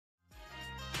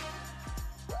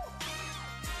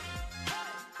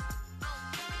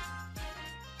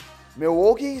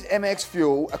Milwaukee's MX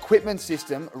Fuel equipment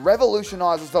system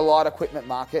revolutionises the light equipment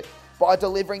market by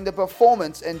delivering the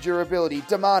performance and durability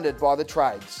demanded by the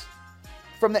trades.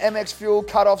 From the MX Fuel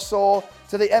cut-off saw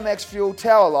to the MX Fuel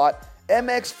tower light,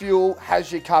 MX Fuel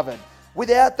has you covered,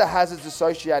 without the hazards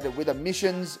associated with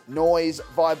emissions, noise,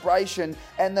 vibration,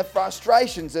 and the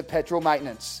frustrations of petrol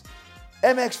maintenance.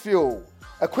 MX Fuel,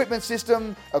 equipment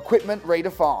system, equipment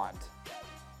redefined.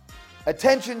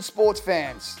 Attention sports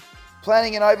fans,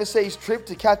 planning an overseas trip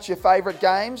to catch your favourite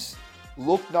games?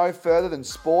 Look no further than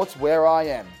Sports Where I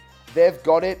Am. They've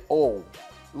got it all.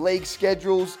 League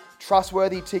schedules,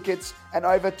 trustworthy tickets, and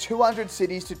over 200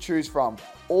 cities to choose from,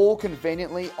 all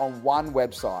conveniently on one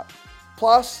website.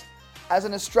 Plus, as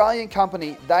an Australian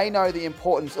company, they know the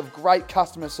importance of great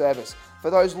customer service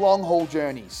for those long-haul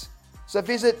journeys. So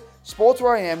visit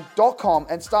sportswhereIam.com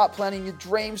and start planning your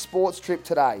dream sports trip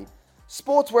today.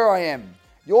 Sports Where I Am,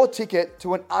 your ticket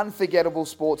to an unforgettable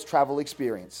sports travel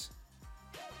experience.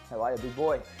 How are you, big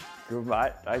boy? Good,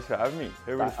 mate. Thanks for having me.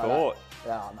 Who would have thought?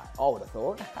 Yeah, mate, I would have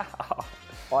thought.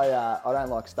 I don't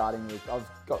like starting with, I've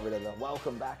got rid of the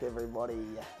welcome back, everybody.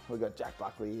 We've got Jack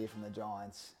Buckley here from the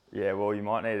Giants. Yeah, well, you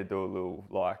might need to do a little,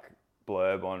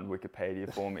 blurb on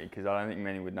Wikipedia for me, because I don't think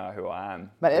many would know who I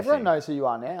am. Mate, everyone knows who you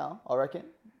are now, I reckon.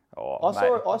 Oh,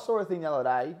 I saw a thing the other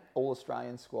day,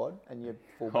 All-Australian squad, and you're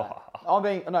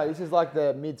fullback. This is like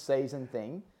the mid-season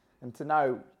thing, and to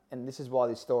know, and this is why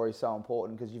this story is so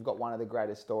important, because you've got one of the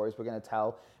greatest stories we're going to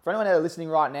tell. For anyone out there listening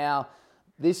right now,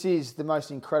 this is the most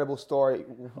incredible story,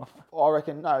 I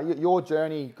reckon. No, your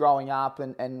journey growing up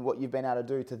and what you've been able to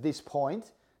do to this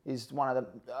point is one of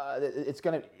the, it's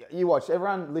going to, you watch,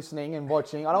 everyone listening and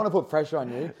watching, I don't want to put pressure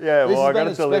on you. Yeah, well, I've got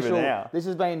to deliver now. This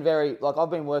has been very, I've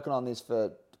been working on this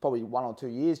for probably 1 or 2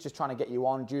 years, just trying to get you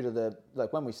on due to the,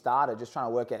 when we started, just trying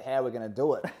to work out how we're going to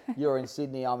do it. You're in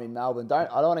Sydney, I'm in Melbourne. I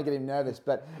don't want to get him nervous,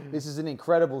 but this is an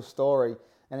incredible story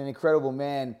and an incredible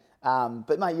man.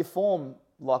 But mate, your form,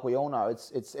 like we all know,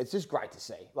 it's just great to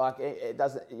see. It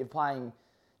doesn't, you're playing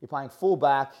full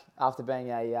back after being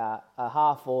a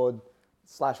half forward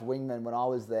 / wingman when I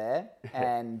was there,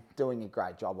 and doing a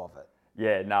great job of it.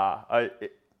 Yeah,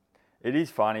 it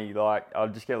is funny. I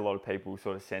just get a lot of people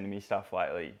sort of sending me stuff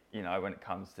lately, when it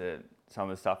comes to some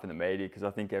of the stuff in the media, because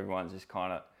I think everyone's just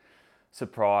kind of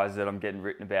surprised that I'm getting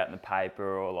written about in the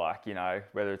paper, or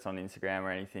whether it's on Instagram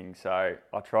or anything. So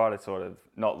I try to sort of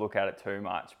not look at it too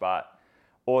much, but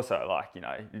also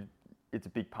it's a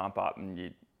big pump up,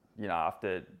 and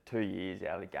after 2 years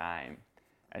out of the game,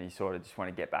 and you sort of just want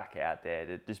to get back out there,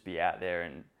 to just be out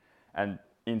there and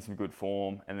in some good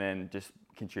form, and then just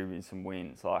contributing some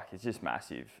wins. It's just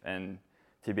massive. And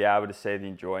to be able to see the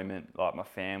enjoyment, my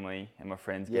family and my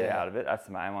friends get out of it, that's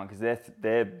the main one, because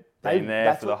they've been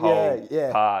there for the whole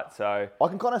part. So I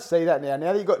can kind of see that now.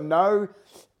 Now that you've got no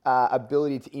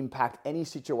ability to impact any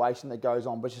situation that goes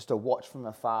on, but just to watch from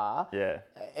afar. Yeah,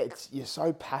 you're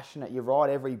so passionate. You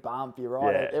ride every bump. You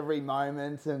ride every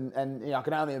moment, and I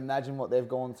can only imagine what they've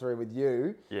gone through with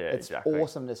you. Yeah, it's exactly.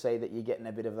 awesome to see that you're getting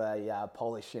a bit of a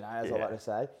polish, as I like to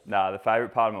say. No, the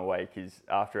favourite part of my week is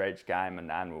after each game, and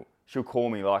Nan she'll call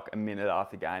me a minute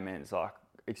after game ends,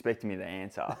 expecting me to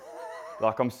answer.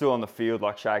 I'm still on the field,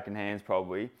 shaking hands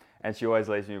probably. And she always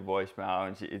leaves me a voicemail,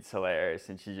 and it's hilarious.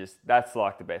 And that's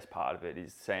the best part of it,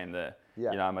 is seeing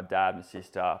my dad, my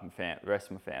sister, the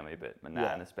rest of my family, but my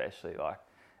nan especially.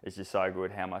 It's just so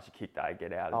good how much a kick they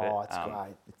get out of it. Oh, it's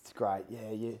great. It's great.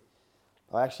 Yeah.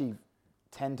 I actually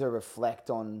tend to reflect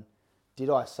on,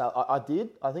 I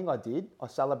think I did. I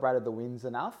celebrated the wins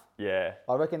enough. Yeah.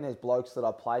 I reckon there's blokes that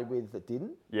I played with that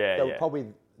didn't. Yeah, They were probably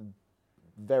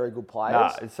very good players.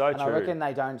 Nah, it's so and true. I reckon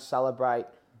they don't celebrate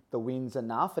the wins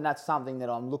enough, and that's something that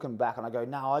I'm looking back and I go,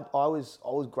 no, I was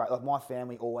great. My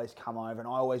family always come over, and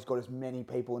I always got as many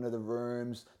people into the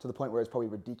rooms to the point where it's probably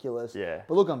ridiculous. Yeah.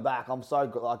 But looking back, I'm so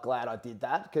glad I did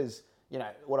that, because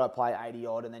what I play 80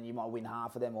 odd, and then you might win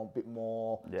half of them or a bit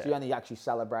more. Yeah. So you're only actually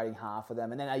celebrating half of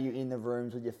them, and then are you in the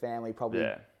rooms with your family, probably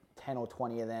 10 or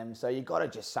 20 of them. So you got to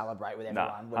just celebrate with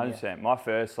everyone. 100%. My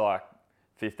first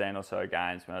 15 or so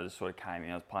games, when I just sort of came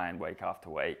in, I was playing week after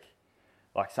week.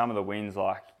 Some of the wins,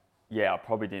 I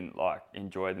probably didn't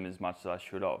enjoy them as much as I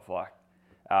should have,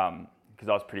 because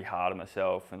I was pretty hard on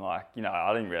myself, and I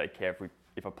didn't really care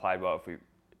if I played well, if we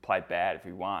played bad, if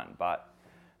we won. But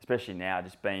especially now,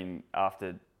 just being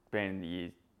in the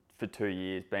year for 2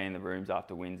 years, being in the rooms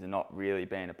after wins and not really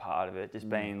being a part of it, just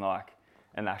being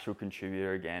an actual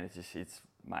contributor again, it's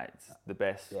the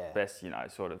best,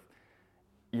 sort of.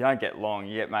 You don't get long,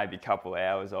 you get maybe a couple of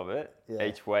hours of it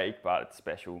each week, but it's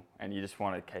special, and you just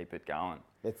want to keep it going.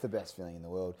 It's the best feeling in the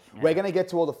world. Yeah. We're going to get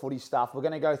to all the footy stuff. We're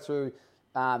going to go through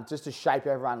just to shape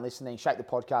everyone listening, shape the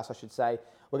podcast, I should say.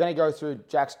 We're going to go through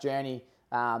Jack's journey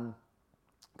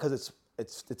because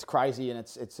it's crazy and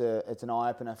it's an eye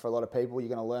opener for a lot of people. You're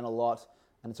going to learn a lot,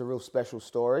 and it's a real special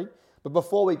story. But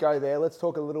before we go there, let's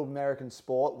talk a little American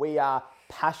sport. We are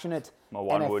passionate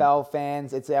NFL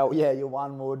fans. It's your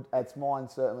one wood. It's mine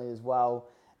certainly as well.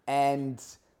 And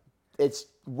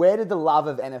where did the love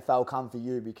of NFL come for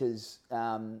you? Because,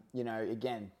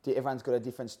 again, everyone's got a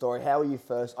different story. How were you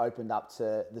first opened up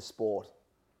to the sport?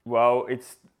 Well,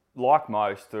 it's like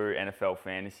most through NFL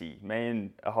fantasy. Me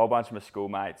and a whole bunch of my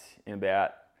schoolmates in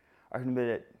about, I reckon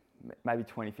maybe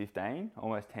 2015,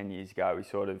 almost 10 years ago, we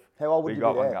sort of... How old would you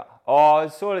be there? It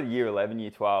was sort of year 11,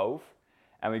 year 12,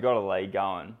 and we got a league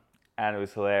going, and it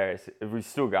was hilarious. It was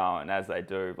still going, as they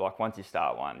do. Like, once you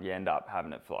start one, you end up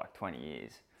having it for like 20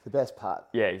 years. It's the best part.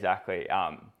 Yeah, exactly.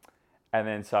 And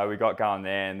then so we got going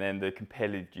there, and then the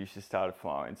competitive juices started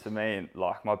flowing. So me and,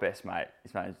 like, my best mate,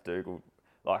 his name's Dougal,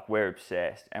 like, we're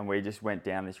obsessed, and we just went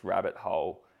down this rabbit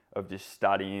hole of just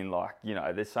studying, like,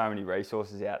 there's so many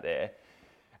resources out there.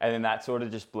 And then that sort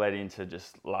of just bled into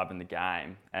just loving the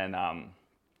game. And, now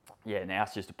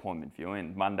it's just appointment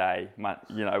viewing. Monday,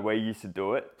 we used to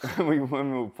do it. When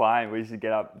we were playing, we used to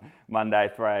get up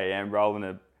Monday, 3 a.m, rolling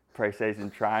a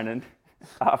pre-season training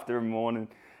after a morning,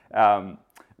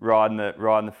 riding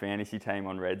the fantasy team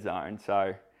on Red Zone.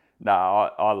 So, no,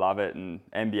 I love it. And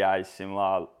NBA is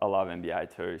similar. I love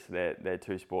NBA too. So they're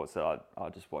two sports that I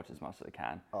just watch as much as I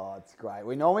can. Oh, it's great.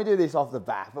 We normally do this off the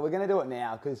bat, but we're going to do it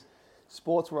now because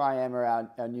Sports Where I Am are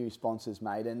our new sponsors,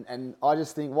 mate. And I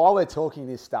just think while we're talking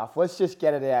this stuff, let's just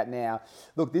get it out now.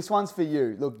 Look, this one's for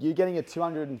you. Look, you're getting a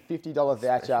 $250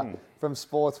 voucher from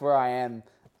Sports Where I Am.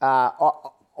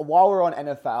 While we're on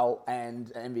NFL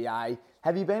and NBA,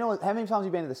 how many times have you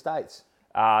been to the States?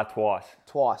 Twice.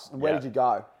 Twice. And where did you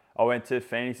go? I went to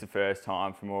Phoenix the first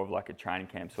time for more of like a training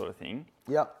camp sort of thing.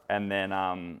 Yep. And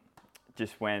then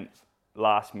just went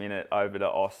last minute over to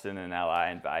Austin and LA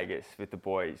and Vegas with the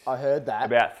boys. I heard that.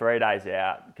 About 3 days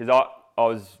out. Because I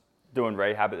was doing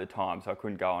rehab at the time, so I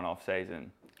couldn't go on off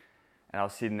season. And I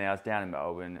was sitting there, I was down in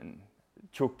Melbourne, and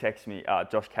Josh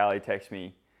Kelly texted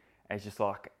me, and he's just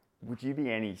like, would you be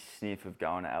any sniff of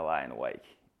going to LA in a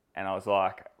week? And I was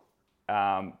like,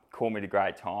 call me at a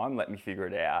great time, let me figure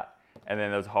it out. And then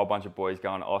there was a whole bunch of boys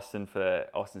going to Austin for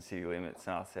Austin City Limits,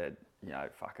 and I said,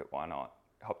 fuck it, why not?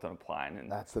 Hopped on a plane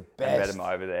and that's the best. And met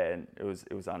him over there, and it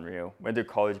was unreal. Went to a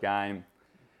college game.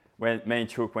 Me and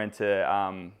Chook went to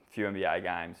a few NBA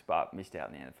games, but missed out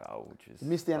in the NFL, which was... You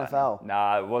missed the NFL?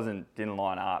 No, didn't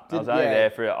line up. I was only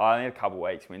there I only had a couple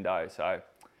of weeks window, so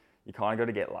you kind of got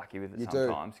to get lucky with it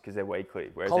sometimes because they're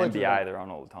weekly. Whereas college NBA, they're on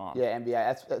all the time. Yeah,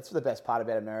 NBA. That's the best part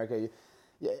about America.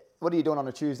 What are you doing on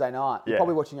a Tuesday night? You're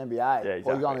probably watching NBA. Yeah, exactly.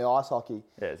 Or you're going to the ice hockey.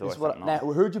 Yeah, it's always something nice.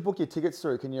 Now, who'd you book your tickets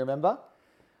through? Can you remember?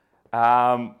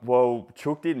 Well,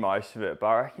 Chook did most of it, but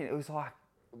I reckon it was like,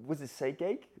 was it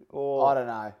SeatGeek? Or I don't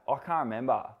know. I can't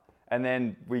remember. And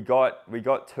then we got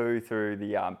two through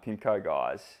the Pimco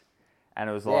guys, and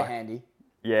it was They're like handy.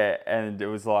 Yeah, and it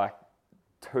was like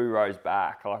 2 rows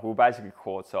back. Like we were basically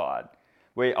courtside.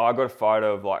 I got a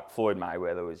photo of like Floyd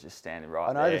Mayweather was just standing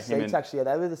right there. I know the seats actually.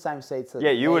 They were the same seats.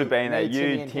 That you would have been there.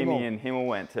 You, Timmy, and Himmel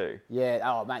went to. Yeah.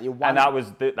 Oh, mate, you won. And that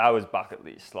was bucket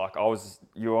list. Like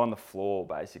you were on the floor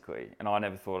basically, and I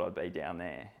never thought I'd be down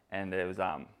there. And there was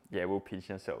we were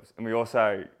pitching ourselves, and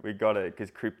we got it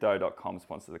because Crypto.com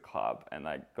sponsored the club, and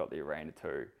they got the arena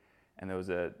too. And there was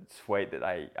a suite that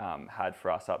they had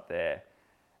for us up there,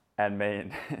 and me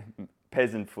and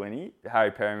Pez and Flinny,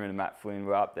 Harry Perryman and Matt Flynn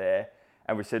were up there.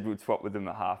 And we said we'd swap with them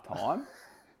at half time.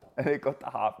 And it got to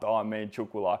half time. Me and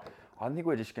Chook were like, I don't think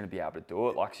we're just going to be able to do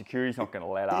it. Like, security's not going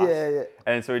to let us. Yeah.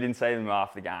 And so we didn't see them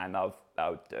after the game. They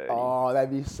were dirty. Oh,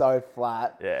 they'd be so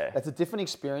flat. Yeah. It's a different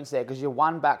experience there because you're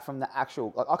one back from the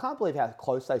actual... Like, I can't believe how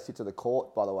close they sit to the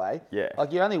court, by the way. Yeah.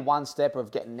 Like, you're only one step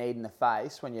of getting kneed in the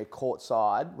face when you're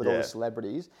courtside with all the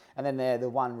celebrities. And then they're the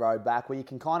 1 row back where you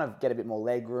can kind of get a bit more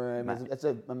leg room. It's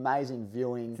an amazing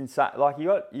viewing. It's insane. Like, you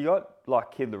got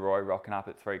like Kid Leroy rocking up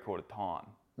at 3/4 time.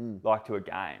 Like to a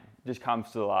game. Just comes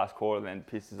to the last quarter and then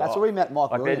pisses off. That's where we met Mike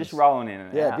Williams. They're just rolling in and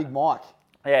out. Yeah, Big Mike.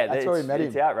 Yeah, that's where we met him.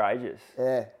 It's outrageous.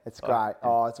 Yeah, it's great.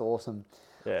 Oh, it's awesome.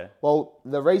 Yeah. Well,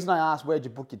 the reason I asked where'd you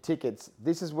book your tickets,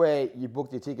 this is where you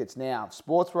book your tickets now.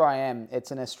 Sports Where I Am, it's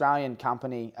an Australian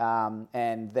company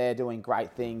and they're doing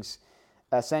great things.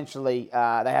 Essentially,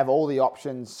 they have all the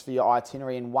options for your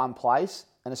itinerary in one place,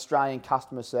 an Australian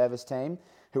customer service team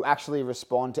who actually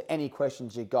respond to any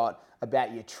questions you got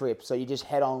about your trip. So you just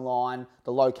head online,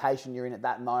 the location you're in at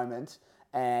that moment,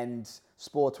 and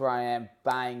Sports Where I Am,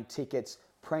 buying tickets,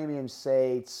 premium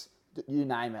seats, you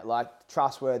name it, like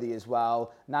trustworthy as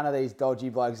well. None of these dodgy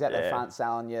blokes at the front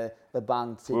selling you the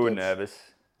bung tickets. We were nervous.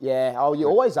 Yeah, you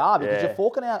always are because Yeah. you're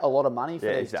forking out a lot of money for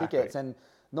these exactly. tickets. And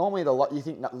normally you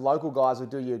think that local guys would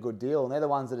do you a good deal, and they're the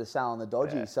ones that are selling the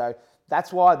dodgy. Yeah. So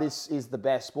that's why this is the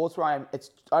best. Sports Rome,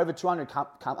 it's over 200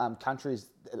 countries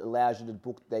that allows you to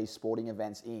book these sporting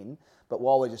events in. But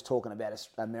while we're just talking about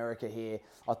America here,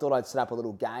 I thought I'd set up a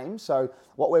little game. So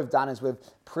what we've done is we've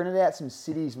printed out some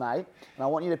cities, mate, and I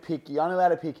want you to pick, you're only allowed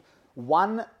to pick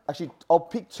one, actually, I'll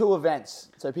pick 2 events.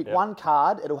 So pick one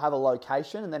card, it'll have a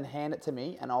location, and then hand it to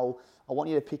me, and I want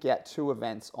you to pick out 2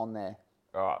 events on there.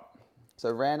 All right.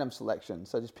 So random selection.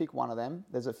 So just pick one of them.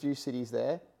 There's a few cities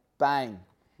there. Bang.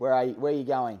 Where are you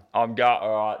going? All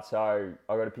right, so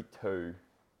I got to pick 2.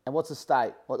 And what's the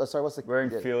state? What's the? We're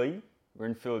in Philly. We're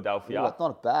in Philadelphia. Ooh, that's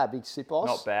not bad. Big sit boss.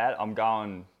 Not bad. I'm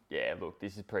going, look,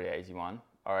 this is a pretty easy one.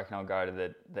 I reckon I'll go to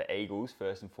the Eagles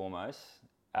first and foremost,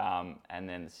 and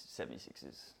then the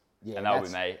 76ers. Yeah, and that'll be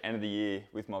me. End of the year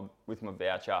with my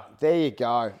voucher. There you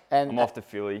go. And I'm off to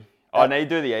Philly. I need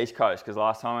to do the East Coast because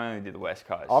last time I only did the West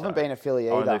Coast. I haven't been to Philly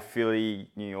I either. do Philly,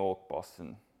 New York,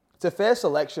 Boston. It's a fair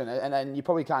selection, and you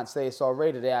probably can't see it, so I'll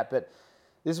read it out. But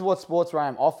this is what Sports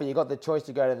Rome offer. You got the choice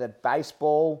to go to the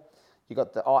baseball. You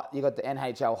got the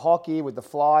NHL hockey with the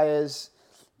Flyers.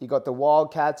 You got the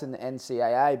Wildcats and the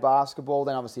NCAA basketball.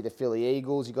 Then obviously the Philly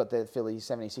Eagles. You got the Philly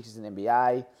 76ers in the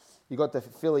NBA. You got the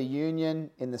Philly Union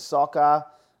in the soccer.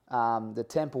 The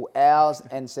Temple Owls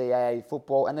NCAA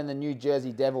football, and then the New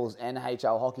Jersey Devils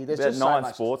NHL hockey. There's just 9 so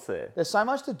much sports there. There's so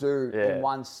much to do in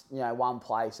one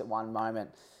place at one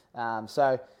moment.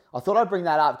 So I thought I'd bring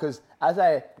that up because as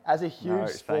a huge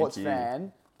sports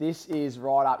fan, this is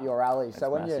right up your alley. So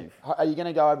when are you going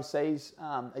to go overseas?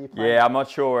 Are you planning? Yeah, I'm not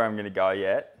sure where I'm going to go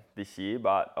yet this year,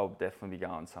 but I'll definitely be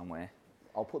going somewhere.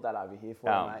 I'll put that over here for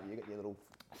you, mate. You got your little.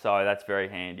 So that's very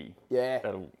handy. Yeah.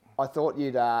 I thought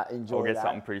you'd enjoy I'll get that.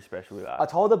 something pretty special with that. I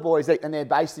told the boys, and they're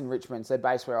based in Richmond, so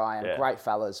they're based where I am. Yeah. Great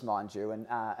fellas, mind you. And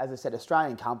as I said,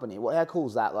 Australian company. How cool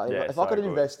is that? Like, if so I could good.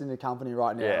 invest in a company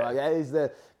right now, like, that is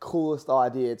the coolest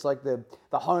idea. It's like the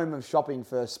home of shopping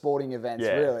for sporting events,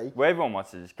 really. Where everyone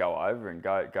wants to just go over and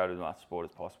go to as much sport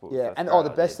as possible. Yeah, So and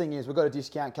the best thing is we've got a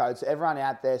discount code. So everyone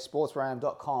out there,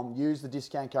 sportsram.com, use the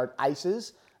discount code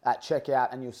ACES at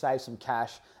checkout and you'll save some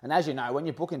cash. And as you know, when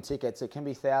you're booking tickets, it can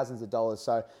be thousands of dollars.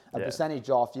 So a percentage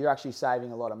off, you're actually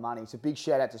saving a lot of money. So big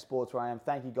shout out to Sports Ram.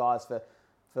 Thank you guys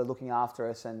for looking after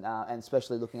us and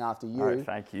especially looking after you. Oh,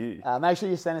 thank you. Make sure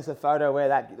you send us a photo where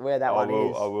that one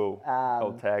is. I will.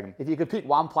 I'll tag them. If you could pick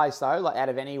one place though, like out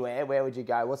of anywhere, where would you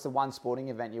go? What's the one sporting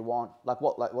event you want?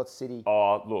 What city?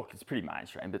 Oh, look, it's pretty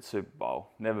mainstream, but Super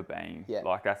Bowl, never been. Yeah.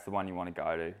 Like that's the one you want to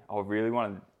go to. I really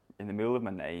wanted, in the middle of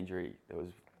my knee injury, there was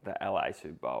the LA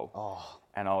Super Bowl. Oh.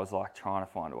 And I was like trying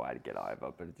to find a way to get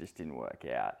over, but it just didn't work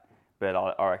out. But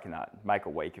I reckon that make a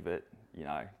week of it,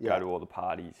 go to all the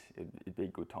parties. It'd be a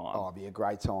good time. Oh, it'd be a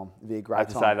great time. I have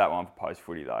to save that one for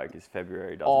post-footy though, because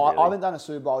February doesn't I haven't done a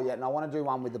Super Bowl yet, and I want to do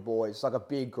one with the boys, like a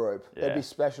big group. Yeah. It'd be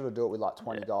special to do it with like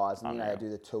 20 guys, and Unreal. do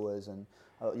the tours, and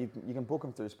you can book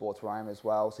them through Sports Rome as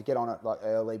well. So get on it like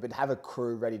early, but have a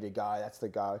crew ready to go. That's the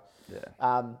go.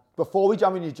 Yeah. Before we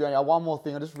jump into your journey, one more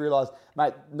thing. I just realised,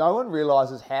 mate, no one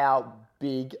realises how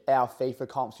big our FIFA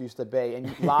comps used to be,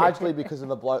 and largely because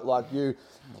of a bloke like you,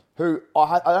 who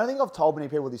I don't think I've told many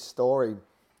people this story.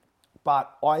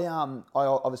 But I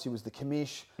obviously was the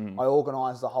commish. I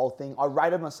organised the whole thing. I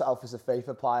rated myself as a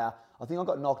FIFA player. I think I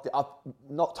got knocked up.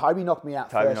 Toby knocked me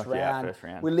out first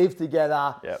round. We lived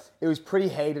together. Yep. It was pretty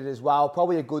heated as well.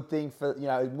 Probably a good thing for,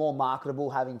 more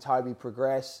marketable having Toby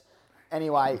progress.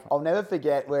 Anyway, I'll never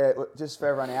forget just for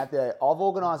everyone out there, I've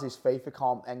organised this FIFA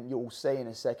comp, and you'll see in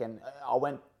a second, I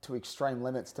went to extreme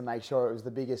limits to make sure it was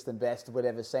the biggest and best we'd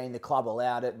ever seen. The club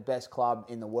allowed it, best club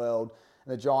in the world.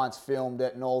 And the Giants filmed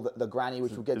it and all the granny,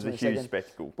 which we'll get to in a second. It was a huge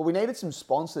spectacle. But we needed some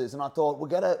sponsors, and I thought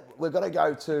we've got to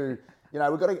go to,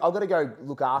 I've got to go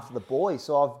look after the boys.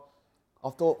 So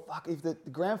I've thought, fuck, if the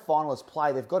grand finalists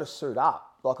play, they've got to suit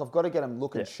up. Like I've got to get them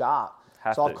looking sharp.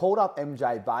 So I called up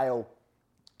MJ Bale,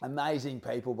 amazing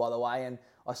people by the way, and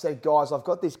I said, guys, I've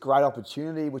got this great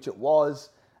opportunity, which it was.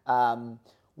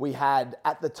 We had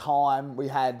at the time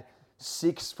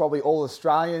 6 probably all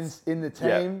Australians in the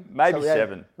team. Yeah, maybe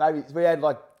 7. Maybe we had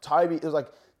like Toby. It was like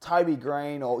Toby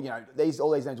Green, or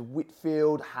all these names: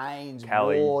 Whitfield, Haynes,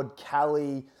 Ward,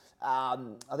 Kelly. I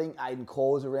think Aiden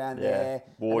Caw's around there.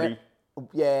 Wardy.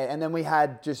 And then we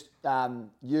had just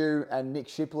you and Nick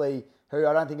Shipley, who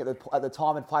I don't think at the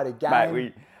time had played a game.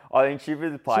 Mate, I think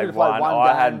Shippers played Shippers played one. one I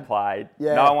game. hadn't played.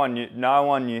 Yeah. No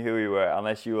one knew who we were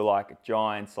unless you were like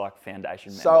Giants, like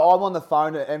foundation member. So I'm on the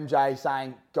phone to MJ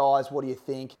saying, guys, what do you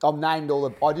think? I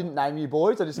didn't name you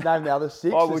boys. I just named the other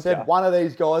 6. Why I would said ya? one of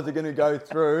these guys are going to go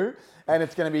through, and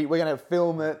we're going to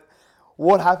film it.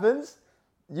 What happens?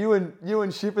 You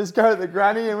and Shippers go to the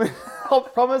granny, and I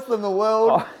promised them the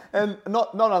world. Oh. And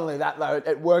not only that though,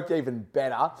 it worked even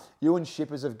better. You and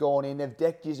Shippers have gone in. They've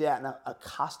decked you out in a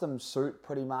custom suit,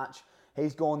 pretty much.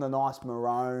 He's gone the nice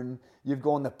maroon. You've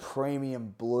gone the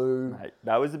premium blue. Mate,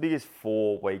 that was the biggest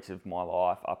 4 weeks of my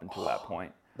life up until that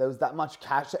point. There was that much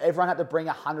cash. So everyone had to bring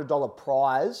 $100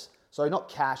 prize. So not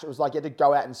cash. It was like you had to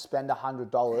go out and spend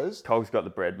 $100. Cog's got the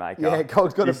bread maker. Yeah,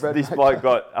 Cog's got a bread This maker. bloke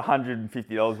got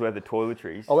 $150 worth of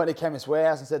toiletries. I went to Chemist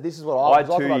Warehouse and said, this is what I I had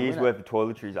thought 2 I'd years win it. worth of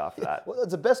toiletries after that. Well,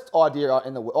 it's the best idea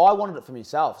in the world. I wanted it for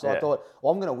myself. So I Yeah. thought,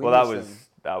 well, I'm going to win Well, this thing.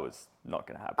 that was not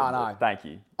going to happen. I know. but Thank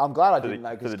you. I'm glad I for the- didn't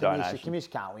know for the because donation. Kimish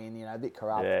can't win, a bit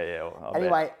corrupt. Yeah. Well, I bet.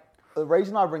 Anyway, the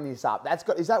reason I bring this up,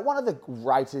 is that one of the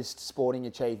greatest sporting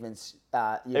achievements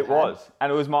you've It had? was, and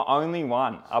it was my only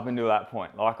one up until that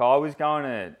point. Like I was going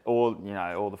to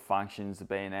all the functions, the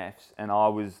BNFs, and I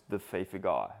was the FIFA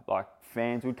guy. Like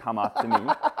fans would come up to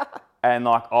me, and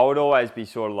like I would always be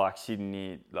sort of like sitting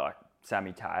near like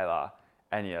Sammy Taylor,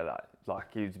 and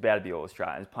like he was about to be All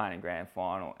Australian, he was playing a grand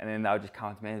final, and then they would just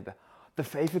come to me and be, the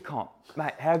FIFA comp,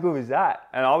 mate, how good was that?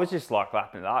 And I was just like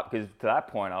lapping it up because to that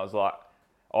point I was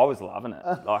loving it.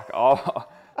 Like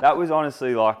that was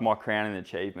honestly like my crowning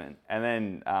achievement. And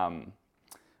then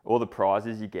all the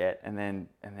prizes you get, and then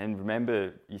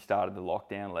remember you started the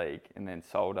lockdown league, and then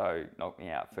Soldo knocked me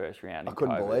out first round. I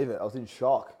couldn't believe it. I was in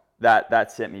shock.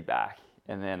 That set me back,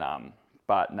 and then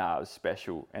but no, it was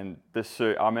special. And the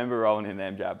suit, I remember rolling in the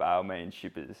MJ Bale, me and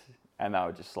Shippers, and they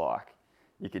were just like,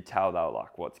 you could tell they were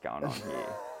like, what's going on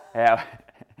here?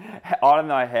 I don't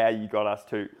know how you got us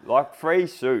to, like, free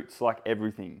suits, like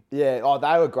everything. Yeah,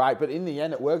 they were great. But in the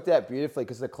end, it worked out beautifully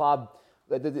because the club,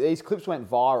 these clips went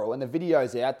viral and the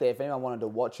video's out there if anyone wanted to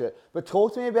watch it. But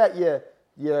talk to me about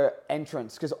your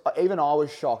entrance, because even I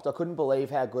was shocked. I couldn't believe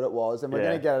how good it was, and we're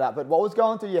going to get it up. But what was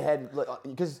going through your head?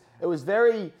 Because it was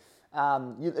very...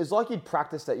 it's like you'd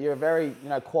practiced it. You're a very,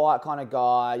 quiet kind of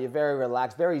guy. You're very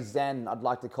relaxed, very zen, I'd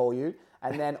like to call you.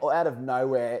 And then out of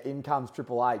nowhere, in comes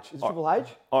Triple H. Is it Triple H?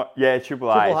 Yeah,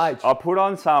 Triple H. H. I put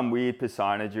on some weird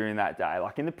persona during that day,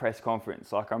 like in the press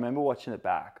conference. Like I remember watching it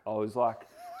back. I was like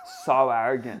so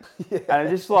arrogant, and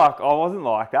just like I wasn't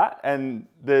like that. And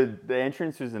the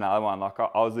entrance was another one. Like I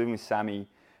was living with Sammy,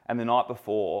 and the night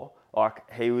before, like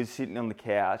he was sitting on the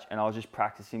couch, and I was just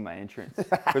practicing my entrance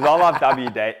because I love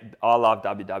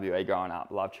WWE growing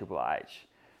up. Love Triple H.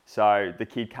 So the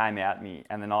kid came at me,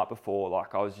 and the night before,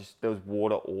 like there was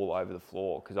water all over the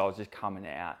floor because I was just coming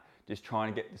out, just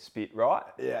trying to get the spit right.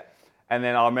 Yeah. And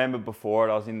then I remember before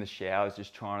it, I was in the showers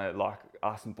just trying to like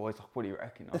ask some boys, like, what do you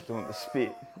reckon? I was doing the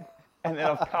spit. And then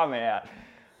I've come out,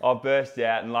 I burst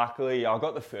out, and luckily I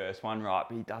got the first one right,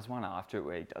 but he does one after it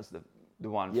where he does the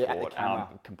one Yeah, forward, the and I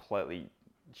camera. completely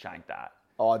shanked that.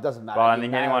 Oh, it doesn't matter. But I don't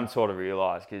think anyone sort of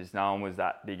realised because no one was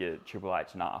that big a Triple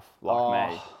H enough like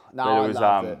me. No, But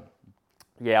I loved it.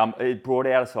 Yeah, it brought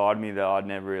out a side of me that I'd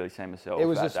never really seen myself It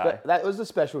was that day. that was a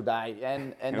special day,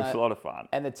 and It was a lot of fun.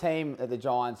 And the team at the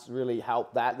Giants really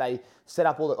helped that. They set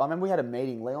up I remember we had a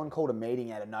meeting. Leon called a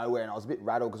meeting out of nowhere, and I was a bit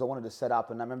rattled because I wanted to set up.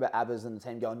 And I remember Abbas and the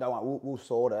team going, "Don't worry, we'll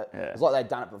sort it." Yeah. It was like they'd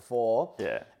done it before.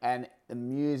 Yeah. And the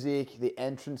music, the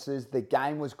entrances, the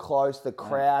game was close. The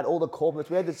crowd, all the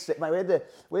corporates. We had the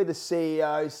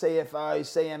CEO, CFO,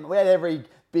 CM. We had every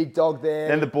big dog there.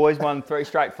 Then the boys won 3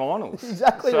 straight finals.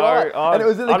 Exactly so right. And it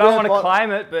was in the I don't want grand to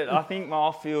claim it, but I think my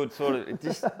off-field sort of, the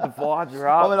vibes are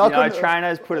up. I couldn't-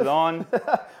 Trainers put it on.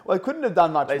 Well, I couldn't have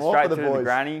done much They more straight for the through boys. the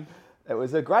granny. That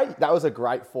was a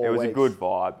great 4 It was weeks. a good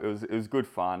vibe. It was good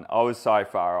fun. I was so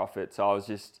far off it, so I was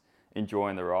just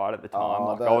enjoying the ride at the time.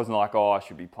 I wasn't like, I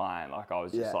should be playing. Like I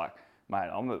was just like, mate,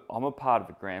 I'm a part of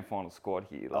a grand final squad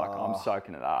here. Like I'm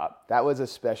soaking it up. That was a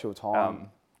special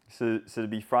time. So to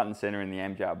be front and centre in the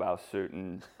MJ Bale suit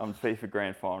and on FIFA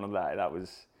Grand Final day,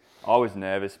 I was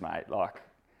nervous, mate. Like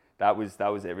that was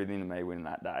everything to me winning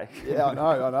that day. Yeah, I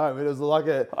know. It was like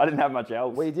I didn't have much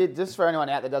else. We did, just for anyone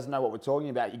out that doesn't know what we're talking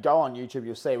about, you go on YouTube,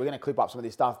 you'll see, we're going to clip up some of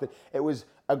this stuff, but it was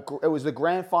the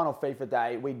grand final FIFA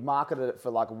day. We'd marketed it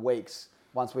for like weeks.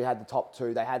 Once we had the top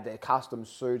 2, they had their custom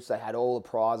suits. They had all the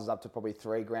prizes up to probably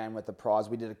 $3,000 worth of prize.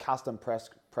 We did a custom press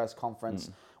conference.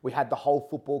 We had the whole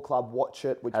football club watch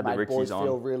it, which Had the made boys Rixies on.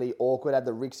 feel really awkward. Had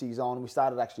the Rixies on. We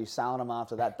started actually selling them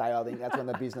after that day. I think that's when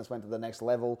the business went to the next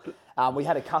level. We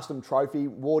had a custom trophy.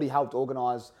 Wardy helped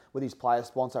organise with his player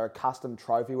sponsor a custom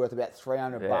trophy worth about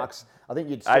 $300. I think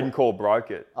you'd. Aiden Cole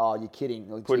broke it. Oh, you're kidding!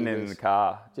 Putting it in the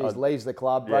car. Jeez, leaves the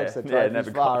club, breaks the trophy,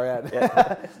 never far out.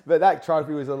 But that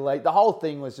trophy was elite. The whole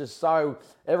thing was just so.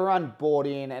 Everyone bought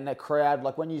in, and the crowd,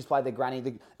 like when you just played the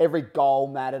granny, every goal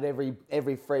mattered,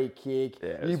 every free kick.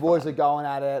 Yeah, you boys are going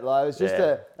at it. Like, it was just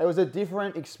it was a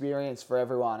different experience for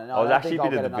everyone. And I was actually a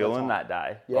bit of the villain that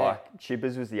day. Yeah. Like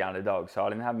Chippers was the underdog, so I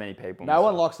didn't have many people. No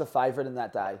one likes the favourite in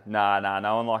that day.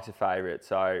 No one likes a favourite.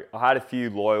 So I had a few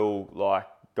loyal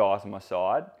guys on my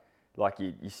side. Like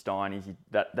your Steinies,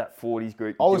 that 40s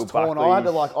group. I was torn. I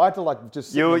had to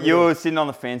just. You were sitting on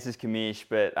the fence as commish,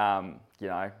 but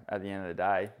at the end of the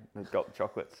day, we got the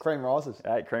chocolates. Cream rises.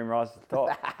 Hey, cream rises at the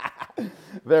top.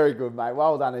 Very good, mate.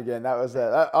 Well done again. That was.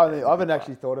 I haven't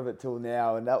actually thought of it till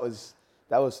now, and that was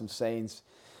some scenes.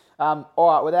 All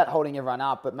right, without holding everyone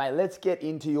up, but mate, let's get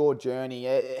into your journey.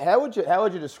 How would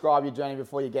you describe your journey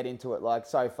before you get into it? Like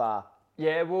so far.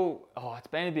 Yeah, well, it's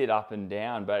been a bit up and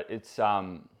down, but it's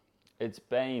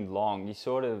been long.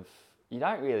 You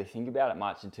don't really think about it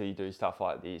much until you do stuff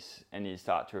like this and you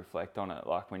start to reflect on it.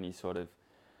 Like when you sort of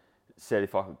said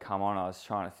if I could come on, I was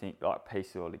trying to think, like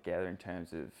piece it all together in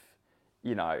terms of,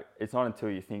 it's not until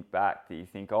you think back that you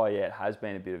think, oh yeah, it has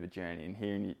been a bit of a journey. And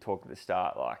hearing you talk at the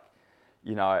start, like,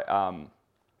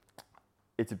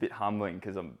 it's a bit humbling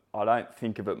because I don't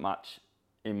think of it much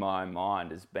in my own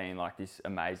mind as being like this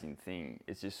amazing thing.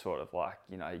 It's just sort of like,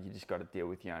 you just got to deal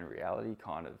with your own reality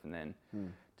kind of, and then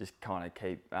just kind of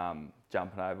keep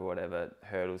jumping over whatever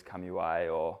hurdles come your way.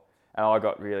 And I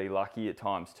got really lucky at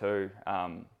times too.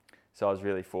 So I was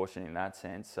really fortunate in that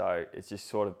sense. So it's just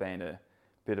sort of been a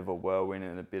bit of a whirlwind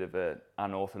and a bit of an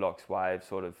unorthodox way of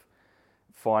sort of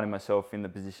finding myself in the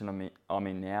position I'm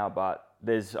in now. But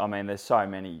there's so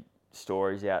many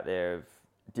stories out there of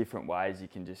different ways you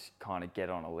can just kind of get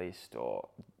on a list or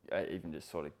even just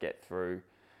sort of get through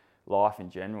life in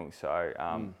general. So,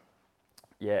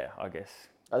 yeah, I guess.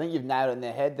 I think you've nailed it in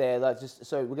the head there.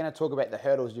 So we're going to talk about the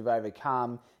hurdles you've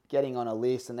overcome, getting on a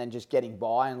list, and then just getting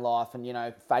by in life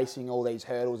and, facing all these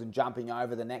hurdles and jumping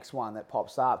over the next one that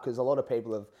pops up, because a lot of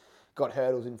people have got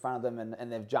hurdles in front of them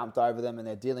and they've jumped over them and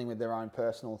they're dealing with their own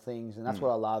personal things, and that's what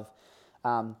I love.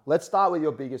 Let's start with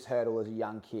your biggest hurdle as a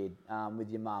young kid with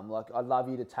your mum. Like, I'd love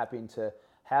you to tap into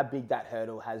how big that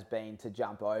hurdle has been to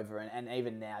jump over, and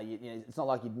even now, it's not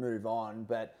like you'd move on,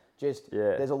 but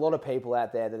there's a lot of people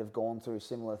out there that have gone through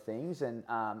similar things, and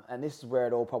this is where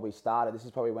it all probably started. This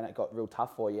is probably when it got real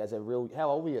tough for you how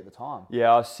old were you at the time?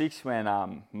 Yeah, I was 6 when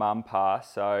mum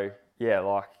passed. So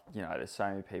yeah, there's so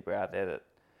many people out there that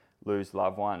lose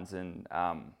loved ones, and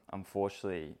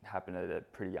unfortunately happened at a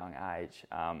pretty young age.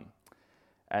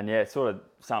 And yeah, it's sort of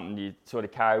something you sort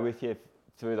of carry with you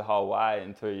through the whole way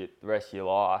and through the rest of your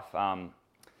life,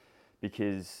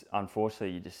 because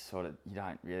unfortunately you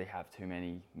don't really have too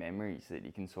many memories that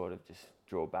you can sort of just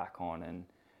draw back on.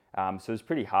 And so it's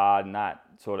pretty hard in that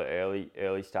sort of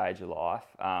early stage of life,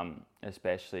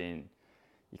 especially in,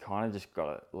 you kind of just got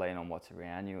to lean on what's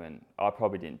around you. And I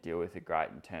probably didn't deal with it great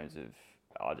in terms of,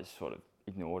 I just sort of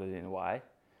ignored it in a way.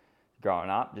 Growing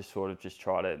up, just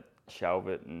try to shelve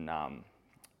it, and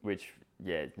which,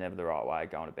 yeah, it's never the right way of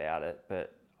going about it.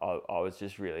 But I was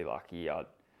just really lucky.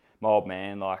 My old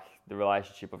man, like the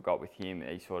relationship I've got with him,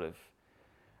 he sort of,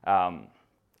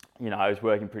 he was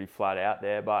working pretty flat out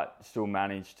there, but still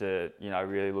managed to,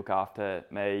 really look after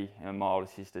me and my older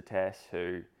sister Tess,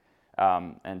 who,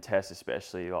 and Tess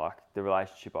especially, like the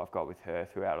relationship I've got with her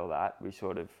throughout all that, we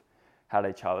sort of had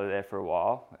each other there for a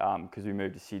while, because we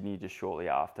moved to Sydney just shortly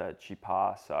after she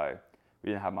passed, so we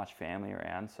didn't have much family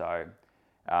around. So,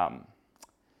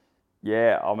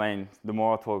 yeah, the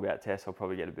more I talk about Tess, I'll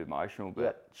probably get a bit emotional,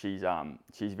 but she's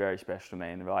very special to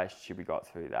me, and the relationship we got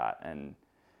through that, and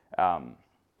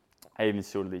even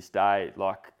still to this day,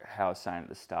 like how I was saying at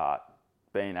the start,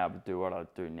 being able to do what I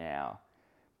do now,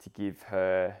 to give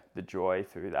her the joy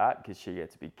through that, because she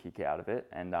gets a big kick out of it,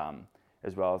 and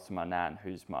as well as my nan,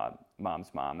 who's my mum's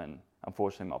mum, and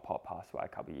unfortunately my pop passed away a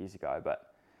couple of years ago,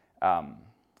 but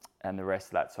and the rest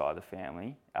of that side of the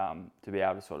family, to be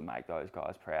able to sort of make those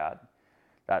guys proud,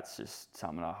 that's just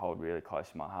something I hold really close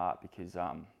to my heart, because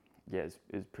it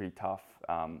was pretty tough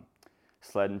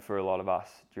sledding for a lot of us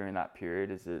during that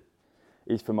period, as it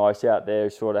is for most out there who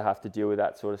sort of have to deal with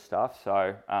that sort of stuff.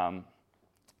 So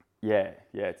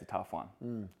it's a tough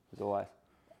one, as always.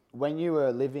 When you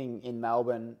were living in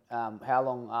Melbourne, how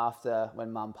long after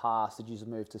when Mum passed did you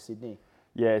move to Sydney?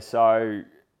 Yeah, so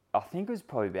I think it was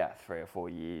probably about 3 or 4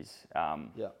 years.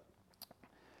 Yeah.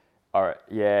 All right,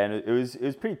 yeah, and it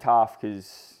was pretty tough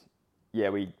because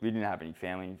we didn't have any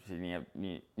family in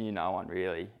Sydney, knew no one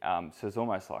really. So it's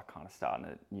almost like kind of starting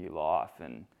a new life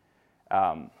and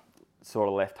sort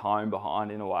of left home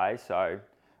behind in a way. So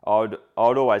I'd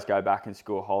always go back in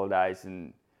school holidays,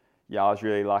 and I was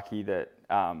really lucky that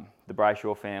the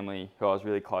Brayshaw family, who I was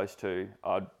really close to,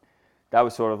 that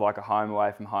was sort of like a home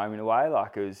away from home in a way.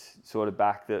 Like it was sort of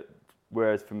back that where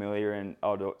I was familiar, and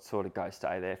I'd sort of go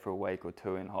stay there for a week or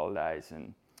two in holidays,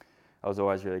 and I was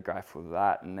always really grateful for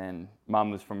that. And then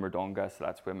Mum was from Redonga, so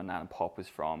that's where my nan and pop was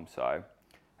from. So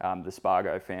the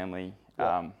Spargo family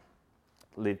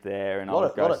lived there, and a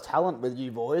lot of talent with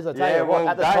you boys. I tell yeah, you what, well,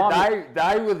 at the time,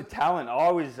 they were the talent. I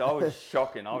was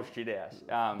shocking. I was shit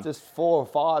house. just 4 or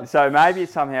 5. So maybe it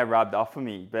somehow rubbed off on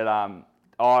me, but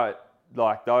I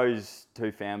like those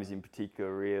two families in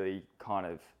particular really kind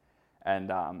of, and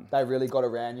they really got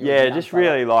around you. yeah, just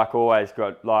really like always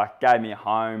gave me a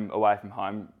home away from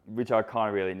home, which I kind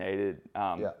of really needed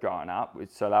growing up.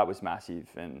 So that was massive,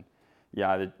 and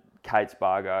the Kate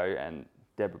Spargo and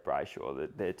Deborah Brayshaw,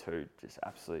 they're two just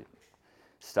absolute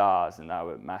stars, and they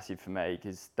were massive for me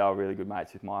because they were really good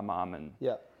mates with my mum, and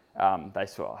I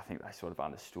think they sort of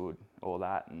understood all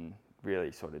that and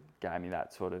really sort of gave me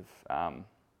that sort of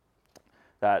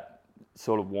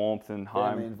warmth and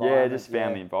home,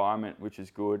 family environment, which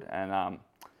is good. And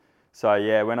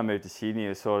when I moved to Sydney,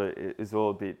 it was all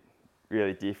a bit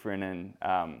really different,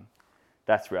 and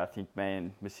that's where I think me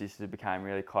and my sister became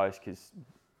really close because.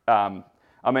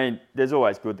 There's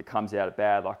always good that comes out of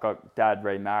bad. Like, Dad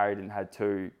remarried and had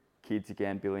 2 kids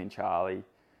again, Billy and Charlie,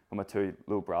 and my 2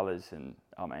 little brothers, and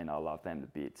I love them to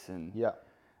bits. And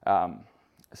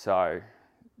so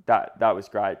that was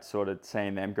great, sort of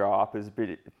seeing them grow up. It was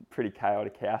pretty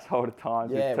chaotic household at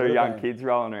times with 2 young kids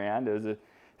rolling around. There was a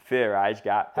fair age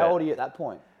gap. How old are you at that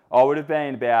point? I would have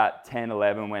been about 10,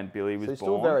 11 when Billy was born. So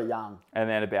still very young. And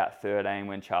then about 13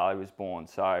 when Charlie was born.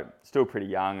 So still pretty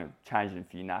young, changing a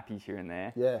few nappies here and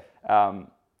there. Yeah.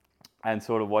 And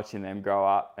sort of watching them grow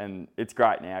up. And it's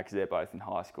great now because they're both in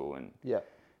high school, and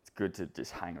it's good to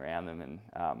just hang around them. And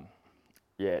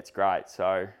it's great.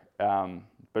 So,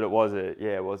 but it was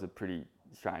a pretty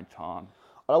strange time.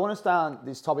 I don't want to stay on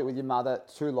this topic with your mother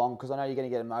too long because I know you're going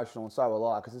to get emotional, and so will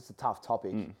I, because it's a tough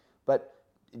topic. But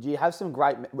do you have some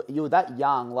great... You were that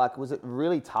young, like, was it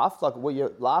really tough? Like, were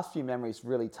your last few memories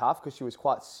really tough because she was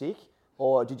quite sick?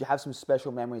 Or did you have some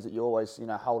special memories that you always,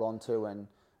 hold on to and,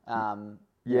 I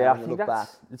think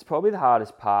it's probably the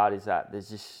hardest part is that there's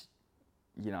just,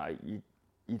 you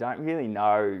don't really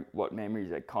know what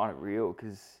memories are kind of real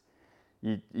because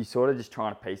you sort of just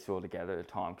trying to piece it all together at a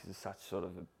time because it's such sort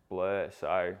of a blur.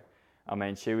 So,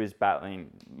 she was battling...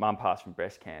 Mum passed from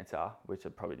breast cancer, which I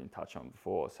probably didn't touch on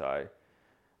before, so...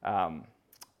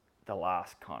 the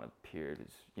last kind of period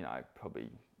is, probably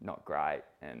not great.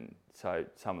 And so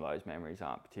some of those memories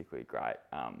aren't particularly great.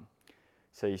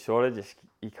 So you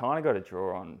kind of got to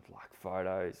draw on like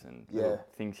photos and little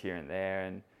things here and there.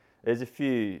 And there's a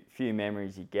few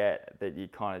memories you get that you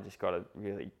kind of just got to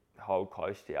really hold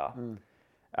close to you.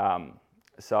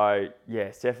 It's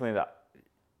definitely that,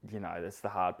 that's the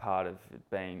hard part of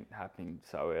it happening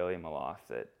so early in my life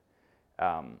that,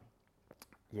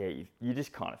 you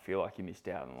just kind of feel like you missed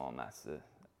out on that.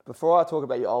 Before I talk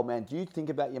about your old man, do you think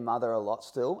about your mother a lot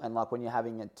still? And like when you're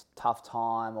having a tough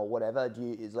time or whatever,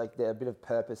 is there a bit of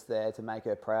purpose there to make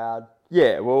her proud?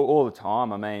 Yeah, well, all the time.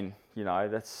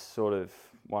 That's sort of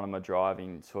one of my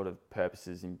driving sort of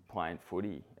purposes in playing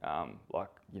footy.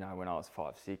 When I was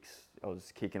 5, 6, I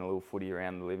was kicking a little footy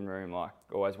around the living room, like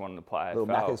always wanting to play AFL. Little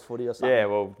Macca's footy or something? Yeah,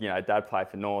 well, Dad played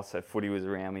for North, so footy was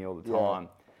around me all the time.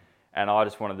 And I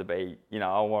just wanted to be,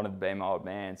 I wanted to be my old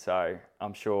man. So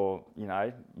I'm sure,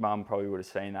 Mum probably would have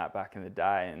seen that back in the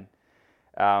day.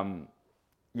 And,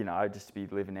 just to be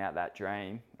living out that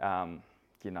dream,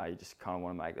 you just kind of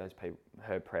want to make those people,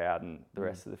 her proud and the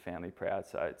rest of the family proud.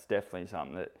 So it's definitely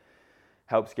something that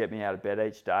helps get me out of bed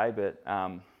each day. But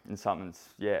and something that's,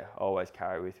 I always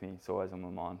carry with me. It's always on my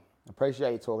mind. I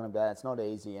appreciate you talking about it. It's not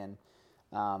easy. And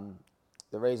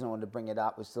the reason I wanted to bring it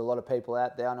up was there's a lot of people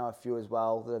out there, I know a few as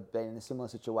well, that have been in a similar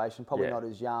situation, probably not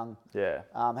as young. Yeah.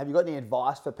 Have you got any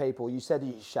advice for people? You said that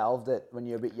you shelved it when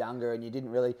you were a bit younger and you didn't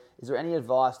really... Is there any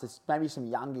advice to maybe some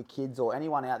younger kids or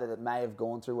anyone out there that may have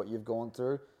gone through what you've gone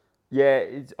through? Yeah,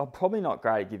 I'm probably not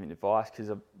great at giving advice because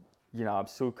I'm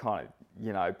still kind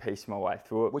of, piecing my way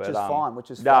through it. Which is fine.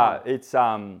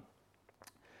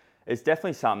 It's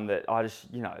definitely something that I just,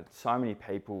 so many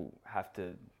people have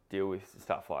to deal with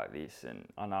stuff like this, and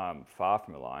I know I'm far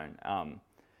from alone.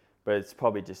 but it's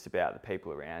probably just about the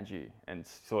people around you and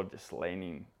sort of just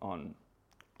leaning on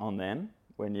them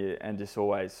and just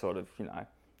always sort of,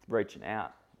 reaching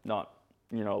out, not,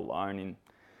 alone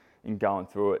in going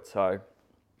through it. So,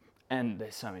 and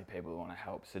there's so many people who want to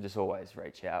help, so just always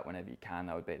reach out whenever you can.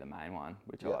 That would be the main one,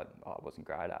 which I wasn't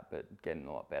great at, but getting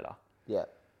a lot better. Yeah,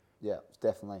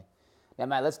 definitely. Now,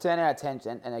 mate, let's turn our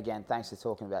attention, and again, thanks for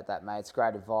talking about that, mate. It's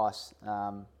great advice.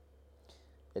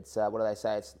 It's, what do they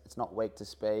say? It's not weak to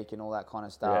speak and all that kind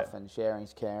of stuff, and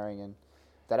sharing's caring, and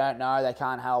if they don't know, they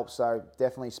can't help, so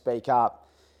definitely speak up.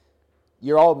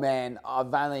 Your old man,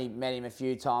 I've only met him a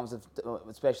few times,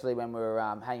 especially when we were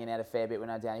hanging out a fair bit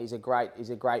when I was down. He's a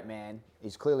great man.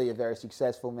 He's clearly a very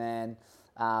successful man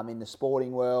in the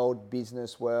sporting world,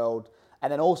 business world.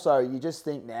 And then also you just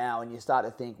think now and you start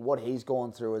to think what he's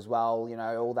gone through as well,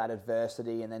 all that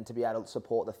adversity, and then to be able to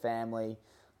support the family.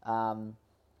 How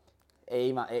do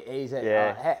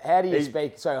you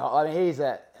speak?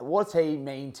 So, what's he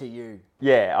mean to you?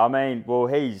 Yeah, I mean, well,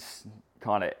 he's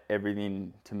kind of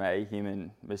everything to me. Him and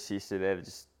my sister, they're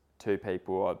just two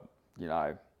people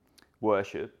I,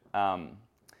 worship.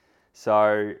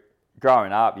 So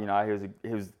growing up, he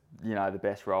was the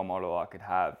best role model I could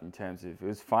have in terms of, it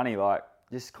was funny,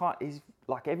 he's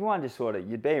like everyone just sort of,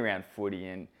 you'd be around footy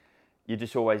and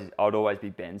I'd always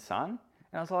be Ben's son.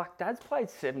 And I was like, Dad's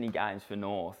played 70 games for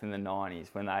North in the 90s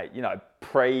when they,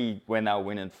 when they were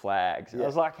winning flags. Yeah. I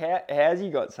was like, how's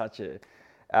he got such a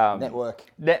network.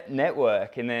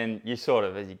 Network, and then you sort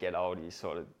of, as you get older, you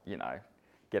sort of,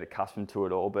 get accustomed to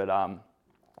it all. But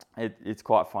it's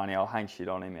quite funny. I'll hang shit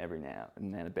on him every now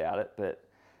and then about it. But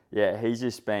yeah, he's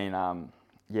just been,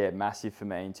 massive for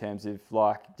me in terms of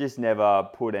just never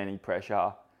put any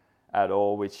pressure at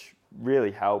all, which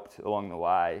really helped along the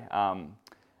way.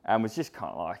 And was just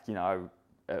kind of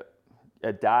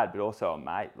a dad, but also a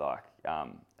mate,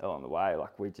 along the way.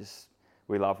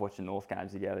 We love watching North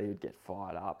games together. He would get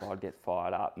fired up, I'd get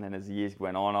fired up. And then as the years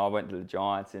went on, I went to the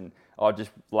Giants and I'd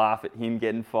just laugh at him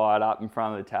getting fired up in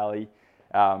front of the tally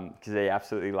because he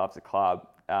absolutely loves the club.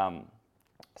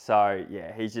 So,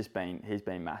 yeah, he's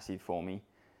been massive for me.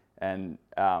 And,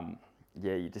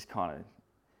 you just kind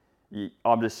of,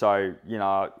 I'm just so,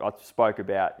 I spoke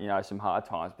about, some hard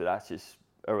times, but that's just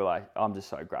I'm just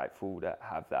so grateful to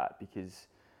have that because,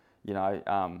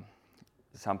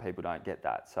 some people don't get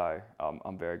that, so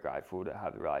I'm very grateful to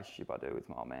have the relationship I do with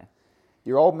my old man.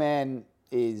 Your old man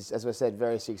is, as I said,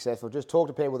 very successful. Just talk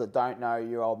to people that don't know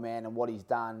your old man and what he's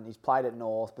done. He's played at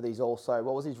North, but he's also,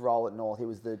 what was his role at North? He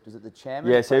was the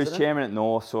chairman? Yeah, so he was chairman at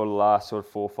North sort of the last 4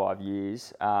 or 5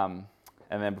 years. And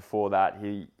then before that,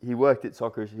 he worked at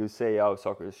Soccer, he was CEO of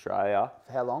Soccer Australia.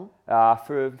 For how long?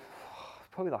 For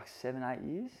probably 7, 8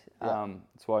 years. Yeah.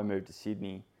 That's why I moved to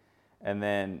Sydney. And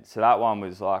then, so that one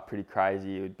was pretty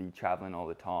crazy. He would be travelling all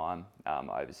the time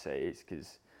overseas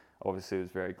because obviously it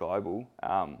was very global.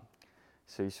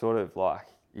 So he's sort of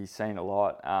he's seen a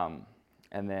lot.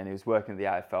 And then he was working at the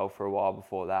AFL for a while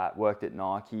before that. Worked at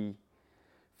Nike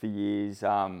for years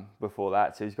before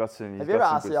that. So he's got some. Have you ever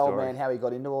asked the old man how he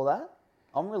got into all that?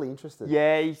 I'm really interested.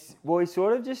 Yeah, he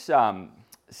sort of just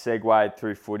segued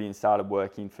through footy and started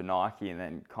working for Nike, and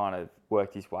then kind of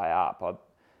worked his way up. I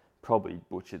probably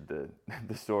butchered the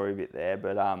story a bit there,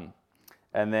 but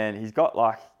and then he's got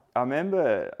I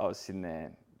remember I was sitting there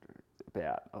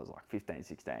I was 15,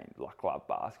 16, club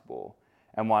basketball,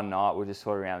 and one night we were just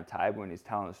sort of around the table and he's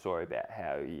telling a story about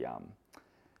how he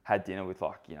had dinner with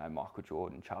Michael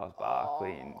Jordan, Charles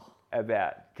Buckley, and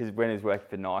because when he was working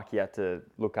for Nike, he had to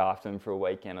look after him for a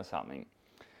weekend or something.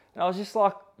 And I was just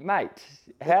like, mate,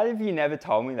 how have you never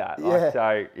told me that?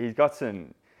 So he's got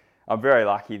some. I'm very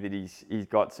lucky that he's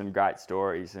got some great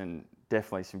stories and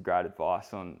definitely some great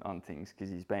advice on things because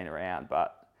he's been around.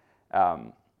 But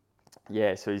so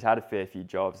he's had a fair few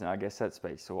jobs, and I guess that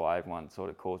speaks to why everyone sort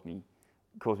of calls me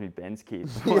Ben's kid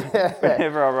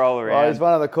whenever I roll around. Well, he's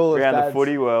one of the coolest around dads. The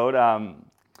footy world.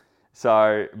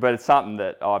 But it's something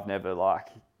that I've never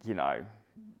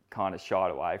kind of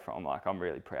shied away from. I'm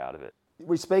really proud of it.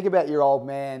 We speak about your old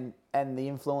man and the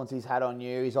influence he's had on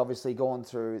you. He's obviously gone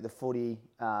through the footy,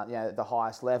 the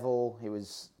highest level. He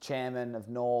was chairman of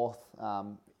North,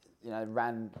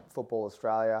 ran Football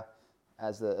Australia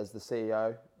as the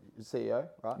CEO. CEO,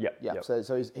 right? Yep.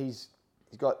 So he's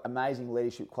got amazing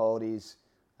leadership qualities,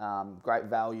 great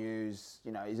values.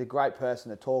 He's a great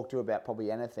person to talk to about probably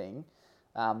anything.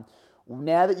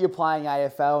 Now that you're playing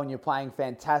AFL and you're playing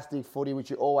fantastic footy, which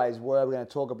you always were, we're going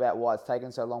to talk about why it's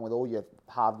taken so long with all your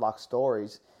hard luck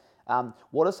stories.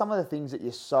 What are some of the things that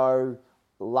you're so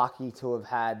lucky to have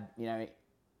had,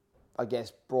 I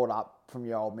guess, brought up from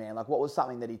your old man? Like, what was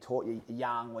something that he taught you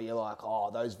young where you're like,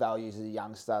 oh, those values as a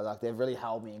youngster, like, they've really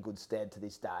held me in good stead to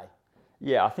this day?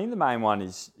 Yeah, I think the main one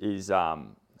is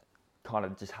kind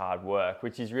of just hard work,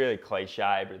 which is really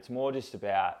cliche, but it's more just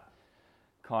about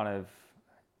kind of,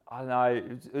 I don't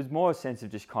know, it was more a sense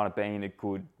of just kind of being a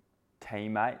good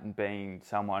teammate and being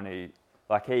someone who,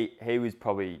 like, he was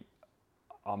probably,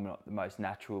 I'm not the most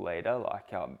natural leader,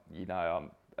 like, you know,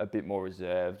 I'm a bit more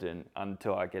reserved and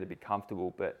until I get a bit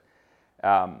comfortable, but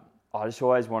I just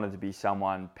always wanted to be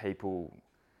someone people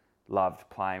loved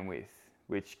playing with,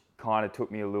 which kind of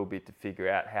took me a little bit to figure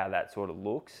out how that sort of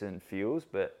looks and feels,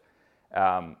 but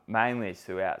mainly it's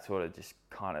throughout sort of just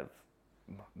kind of,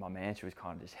 my mantra was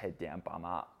kind of just head down, bum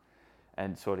up,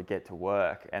 and sort of get to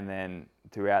work, and then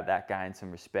throughout that gain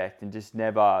some respect and just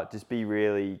be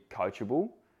really coachable,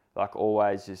 like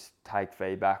always just take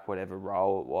feedback, whatever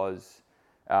role it was,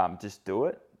 just do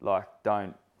it, like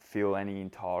don't feel any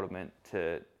entitlement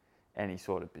to any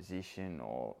sort of position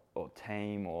or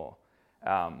team or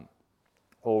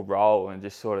role, and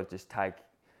just sort of just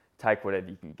take whatever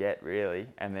you can get really,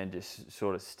 and then just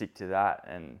sort of stick to that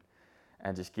and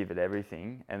just give it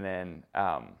everything. And then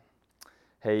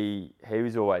he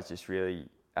was always just really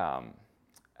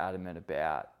adamant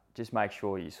about just make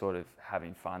sure you're sort of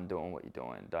having fun doing what you're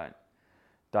doing.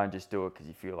 Don't just do it because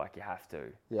you feel like you have to.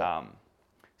 Yeah.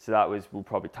 So that was, we'll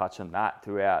probably touch on that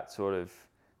throughout sort of,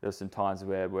 there were some times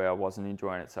where I wasn't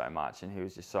enjoying it so much, and he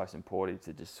was just so supportive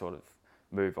to just sort of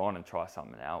move on and try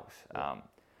something else. Yeah.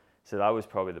 So that was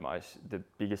probably the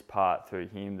biggest part through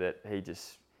him, that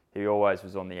he always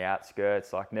was on the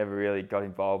outskirts, like never really got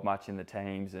involved much in the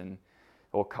teams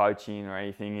or coaching or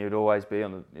anything. He would always be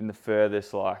in the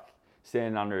furthest, like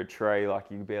standing under a tree, like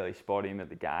you could barely spot him at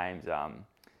the games.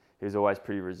 He was always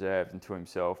pretty reserved and to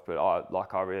himself, but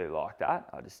I really liked that.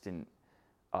 I just didn't,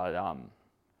 I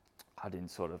didn't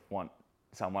sort of want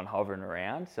someone hovering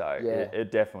around. So Yeah.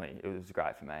 it definitely, it was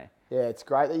great for me. Yeah, it's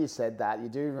great that you said that. You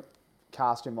do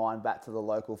cast your mind back to the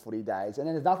local footy days, and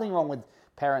there's nothing wrong with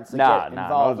parents that get involved. Not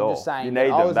at I'm all. just saying, You that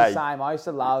need I them. was the same. I used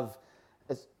to love,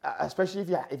 especially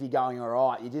if you're going all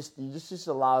right. You just used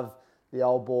to love the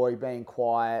old boy being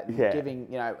quiet and Yeah. giving,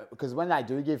 because when they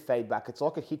do give feedback, it's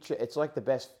like a hit. It's like the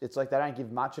best. It's like they don't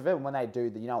give much of it, and when they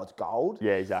do, it's gold.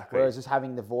 Yeah, exactly. Whereas just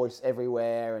having the voice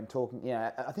everywhere and talking,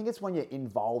 I think it's when you're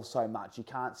involved so much, you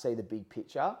can't see the big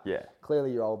picture. Yeah.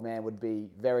 Clearly, your old man would be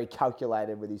very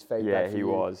calculated with his feedback. Yeah, for he you.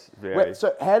 was very.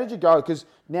 So how did you go? Because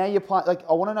now you're playing. Like,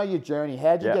 I want to know your journey.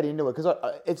 How did you Yeah. get into it? Because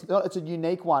it's a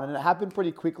unique one, and it happened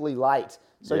pretty quickly late.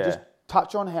 So Yeah. just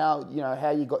touch on how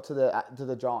you got to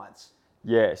the Giants.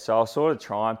 Yeah, so I'll sort of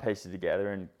try and piece it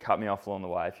together and cut me off along the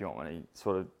way if you want me to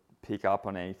sort of pick up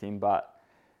on anything. But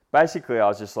basically, I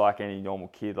was just like any normal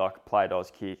kid, like played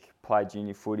Oz kick, played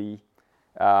junior footy,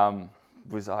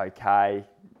 was okay.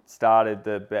 Started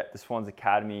the Swans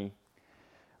Academy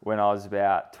when I was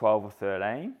about 12 or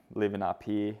 13, living up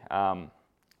here. And,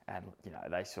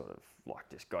 they sort of like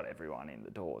just got everyone in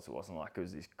the doors. It wasn't like it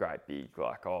was this great big,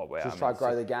 like, oh, wow. Just try to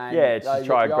grow the game. Yeah, just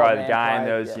try to grow the game.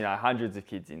 There was, yeah. hundreds of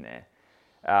kids in there.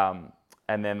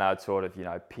 And then they'd sort of,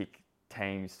 pick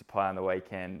teams to play on the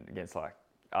weekend against like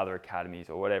other academies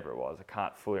or whatever it was. I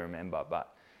can't fully remember,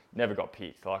 but never got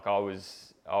picked. Like I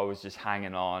was just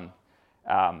hanging on.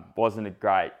 Wasn't a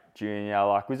great junior,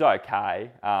 like was okay,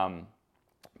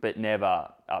 but never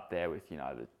up there with,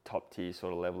 the top tier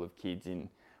sort of level of kids in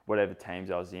whatever teams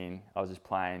I was in. I was just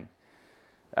playing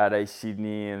at East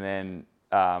Sydney, and then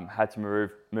had to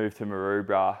move to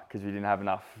Maroubra because we didn't have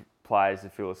enough players to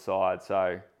fill a side.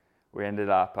 So we ended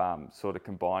up sort of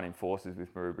combining forces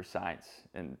with Maroubra Saints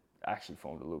and actually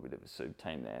formed a little bit of a super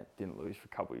team there. Didn't lose for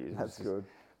a couple of years. That's good.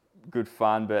 Good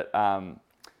fun. But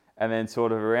and then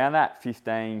sort of around that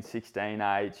 15, 16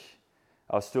 age,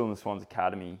 I was still in the Swans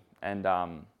Academy and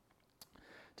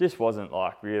just wasn't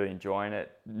like really enjoying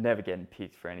it. Never getting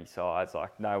picked for any sides,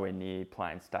 like nowhere near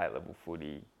playing state level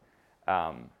footy.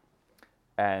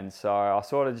 And so I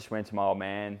sort of just went to my old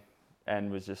man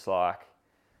and was just like,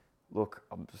 look,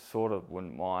 I sort of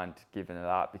wouldn't mind giving it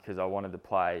up because I wanted to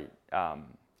play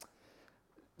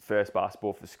first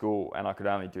basketball for school, and I could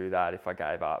only do that if I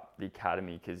gave up the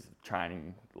academy because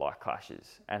training like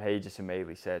clashes. And he just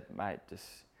immediately said, mate,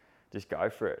 just go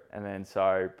for it. And then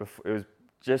so it was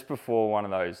just before one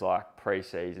of those like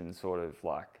pre-season sort of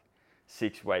like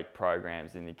 6-week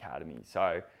programs in the academy.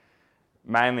 So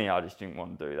mainly I just didn't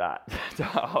want to do that.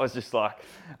 I was just like,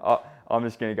 I'm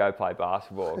just going to go play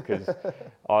basketball because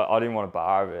I didn't want a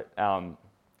bar of it.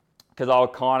 Because I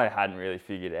kind of hadn't really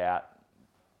figured out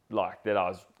like that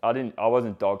I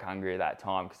wasn't dog hungry at that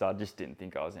time because I just didn't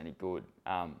think I was any good.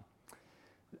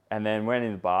 And then went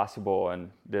into basketball,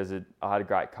 and I had a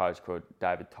great coach called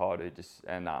David Todd,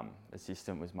 and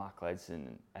assistant was Mark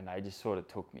Ledson, and they just sort of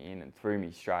took me in and threw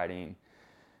me straight in.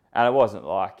 And it wasn't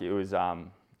like it was, I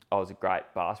was a great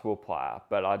basketball player,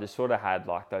 but I just sort of had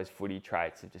like those footy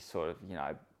traits of just sort of,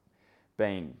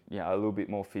 being, a little bit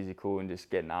more physical and just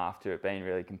getting after it, being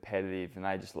really competitive, and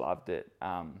they just loved it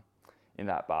in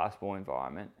that basketball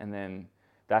environment. And then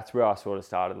that's where I sort of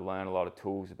started to learn a lot of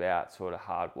tools about sort of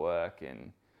hard work,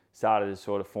 and started to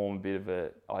sort of form a bit of an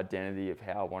identity of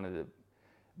how I wanted to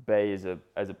be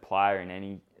as a player in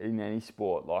any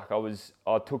sport. Like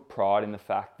I took pride in the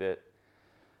fact that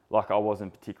like I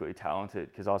wasn't particularly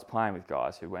talented, because I was playing with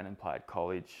guys who went and played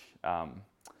college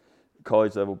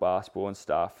level basketball and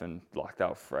stuff, and like they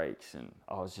were freaks, and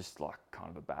I was just like kind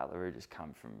of a battler who just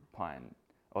come from playing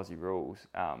Aussie rules.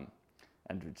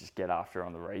 And would just get after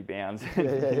on the rebounds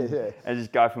and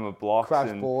just go from a block.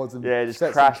 Crash boards and just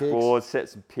crash boards, set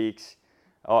some picks.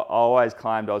 I always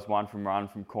claimed I was one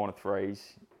from corner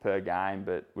threes per game,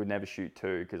 but would never shoot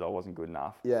two because I wasn't good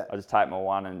enough. Yeah. I just take my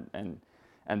one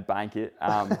and bank it.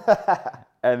 And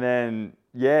then,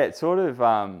 it sort of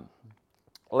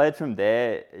led from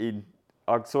there.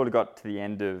 I sort of got to the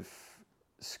end of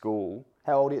school.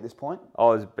 How old are you at this point? I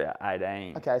was about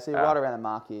 18. Okay, so you're right around the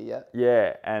mark here, yeah?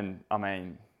 Yeah, and I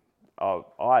mean, I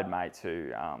had mates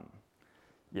who,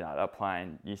 they were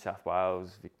playing New South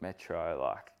Wales, Vic Metro,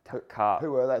 like Cup.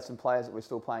 Who were they? Some players that we're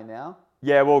still playing now?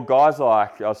 Yeah, well, guys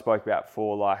like I spoke about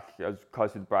before, like I was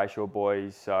close with the Brayshaw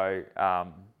boys, so,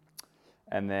 and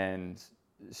then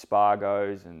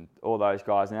Spargos and all those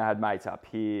guys. And I had mates up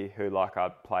here who like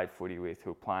I'd played footy with, who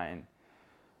were playing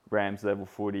Rams level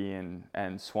footy and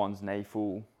Swans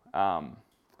NEFL, and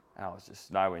I was just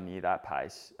nowhere near that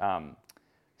pace.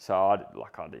 So I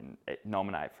didn't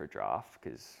nominate for a draft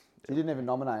because you didn't even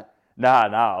nominate.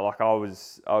 No, like I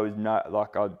was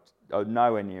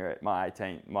nowhere near it. My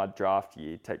draft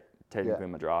year, technically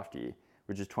my draft year,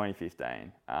 which is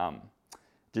 2015.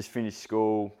 Just finished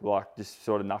school, like just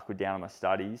sort of knuckled down on my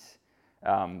studies,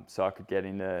 so I could get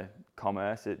into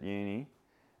commerce at uni.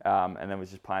 And then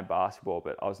was just playing basketball,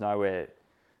 but I was nowhere,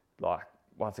 like,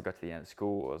 once I got to the end of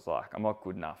school, I was like, I'm not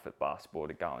good enough at basketball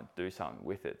to go and do something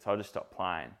with it. So I just stopped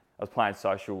playing. I was playing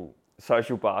social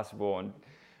basketball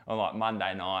on like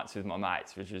Monday nights with my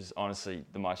mates, which is honestly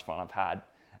the most fun I've had.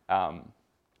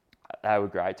 They were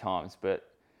great times, but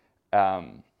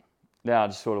then I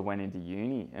just sort of went into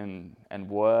uni and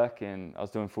work, and I was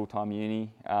doing full-time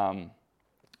uni,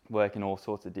 working all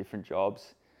sorts of different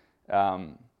jobs.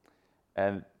 And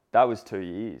that was 2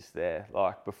 years there,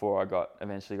 like before I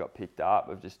eventually got picked up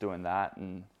of just doing that.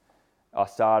 And I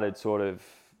started sort of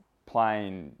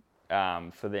playing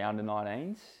for the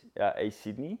under-19s, East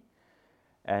Sydney.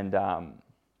 And that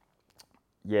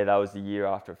was the year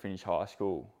after I finished high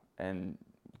school, and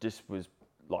just was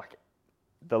like,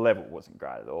 the level wasn't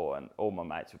great at all. And all my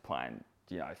mates were playing,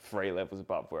 3 levels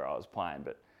above where I was playing.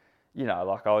 But,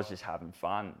 like I was just having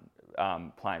fun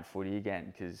playing footy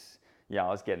again, because I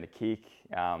was getting a kick,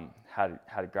 had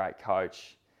a great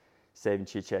coach, Stephen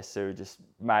Chichester, who just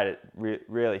made it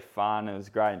really fun. It was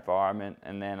a great environment.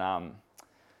 And then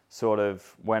sort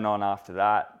of went on after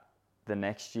that the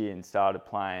next year and started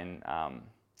playing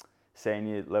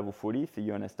senior level footy for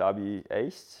UNSW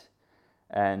East.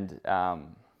 And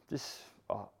it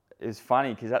was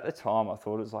funny because at the time I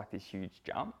thought it was like this huge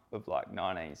jump of like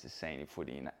 19s to senior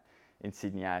footy in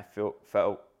Sydney AFL,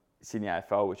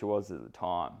 which it was at the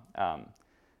time.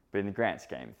 But in the grand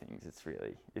scheme of things,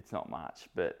 it's not much.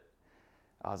 But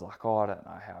I was like, I don't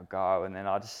know how to go. And then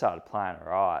I just started playing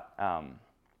all right.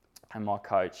 And my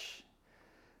coach,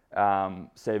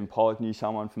 Stephen Pollock, knew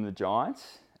someone from the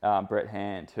Giants, Brett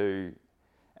Hand,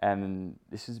 and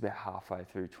this was about halfway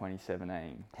through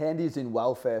 2017. Handy's in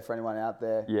welfare for anyone out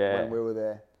there. Yeah. When we were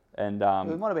there. And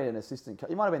it might have been an assistant.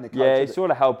 You might have been the coach. Yeah, he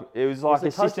sort of helped. It was like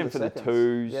assistant for the seconds.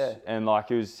 twos, yeah. And like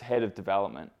he was head of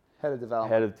development. Head of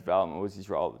development. Head of development was his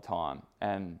role at the time,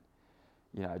 and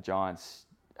Giants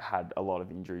had a lot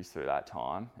of injuries through that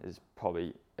time, as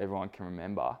probably everyone can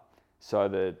remember. So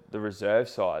the reserve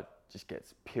side just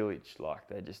gets pillaged. Like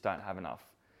they just don't have enough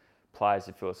players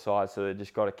to fill a side, so they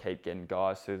just got to keep getting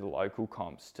guys through the local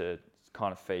comps to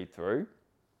kind of feed through.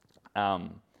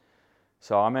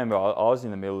 So I remember I was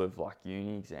in the middle of like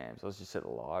uni exams. I was just at the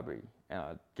library, and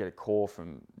I'd get a call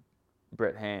from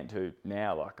Brett Hand, who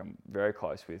now like I'm very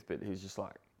close with, but he was just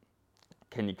like,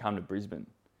 "Can you come to Brisbane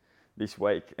this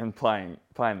week and playing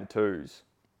the twos?"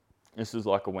 This was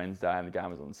like a Wednesday, and the game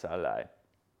was on Saturday.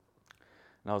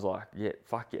 And I was like, "Yeah,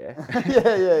 fuck yeah,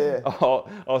 yeah.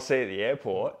 I'll see you at the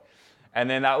airport." And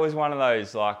then that was one of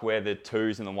those like where the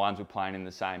twos and the ones were playing in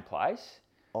the same place.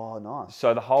 Oh, nice.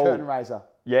 So the whole curtain raiser.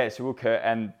 Yeah, so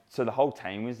and so the whole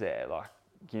team was there, like,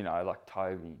 you know, like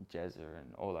Toby, Jezza,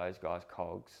 and all those guys,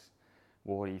 Cogs,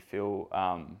 Wardy, Phil.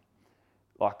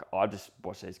 Like, I just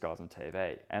watched these guys on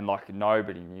TV, and like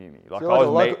nobody knew me. Like,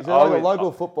 So like a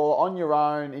local footballer on your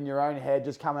own, in your own head,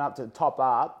 just coming up to top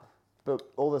up, but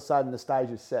all of a sudden the stage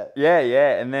is set.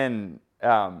 Yeah, and then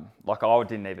like I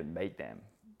didn't even meet them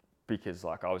because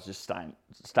like I was just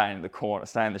staying in the corner,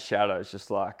 staying in the shadows,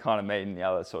 just like kind of meeting the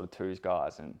other sort of twos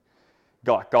guys and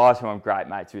guys who I'm great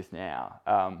mates with now.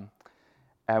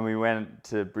 And we went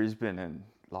to Brisbane and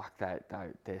like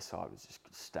their side was just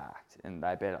stacked and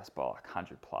they beat us by like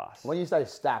 100 plus. When you say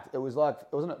stacked, it was like,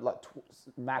 wasn't it like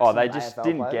max? Oh, they just AFL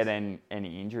didn't players? get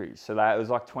any injuries. So it was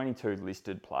like 22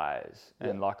 listed players.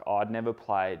 And like I'd never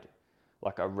played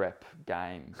like a rep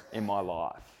game in my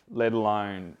life, let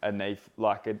alone a knee,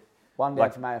 like a... One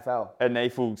down from AFL. A knee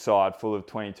full side full of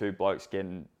 22 blokes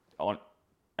getting on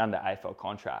under AFL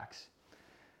contracts.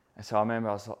 And so I remember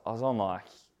I was on like,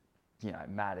 you know,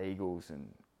 Matt Eagles and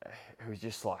he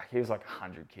was like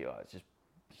 100 kilos, just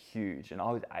huge. And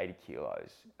I was 80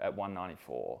 kilos at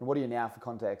 194. What are you now for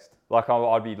context? Like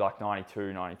I'd be like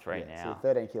 92, 93 now. So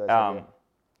 13 kilos heavier.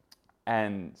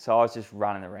 And so I was just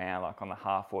running around like on the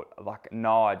half foot, like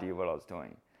no idea what I was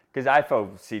doing. Because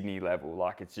AFL Sydney level,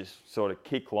 like it's just sort of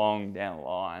kick long down the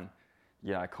line,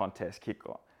 you know, contest kick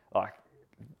long. Like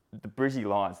the Brizzy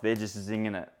Lions, they're just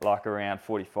zinging it like around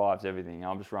 45s, everything.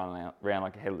 I'm just running around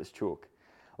like a headless chook.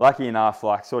 Lucky enough,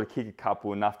 like sort of kick a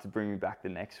couple enough to bring me back the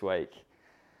next week.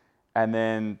 And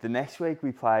then the next week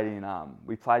we played in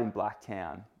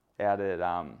Blacktown out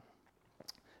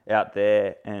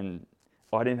there, and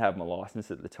I didn't have my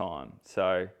license at the time,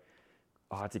 so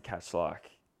I had to catch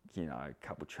like, you know, a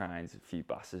couple trains, a few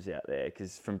buses out there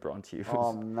because from Bronte.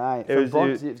 Oh mate, so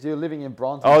you're living in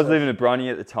Bronte. I was living in Bronte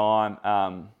at the time,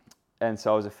 and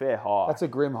so it was a fair hike. That's a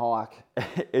grim hike.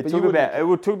 It took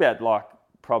about like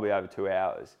probably over 2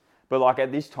 hours, but like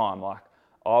at this time, like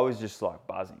I was just like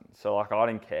buzzing, so like I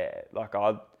didn't care. Like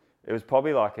it was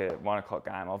probably like a 1 o'clock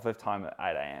game. I left home at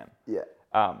 8 a.m. Yeah.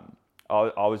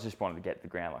 I was just wanting to get to the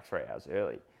ground like 3 hours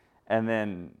early, and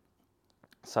then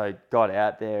so got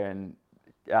out there and.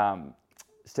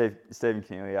 Stephen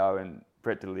Canelio and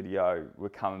Brett Delidio were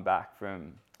coming back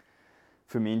from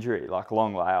injury, like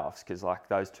long layoffs, because like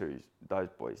those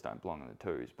boys don't belong in the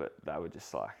twos, but they were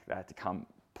just like they had to come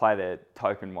play their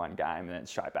token one game and then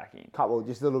straight back in.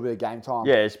 Just a little bit of game time.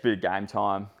 Yeah, it's a bit of game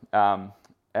time,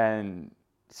 and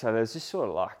so there's just sort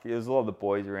of like there was a lot of the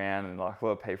boys around and like a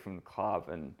lot of people from the club,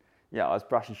 and yeah, I was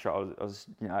brushing shoulders. I was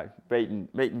you know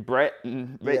meeting Brett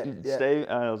and meeting Steve,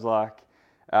 and I was like.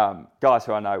 Guys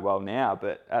who I know well now,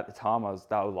 but at the time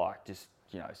they were like just,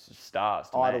 you know, stars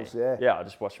to idols, me. yeah. Yeah, I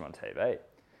just watched them on TV.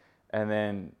 And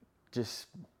then just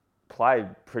played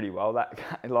pretty well that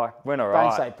game. Like, went all right.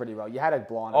 Don't say pretty well. You had a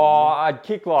blind. Oh, I'd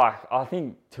kick like, I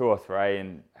think 2 or 3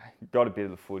 and got a bit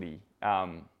of the footy.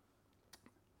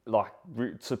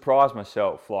 Surprised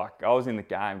myself. Like, I was in the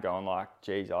game going like,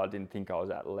 geez, I didn't think I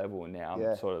was at the level, and now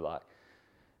I'm sort of like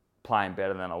playing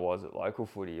better than I was at local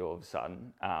footy all of a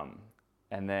sudden.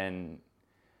 And then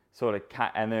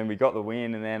and then we got the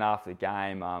win, and then after the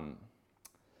game, I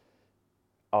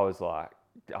was like,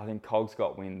 I think Cogs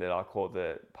got wind that I caught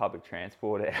the public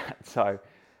transport out. So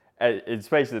it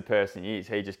speaks to the person he is.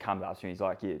 He just comes up to me, he's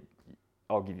like, yeah,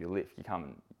 I'll give you a lift. You come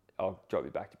and I'll drop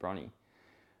you back to Bronte.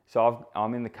 So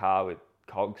I'm in the car with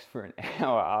Cogs for an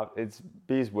hour. It's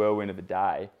biggest whirlwind of a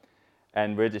day.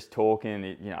 And we're just talking,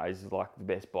 you know, he's like the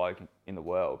best bloke in the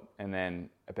world. And then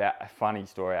about a funny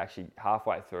story, actually,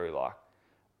 halfway through, like,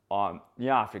 you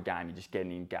know, after a game, you're just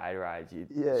getting in Gatorades.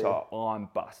 I'm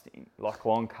busting, like,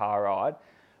 long car ride.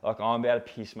 Like, I'm about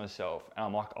to piss myself. And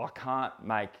I'm like, I can't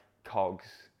make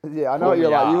Cogs. Yeah, I know what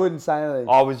you're like. You wouldn't say anything.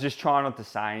 I was just trying not to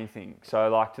say anything. So,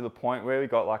 like, to the point where we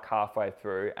got, like, halfway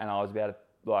through, and I was about to,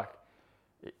 like,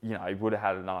 you know, he would have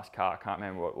had a nice car. I can't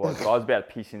remember what it was. But I was about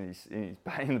to piss in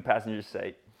the passenger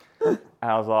seat, and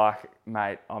I was like,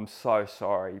 "Mate, I'm so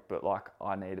sorry, but like,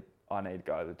 I need to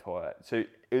go to the toilet." So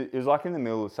it was like in the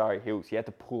middle of Surrey Hills. He had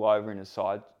to pull over in a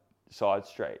side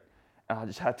street, and I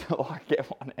just had to like get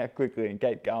one out quickly and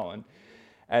get going.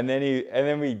 And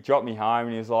then we dropped me home,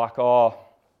 and he was like, "Oh,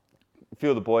 a few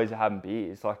of the boys are having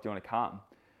beers. Like, do you want to come?"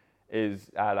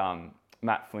 Is at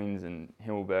Matt Flynn's and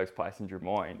Himmelberg's place in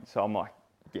Drummoyne. So I'm like,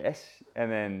 yes,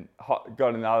 and then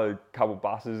got another couple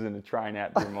buses and a train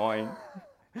out to Des Moines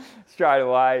straight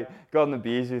away. Got on the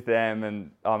beers with them,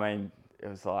 and I mean, it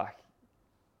was like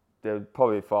there were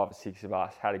probably 5 or 6 of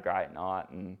us. Had a great night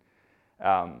and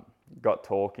got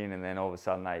talking, and then all of a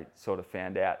sudden they sort of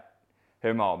found out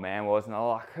who my old man was, and I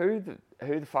was like,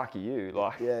 who the fuck are you?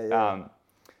 Like, Yeah.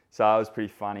 So that was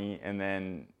pretty funny. And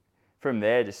then from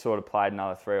there, just sort of played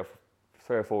another three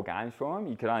or four games for him.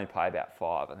 You could only play about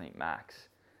 5, I think, max,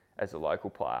 as a local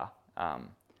player.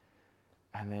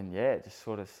 And then, just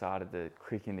sort of started to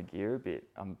click into gear a bit.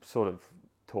 I'm sort of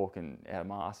talking out of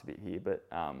my ass a bit here, but...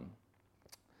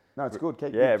 no, it's good.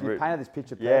 You painted this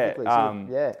picture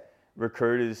perfectly.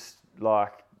 Recruiters,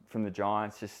 like, from the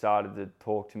Giants just started to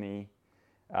talk to me.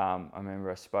 I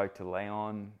remember I spoke to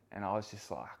Leon, and I was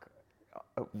just like,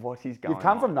 what is going on? You've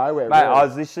come from nowhere, mate, really. I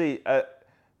was literally...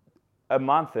 a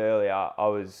month earlier, I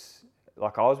was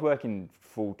working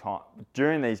full time.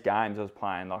 During these games I was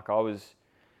playing, like I was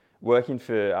working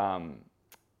for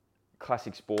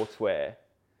Classic Sportswear,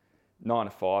 9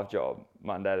 to 5 job,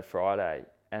 Monday to Friday.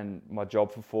 And my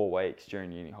job for 4 weeks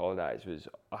during uni holidays was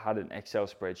I had an Excel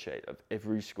spreadsheet of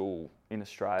every school in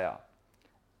Australia.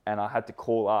 And I had to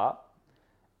call up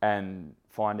and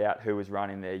find out who was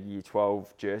running their year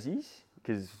 12 jerseys,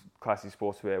 because Classic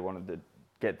Sportswear wanted to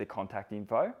get the contact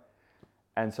info.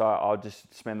 And so I'll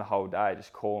just spend the whole day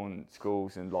just calling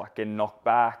schools and like getting knocked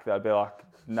back. They'd be like,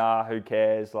 nah, who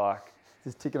cares? Like,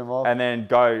 just ticking them off. And then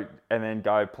go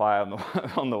play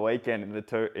on the weekend in the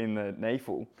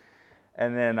NEFL.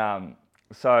 And then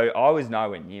so I was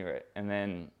nowhere near it. And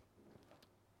then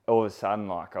all of a sudden,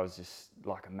 like, I was just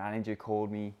like, a manager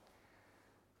called me,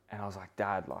 and I was like,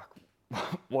 Dad, like,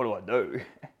 what do I do?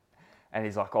 And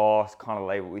he's like, oh, kind of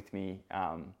leave it with me.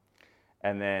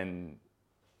 And then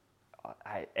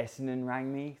Essendon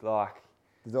rang me, like,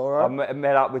 Doro? I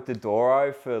met up with the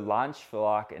Doro for lunch for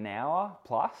like an hour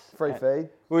plus. Free feed?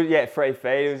 Well, yeah, free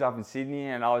feed. It was up in Sydney,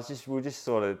 and we were just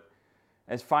sort of,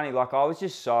 it's funny, like, I was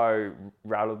just so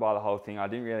rattled by the whole thing, I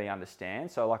didn't really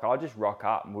understand. So, like, I'd just rock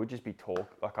up and I'd just be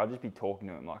talking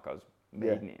to him like I was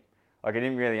meeting him. Like, I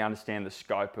didn't really understand the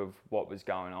scope of what was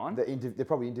going on. They're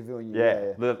probably interviewing you.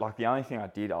 Yeah. Like, the only thing I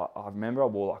did, I remember I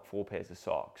wore like 4 pairs of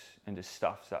socks and just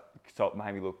stuff so it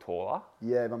made me look taller.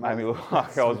 Yeah, my mate. Made me look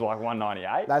like I was like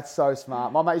 198. That's so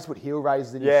smart. My mate used to put heel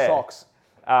raisers in his socks.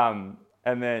 And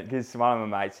then, because one of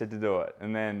my mates said to do it.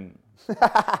 And then,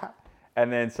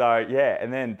 and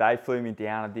then they flew me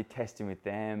down. I did testing with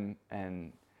them.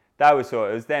 And they were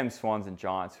it was them, Swans and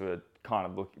Giants, who were kind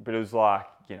of looking, but it was like,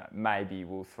 you know, maybe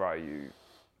we'll throw you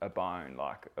a bone,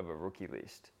 like, of a rookie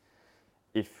list.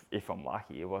 If I'm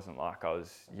lucky. It wasn't like I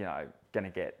was, you know, going to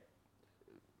get,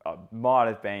 might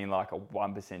have been like a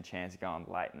 1% chance of going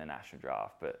late in the national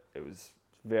draft, but it was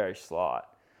very slight.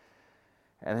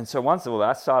 And then so once all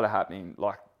that started happening,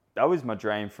 like, that was my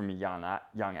dream from a young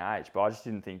age, but I just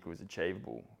didn't think it was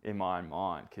achievable in my own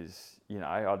mind, because, you know,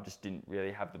 I just didn't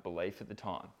really have the belief at the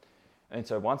time. And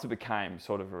so once it became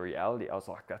sort of a reality, I was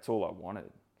like, that's all I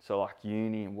wanted. So, like,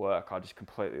 uni and work, I just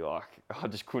completely, like, I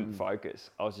just couldn't focus.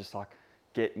 I was just like,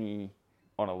 get me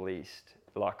on a list.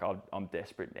 Like, I'm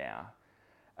desperate now.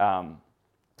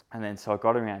 And then so I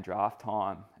got around draft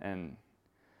time, and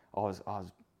I was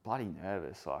bloody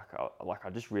nervous. Like I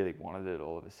just really wanted it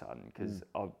all of a sudden, because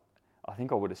I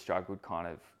think I would have struggled kind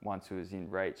of once it was in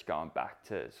reach, going back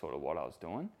to sort of what I was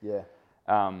doing. Yeah.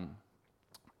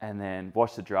 And then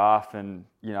watched the draft, and,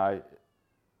 you know,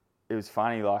 it was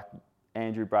funny, like,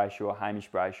 Andrew Brayshaw, Hamish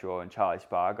Brayshaw, and Charlie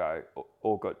Spargo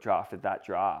all got drafted that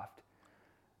draft.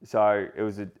 So it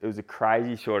was a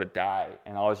crazy sort of day,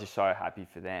 and I was just so happy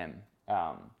for them.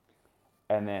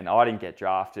 And then I didn't get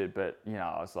drafted, but, you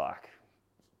know, I was like,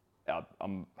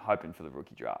 I'm hoping for the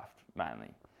rookie draft mainly.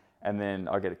 And then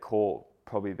I get a call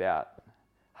probably about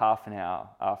half an hour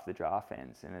after the draft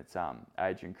ends, and it's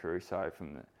Adrian Caruso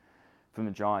from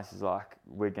the Giants is like,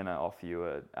 we're going to offer you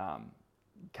a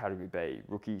Category B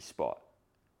rookie spot.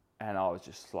 And I was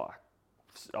just like,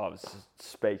 I was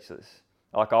speechless.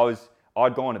 Like,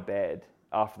 I'd gone to bed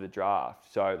after the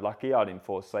draft, so lucky I didn't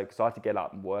fall asleep, because I had to get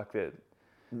up and work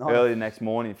early the next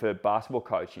morning for basketball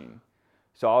coaching.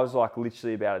 So I was like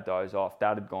literally about to doze off.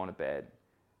 Dad had gone to bed,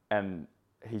 and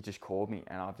he just called me,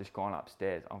 and I've just gone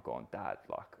upstairs. I'm going, Dad,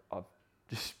 I've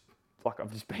just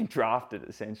been drafted,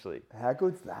 essentially. How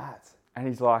good's that? And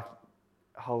he's like,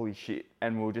 holy shit.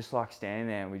 And we were just like standing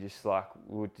there, and we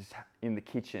were just in the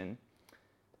kitchen,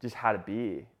 just had a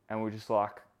beer, and we were just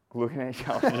like looking at each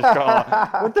other, just going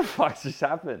like, what the fuck's just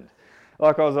happened?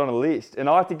 Like, I was on a list, and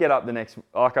I had to get up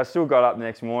I still got up the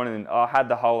next morning, and I had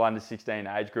the whole under 16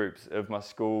 age groups of my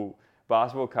school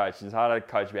basketball coaches. I had to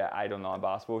coach about 8 or 9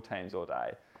 basketball teams all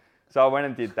day. So I went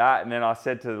and did that, and then I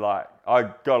said I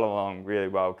got along really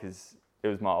well, because it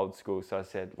was my old school. So I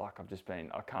said, like, I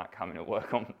can't come into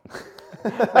work on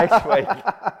next week.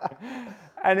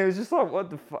 And it was just like, what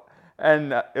the fuck?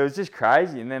 And it was just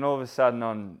crazy. And then all of a sudden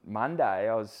on Monday,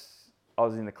 I was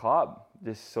in the club,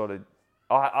 just sort of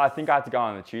I think I had to go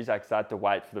on the Tuesday because I had to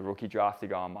wait for the rookie draft to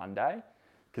go on Monday.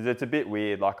 Because it's a bit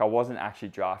weird. Like, I wasn't actually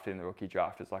drafted in the rookie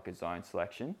draft. It's like a zone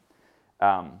selection.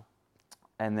 And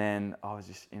then I was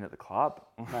just in at the club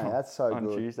That's so on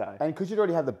good. Tuesday. And because you'd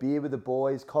already had the beer with the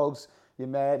boys, Cogs, you're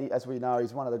mad. As we know,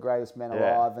 he's one of the greatest men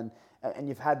alive. And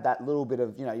you've had that little bit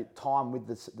of, time with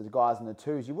the guys in the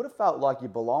twos. You would have felt like you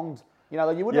belonged.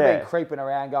 Like you wouldn't have been creeping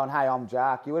around going, hey, I'm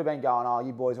Jack. You would have been going, oh,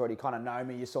 you boys already kind of know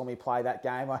me. You saw me play that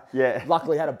game. I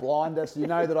luckily had a blinder, so you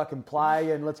know that I can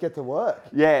play and let's get to work.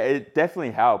 Yeah, it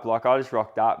definitely helped. Like, I just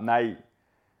rocked up and they,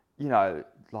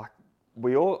 like,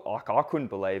 we all, like, I couldn't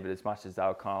believe it as much as they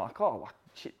were kind of like, oh, like,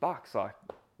 shit, Bucks, like,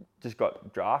 just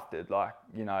got drafted. Like,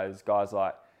 there's guys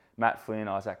like Matt Flynn,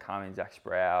 Isaac Cummings, Zach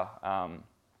Sproul,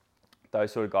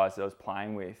 those sort of guys that I was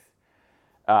playing with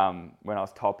when I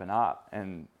was topping up.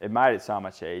 And it made it so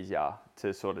much easier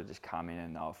to sort of just come in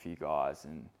and know a few guys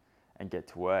and get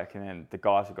to work. And then the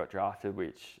guys who got drafted,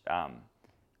 which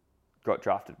got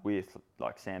drafted with,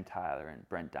 like Sam Taylor and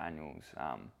Brent Daniels,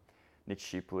 Nick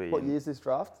Shipley. What year is this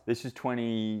draft? This is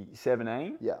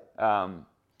 2017. Yeah.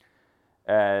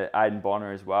 Aiden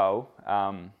Bonner as well,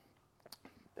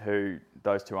 who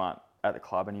those two aren't at the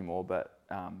club anymore, but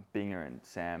Binger and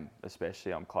Sam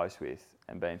especially I'm close with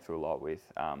and been through a lot with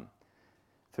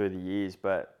through the years.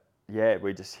 But yeah,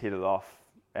 we just hit it off,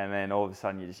 and then all of a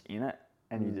sudden you're just in it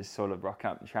and you just sort of rock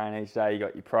up and train each day. You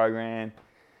got your program,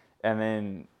 and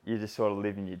then you're just sort of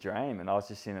living your dream. And I was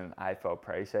just in an AFL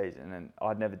pre-season, and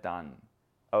I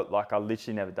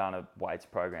literally never done a weights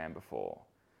program before.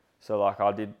 So like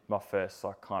I did my first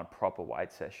like kind of proper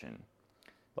weight session,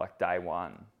 like day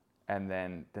one, and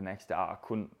then the next day I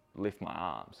couldn't lift my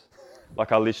arms.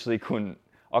 Like I literally couldn't.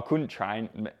 I couldn't train.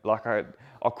 Like I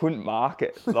couldn't mark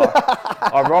it. Like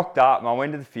I rocked up and I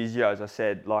went to the physios. I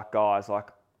said, like, guys, like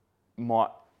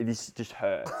this just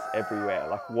hurts everywhere.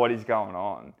 Like, what is going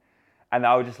on? And they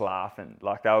were just laughing.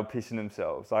 Like they were pissing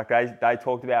themselves. Like they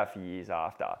talked about it for years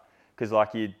after. Because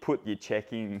like you put your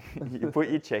checking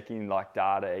like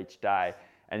data each day,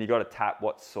 and you got to tap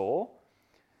what's sore.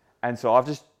 And so I've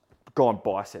just gone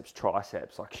biceps,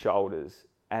 triceps, like shoulders,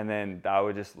 and then they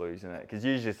were just losing it. Because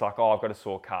usually it's like, oh, I've got a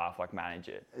sore calf, like manage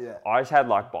it. Yeah. I just had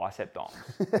like bicep DOMs,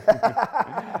 and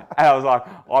I was like,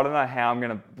 I don't know how I'm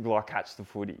gonna like catch the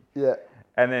footy. Yeah.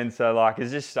 And then so like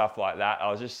it's just stuff like that. I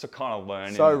was just kind of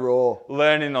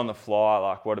learning on the fly,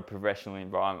 like what a professional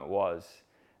environment was.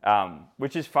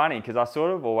 Which is funny because I've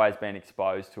sort of always been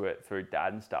exposed to it through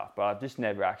dad and stuff, but I've just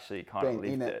never actually kind of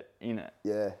lived in it.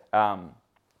 Yeah.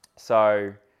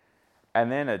 So,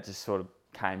 and then it just sort of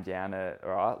came down to, all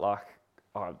right, like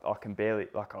I can barely,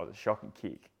 like I was a shocking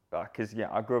kick. Because,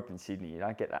 I grew up in Sydney, you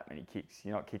don't get that many kicks.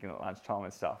 You're not kicking at lunchtime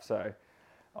and stuff. So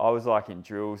I was like in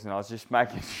drills and I was just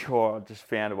making sure I just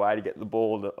found a way to get the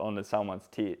ball onto someone's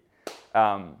tit.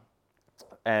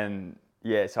 And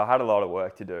yeah, so I had a lot of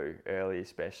work to do early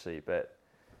especially, but,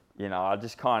 I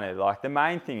just kind of, like, the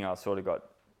main thing I sort of got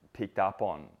picked up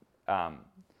on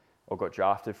or got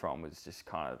drafted from was just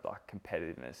kind of, like,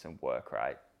 competitiveness and work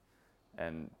rate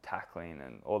and tackling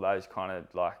and all those kind of,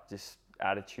 like, just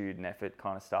attitude and effort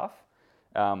kind of stuff.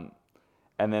 And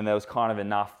then there was kind of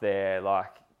enough there,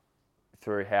 like,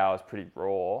 through how I was pretty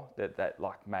raw that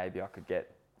like, maybe I could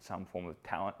get some form of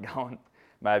talent going.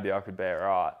 Maybe I could be all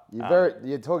right.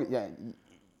 Your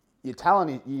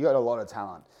talent, you got a lot of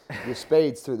talent. Your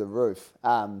speed's through the roof. It's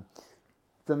an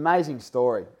amazing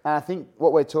story. And I think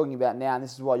what we're talking about now, and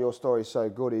this is why your story is so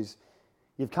good, is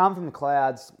you've come from the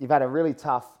clouds, you've had a really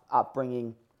tough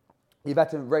upbringing, you've had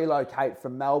to relocate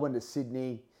from Melbourne to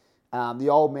Sydney. The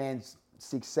old man's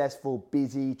successful,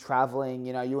 busy, travelling,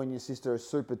 you and your sister are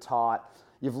super tight.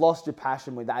 You've lost your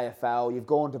passion with AFL, you've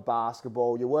gone to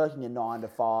basketball, you're working a 9 to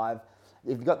 5.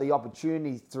 You've got the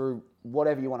opportunity through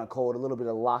whatever you want to call it, a little bit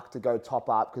of luck to go top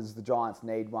up because the Giants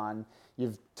need one.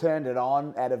 You've turned it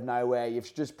on out of nowhere.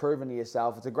 You've just proven to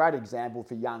yourself. It's a great example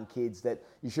for young kids that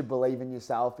you should believe in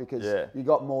yourself because you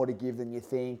got more to give than you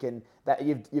think, and that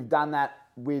you've done that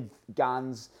with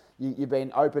guns. You've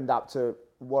been opened up to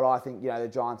what I think, the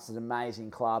Giants is an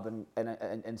amazing club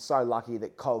and so lucky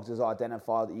that Cogs has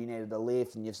identified that you needed a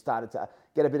lift and you've started to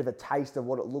get a bit of a taste of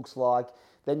what it looks like.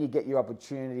 Then you get your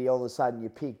opportunity, all of a sudden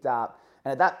you're picked up.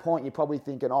 And at that point, you're probably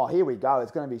thinking, oh, here we go.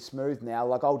 It's going to be smooth now.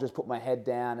 Like, I'll just put my head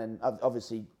down and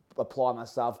obviously apply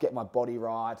myself, get my body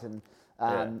right. And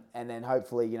then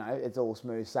hopefully, it's all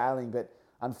smooth sailing. But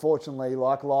unfortunately,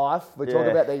 like life, we talk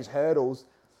about these hurdles.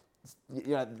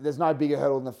 There's no bigger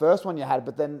hurdle than the first one you had.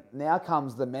 But then now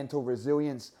comes the mental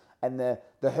resilience and the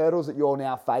hurdles that you're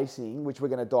now facing, which we're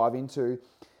going to dive into.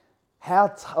 How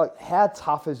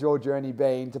tough has your journey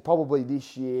been to probably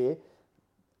this year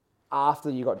after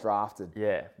you got drafted.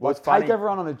 Yeah. Well, Like, take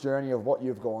everyone on a journey of what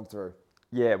you've gone through.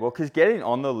 Yeah, well, because getting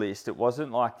on the list, it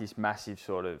wasn't like this massive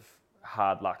sort of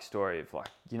hard luck story of like,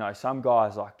 you know, some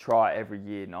guys like try every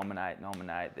year, nominate.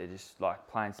 They're just like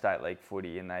playing state league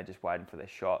footy and they're just waiting for their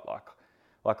shot.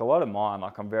 Like a lot of mine,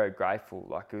 like I'm very grateful.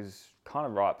 Like it was kind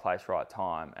of right place, right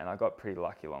time, and I got pretty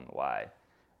lucky along the way.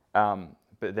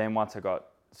 But then once I got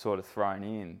sort of thrown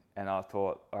in, and I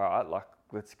thought, all right, like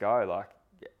let's go. Like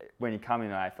when you come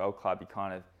in an AFL club,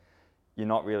 you're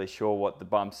not really sure what the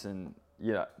bumps and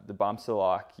the bumps are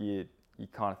like. You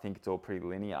kind of think it's all pretty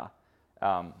linear.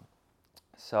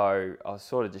 So I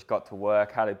sort of just got to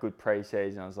work, had a good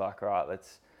pre-season. I was like, all right,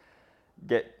 let's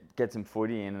get some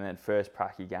footy in, and then first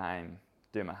pracky game,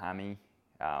 do my hammy.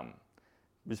 It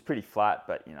was pretty flat,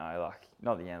 but like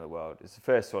not the end of the world. It's the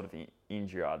first sort of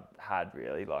injury I'd had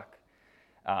really. Like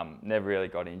never really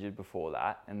got injured before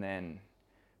that, and then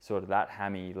sort of that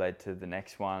hammy led to the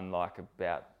next one. Like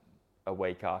about a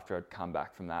week after I'd come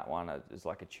back from that one, it was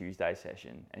like a Tuesday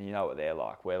session, and you know what they're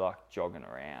like. We're like jogging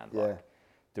around, like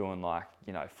doing like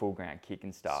full ground kick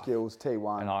and stuff. Skills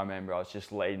T1. And I remember I was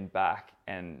just leading back,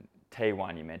 and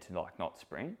T1 you meant to like not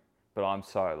sprint, but I'm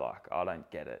so like I don't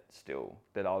get it still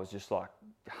that I was just like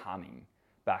humming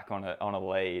back on a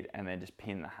lead, and then just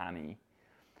pin the hammy,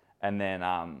 and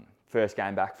then first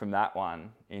game back from that one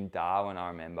in Darwin, I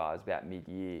remember it was about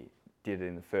mid-year, did it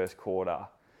in the first quarter.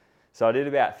 So I did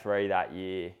about 3 that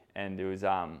year, and it was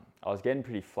I was getting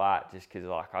pretty flat just because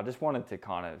like I just wanted to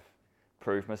kind of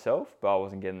prove myself, but I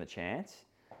wasn't getting the chance.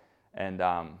 And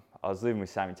I was living with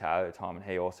Sammy Taylor at the time, and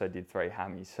he also did 3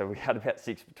 hammies, so we had about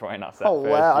 6 between us. Oh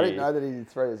wow! I didn't know that he did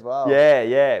 3 as well.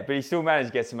 Yeah, but he still managed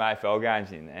to get some AFL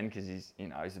games in then because he's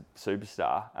a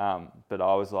superstar. But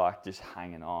I was like just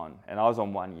hanging on, and I was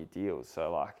on 1-year deals,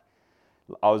 so like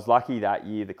I was lucky that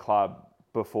year. The club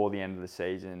before the end of the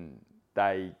season,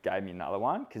 they gave me another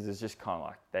one because it's just kind of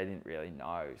like they didn't really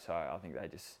know, so I think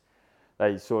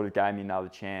they sort of gave me another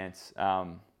chance.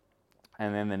 And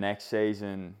then the next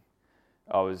season,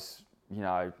 I was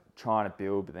trying to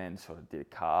build, but then sort of did a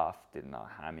calf, did another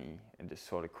hammy, and just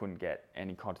sort of couldn't get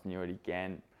any continuity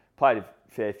again. Played a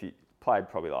fair few, played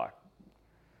probably like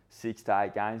 6 to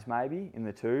 8 games maybe in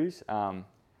the twos. And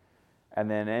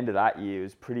then the end of that year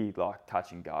was pretty like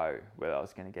touch and go whether I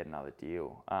was going to get another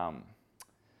deal.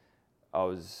 I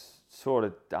was sort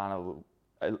of done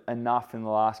enough in the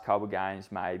last couple of games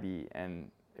maybe,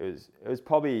 and it was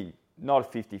probably not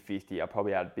a 50-50. I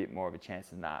probably had a bit more of a chance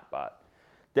than that, but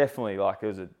definitely like it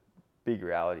was a big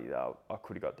reality that I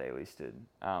could have got delisted.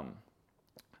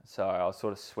 So I was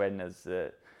sort of sweating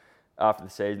after the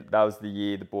season. That was the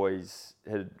year the boys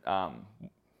had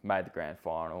made the grand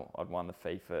final. I'd won the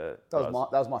FIFA. That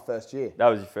was my first year. That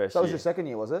was your first year? That was your second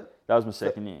year, was it? That was my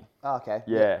second year. Oh, okay.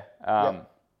 Yeah. Yep.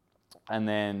 And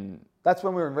then... That's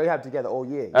when we were in rehab together all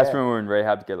year. That's when we were in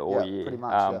rehab together all year. Pretty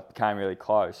much, Became really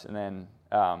close. And then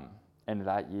end of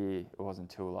that year, it wasn't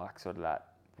until like sort of that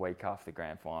week after the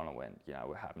grand final when,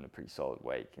 we're having a pretty solid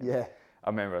week. And I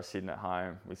remember I was sitting at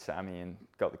home with Sammy and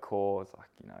got the call. It's like,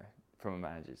 from a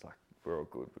manager, it's like, we're all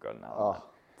good, we've got another one.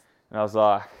 And I was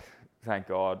like, thank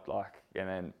God. Like, and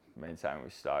then me and Sammy were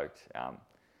stoked.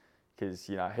 Because,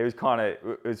 he was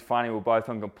it was funny, we were both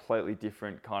on completely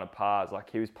different kind of paths.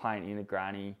 Like, he was playing in a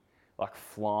granny, like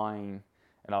flying,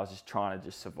 and I was just trying to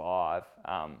just survive.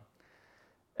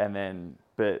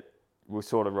 But we're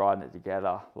sort of riding it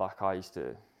together. Like, I used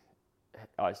to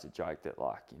joke that,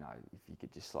 like, if you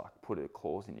could just like put a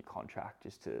clause in your contract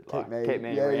just to like keep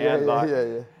me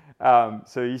around.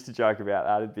 So we used to joke about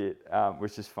that a bit,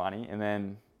 which is funny. And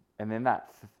then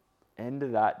that end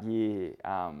of that year,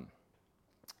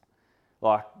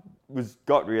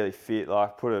 got really fit,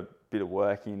 like put a bit of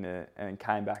work in it, and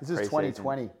came back. This is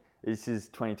 2020. This is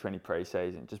 2020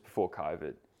 pre-season, just before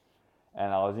COVID,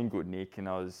 and I was in good nick, and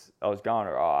I was going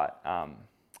alright.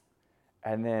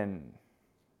 And then,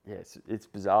 it's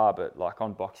bizarre, but like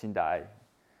on Boxing Day,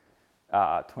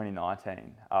 2019,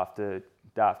 day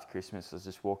after Christmas, I was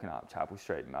just walking up Chapel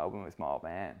Street in Melbourne with my old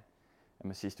man, and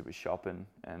my sister was shopping,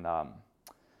 and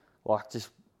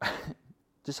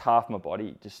just half my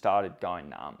body just started going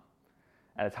numb.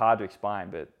 And it's hard to explain,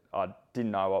 but I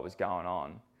didn't know what was going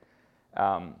on.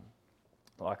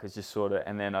 It's just sort of,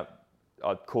 and then I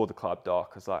called the club doc.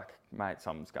 I was like, mate,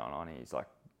 something's going on here. He's like,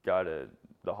 go to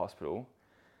the hospital,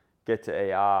 get to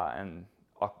ER, and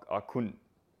I couldn't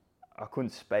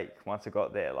speak once I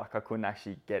got there. Like, I couldn't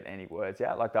actually get any words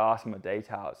out. Like, they asked me my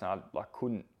details, and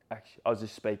I was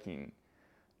just speaking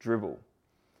dribble.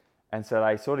 And so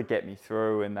they sort of get me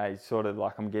through, and they sort of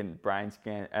like, I'm getting brain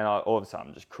scan, and all of a sudden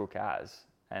I'm just crook as,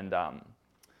 and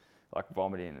like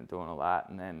vomiting and doing all that.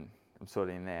 And then I'm sort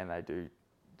of in there and they do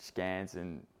scans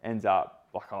and ends up,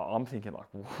 like, I'm thinking, like,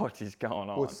 what is going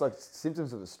on? Well, it's like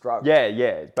symptoms of a stroke. Yeah,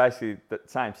 it's basically the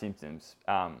same symptoms.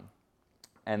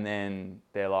 And then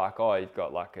they're like, oh, you've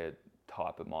got like a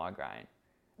type of migraine.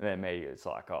 And then immediately it's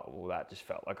like, oh, well, that just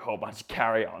felt like a whole bunch of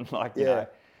carry on. Like, you know,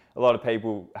 a lot of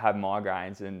people have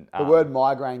migraines and... the word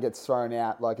migraine gets thrown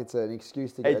out like it's an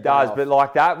excuse to get it does, off. but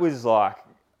like that was like,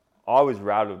 I was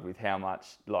rattled with how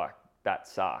much like that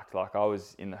sucked. Like I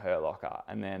was in the hurt locker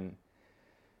and then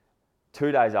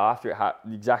 2 days after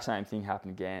the exact same thing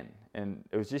happened again. And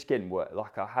it was just getting worse.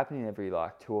 Like happening every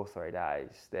like 2 or 3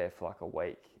 days there for like a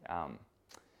week.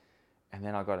 And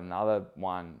then I got another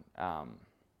one, and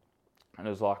it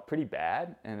was like pretty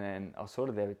bad. And then I was sort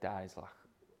of there with days like,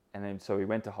 and then so we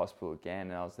went to hospital again,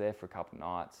 and I was there for a couple of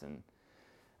nights, and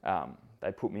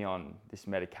they put me on this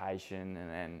medication, and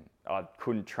then I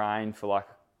couldn't train for like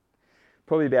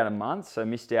probably about a month. So I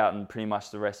missed out on pretty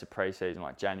much the rest of pre-season,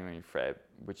 like January and Feb,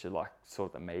 which are like sort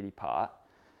of the meaty part.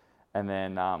 And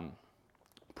then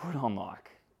put on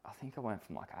like, I think I went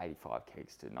from like 85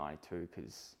 kgs to 92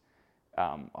 because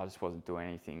I just wasn't doing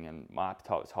anything, and my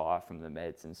appetite was high from the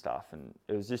meds and stuff. And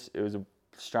it was a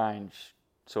strange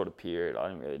sort of period. I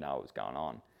didn't really know what was going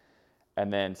on.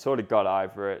 And then sort of got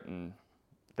over it and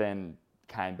then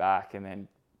came back, and then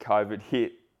COVID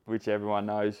hit, which everyone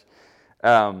knows.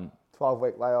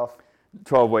 12-week layoff.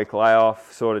 12-week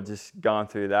layoff, sort of just going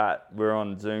through that. We're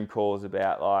on Zoom calls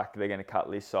about like they're going to cut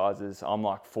list sizes. I'm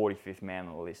like 45th man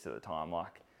on the list at the time.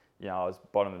 Like, you know, I was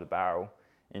bottom of the barrel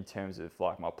in terms of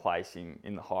like my placing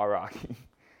in the hierarchy.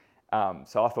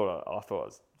 So I thought I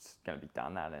was going to be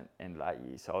done that at the end of that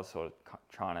year. So I was sort of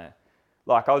trying to,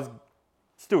 like, I was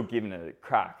still giving it a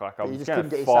crack. Like I was going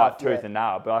to fight tooth and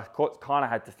nail, but I kind of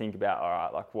had to think about, all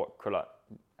right, like what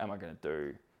am I going to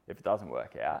do if it doesn't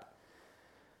work out?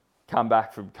 Come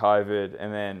back from COVID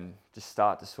and then just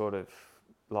start to sort of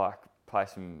like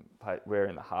we're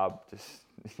in the hub, just,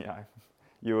 you know,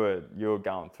 you were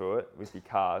going through it with your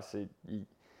car, so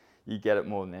you get it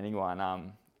more than anyone.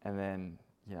 And then,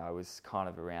 you know, I was kind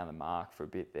of around the mark for a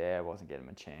bit there. I wasn't getting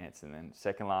a chance. And then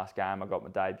second last game, I got my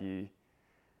debut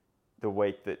the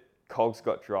week that Cogs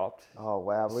got dropped. Oh,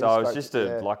 wow. So it was just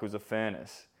like it was a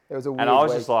furnace. It was a weird and I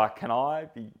was week. Just like, can I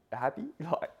be happy?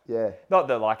 Like, yeah. Not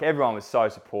that like everyone was so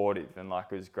supportive and like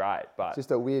it was great, but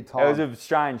just a weird time. It was a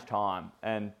strange time,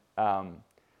 and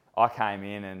I came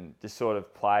in and just sort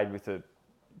of played with a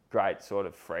great sort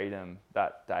of freedom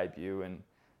that debut, and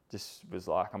just was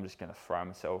like, I'm just going to throw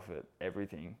myself at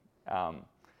everything,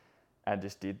 and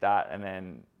just did that. And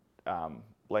then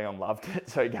Leon loved it,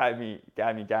 so he gave me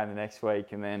game the next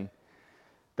week, and then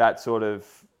that sort of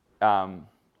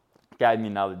gave me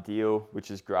another deal, which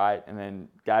is great, and then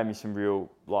gave me some real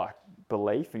like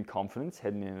belief and confidence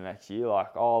heading into the next year.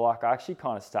 Like, I actually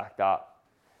kind of stacked up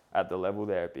at the level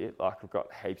there a bit. Like, I've got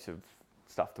heaps of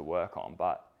stuff to work on,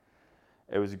 but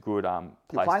it was a good place.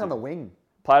 You're playing on the wing.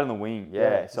 Played on the wing,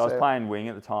 yeah. So I was playing wing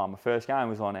at the time. My first game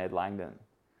was on Ed Langdon.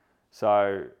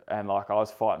 So, and like I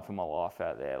was fighting for my life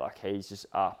out there. Like, he's just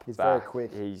up. He's back. very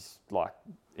quick. He's like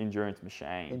endurance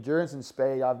machine. Endurance and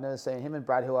speed. I've never seen him and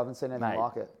Brad Hill. I haven't seen anything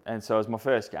like it. And so it was my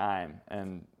first game,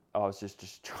 and I was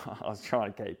I was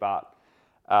trying to keep up.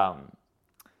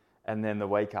 And then the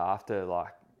week after,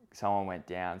 like, someone went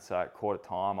down. So at quarter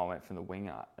time, I went from the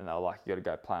winger, and they were like, you got to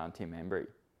go play on Tim Embry.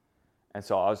 And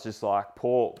so I was just like,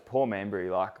 poor Embry.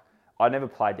 Like, I'd never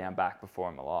played down back before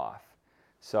in my life.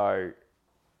 So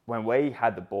when we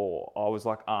had the ball, I was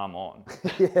like arm on.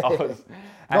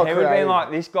 And he would have been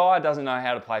like, this guy doesn't know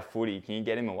how to play footy. Can you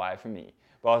get him away from me?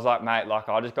 But I was like, mate, like,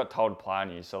 I just got told to play on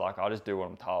you. So like, I just do what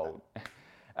I'm told.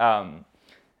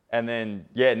 And then,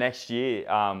 next year,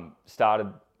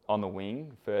 started on the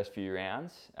wing, first few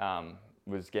rounds,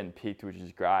 was getting picked, which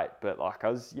is great. But like,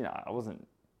 I wasn't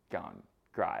going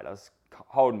great. I was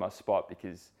holding my spot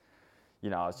because, you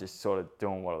know, I was just sort of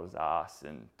doing what I was asked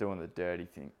and doing the dirty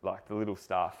thing, like the little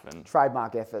stuff. And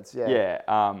trademark efforts, yeah.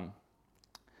 Yeah.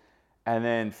 And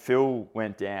then Phil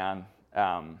went down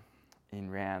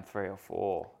in round 3 or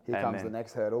 4. Here comes the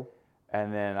next hurdle.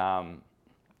 And then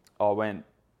I went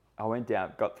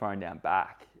down, got thrown down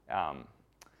back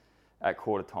at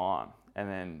quarter time. And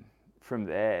then from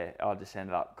there, I just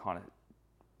ended up kind of,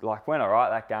 like, went all right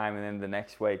that game. And then the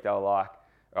next week, they were like,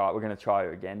 all right, we're going to try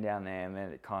you again down there. And then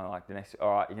it kind of like the next,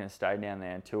 all right, you're going to stay down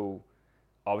there until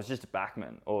I was just a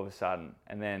backman all of a sudden.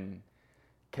 And then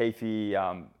Keefe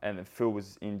and then Phil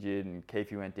was injured, and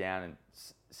Keefe went down, and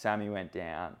Sammy went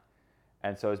down.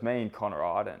 And so it was me and Connor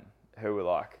Iden, who were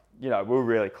like, you know, we were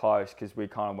really close because we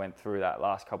kind of went through that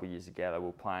last couple of years together. We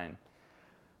were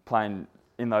playing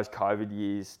in those COVID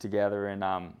years together, and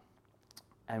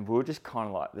and we were just kind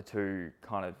of like the two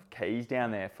kind of keys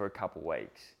down there for a couple of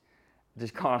weeks,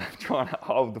 just kind of trying to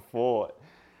hold the fort.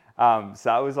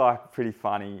 So it was like pretty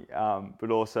funny, but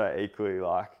also equally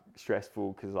like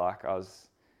stressful because like I was,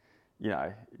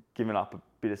 giving up a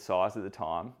bit of size at the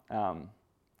time.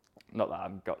 Not that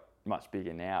I've got much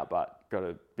bigger now, but got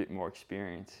a bit more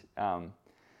experience. And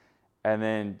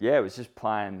then it was just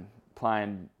playing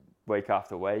week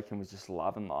after week and was just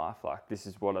loving life. Like this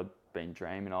is what I'd been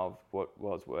dreaming of, what I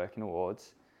was working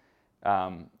towards.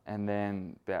 And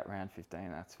then about round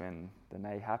 15, that's when the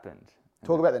knee happened.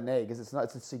 Talk about the knee, because it's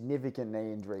a significant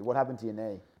knee injury. What happened to your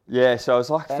knee? Yeah, so it was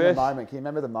like and first... the moment. Can you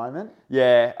remember the moment?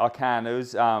 Yeah, I can. It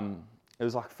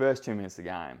was like first 2 minutes of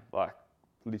the game. Like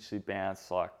literally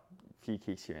bounced like a few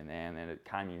kicks here and there, and then it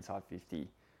came inside 50,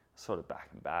 sort of back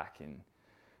and back, and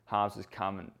Harms was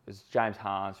coming. It was James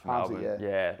Harms from Melbourne.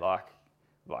 Yeah,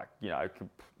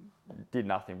 did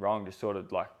nothing wrong, just sort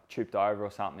of like tripped over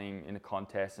or something in a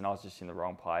contest, and I was just in the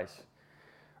wrong place,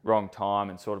 wrong time,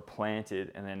 and sort of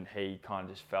planted, and then he kind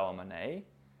of just fell on my knee,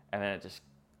 and then it just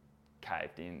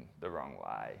caved in the wrong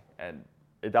way, and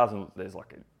it doesn't. There's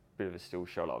like a bit of a still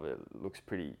shot of it. It looks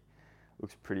pretty.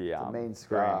 It's a mean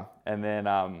scar. And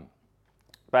then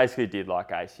basically did like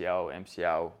ACL,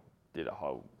 MCL, did a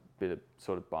whole bit of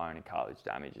sort of bone and cartilage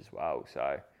damage as well.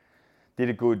 So did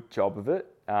a good job of it.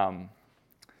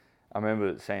 I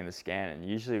remember seeing the scan, and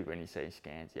usually when you see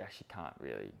scans, you actually can't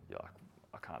really. You're like,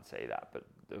 I can't see that, but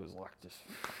it was like just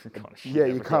kind of shit. Yeah,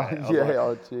 you can't. Yeah, like,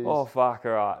 oh jeez. Oh fuck,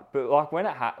 all right. But like when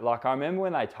it like I remember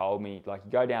when they told me, like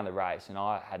you go down the race, and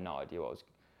I had no idea what was.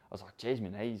 I was like, geez, my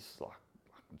knee's like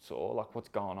fucking sore. Like what's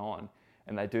going on?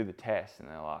 And they do the test, and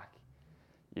they're like,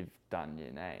 you've done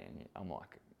your knee, and I'm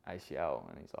like ACL,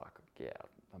 and he's like, yeah,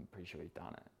 I'm pretty sure you've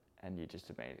done it. And you just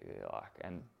immediately like,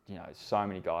 and so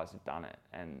many guys have done it,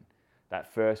 and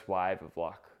that first wave of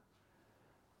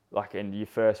like in your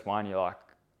first one, you're like,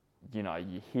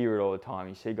 you hear it all the time,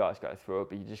 you see guys go through it,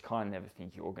 but you just kind of never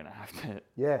think you're going to have to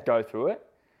go through it.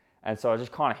 And so it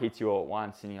just kind of hits you all at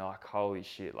once, and you're like, holy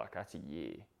shit, like that's a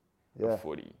year of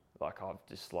footy. Like I've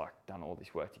just like done all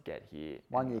this work to get here.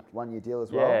 One year deal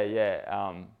as well?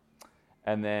 Yeah.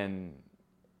 And then,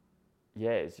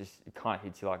 it's just, it kind of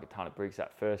hits you like a ton of bricks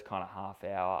that first kind of half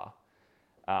hour.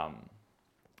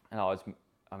 And I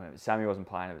remember Sammy wasn't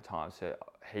playing at the time, so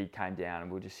he came down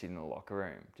and we were just sitting in the locker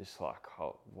room, just like,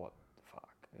 oh, what the fuck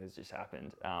has just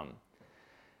happened?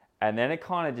 And then it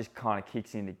kind of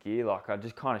kicks into gear. Like I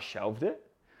just kind of shelved it,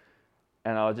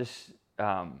 and I just,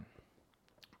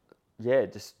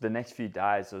 just the next few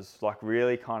days I was like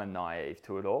really kind of naive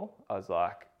to it all. I was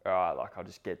like, all right, like I'll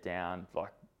just get down,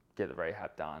 like get the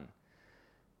rehab done.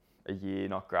 A year,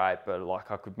 not great, but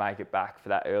like I could make it back for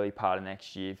that early part of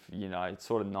next year. It's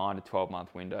sort of 9 to 12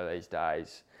 month window these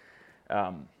days.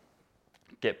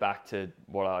 Get back to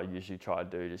what I usually try to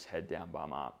do, just head down,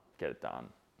 bum up, get it done.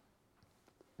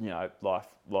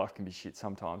 Life can be shit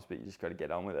sometimes, but you just got to get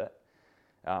on with it.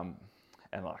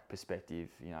 And like perspective,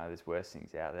 there's worse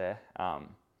things out there.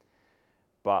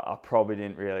 But I probably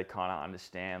didn't really kind of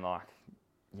understand like,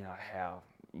 how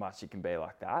much it can be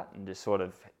like that, and just sort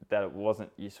of that it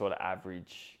wasn't your sort of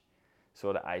average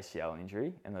sort of ACL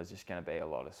injury, and there's just going to be a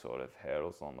lot of sort of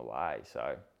hurdles along the way.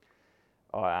 So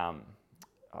I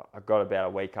got about a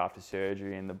week after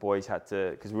surgery, and the boys had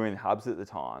to, because we were in hubs at the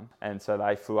time, and so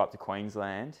they flew up to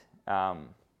Queensland, and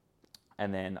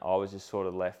then I was just sort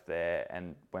of left there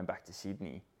and went back to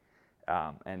Sydney,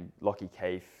 and Lockie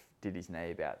Keefe did his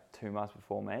knee about 2 months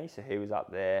before me, so he was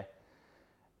up there.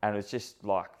 And it was just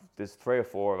like, there's 3 or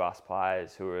 4 of us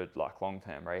players who were like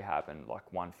long-term rehab and like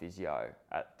one physio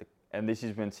and this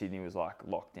is when Sydney was like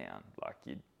lockdown, like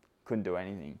you couldn't do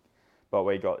anything. But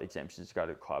we got exemptions to go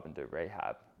to the club and do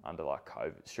rehab under like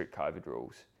strict COVID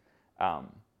rules.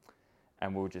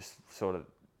 And we were just sort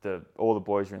of, all the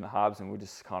boys were in the hubs, and we were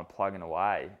just kind of plugging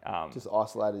away. Just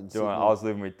isolated in Sydney. I was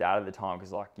living with Dad at the time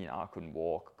because like, I couldn't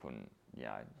walk,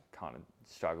 kind of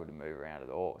struggled to move around at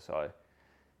all. So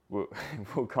we'll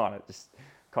kind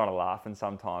of laughing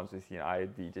sometimes with,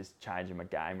 I'd be just changing my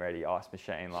game ready ice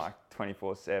machine like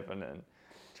 24/7 and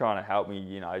trying to help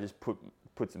me, just put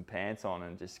some pants on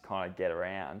and just kind of get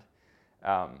around.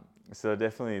 So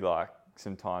definitely like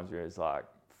some times where it's like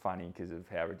funny because of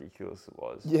how ridiculous it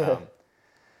was. Yeah.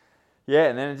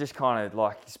 And then it just kind of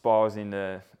like spirals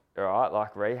into, all right,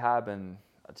 like rehab, and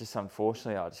just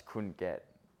unfortunately I just couldn't get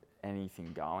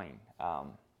anything going.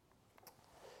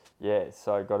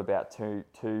 So I got about 8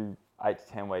 to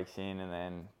 10 weeks in, and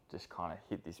then just kind of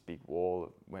hit this big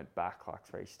wall. Went back like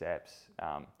 3 steps.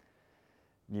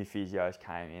 New physios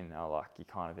came in. They were like, "You're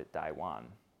kind of at day one."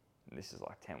 And this is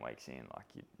like 10 weeks in.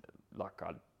 Like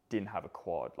didn't have a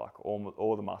quad. Like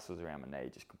all the muscles around my knee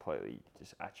just completely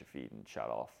just atrophied and shut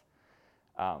off.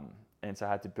 And so I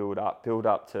had to build up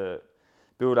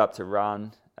to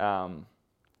run.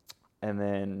 And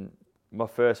then my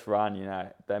first run, you know,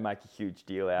 they make a huge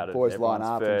deal out of Boys line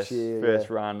everyone's up and cheer, first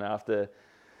run after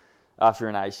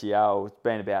an ACL. It's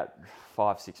been about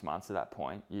 5-6 months at that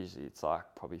point. Usually it's like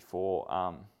probably 4.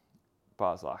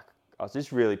 But I was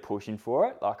just really pushing for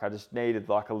it. Like I just needed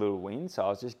like a little win. So I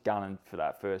was just gunning for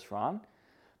that first run.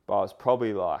 But I was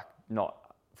probably like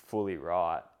not fully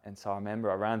right. And so I remember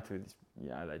I ran through this, you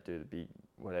know, they do the big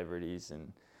whatever it is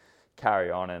and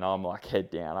carry on, and I'm like head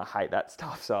down. I hate that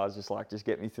stuff. So I was just like, just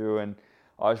get me through. And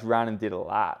I just ran and did a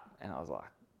lap, and I was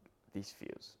like, this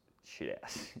feels shit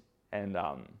ass. And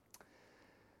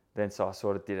then so I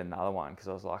sort of did another one because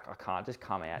I was like, I can't just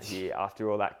come out here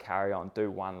after all that carry on, do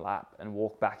one lap and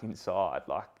walk back inside.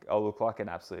 Like I'll look like an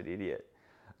absolute idiot.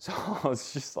 So I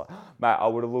was just like, mate, I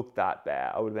would have looked that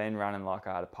bad. I would have been running like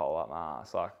I had a pole up my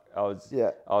ass. Like I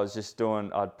was just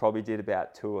doing, I'd probably did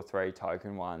about 2 or 3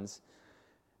 token ones.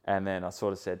 And then I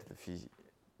sort of said to the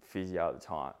physio at the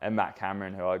time, and Matt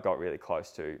Cameron, who I got really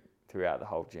close to throughout the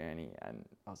whole journey, and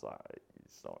I was like,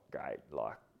 it's not great.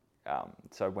 Like,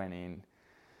 so I went in,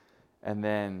 and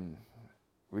then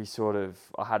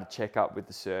I had a check up with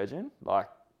the surgeon, like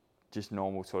just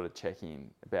normal sort of check-in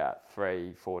about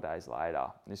 3-4 days later.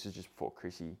 This was just before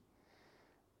Chrissy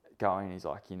going. He's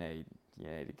like, you need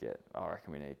to get, I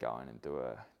reckon we need to go in and do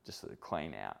just a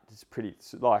clean out. It's pretty,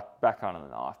 like back under the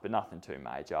knife, but nothing too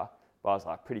major. But I was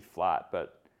like pretty flat,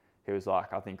 but he was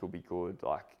like, I think it'll be good.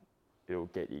 Like it'll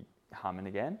get you humming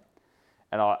again.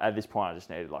 And at this point I just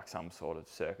needed like some sort of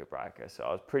circuit breaker. So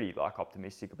I was pretty like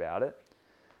optimistic about it.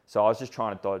 So I was just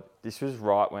trying to dodge. This was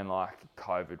right when like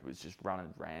COVID was just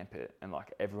running rampant and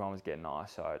like everyone was getting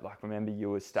ISO'd. Like remember you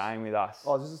were staying with us.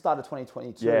 Oh, this is the start of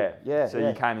 2022. Yeah. So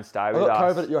you came and stayed with us. I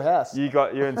got COVID at your house. You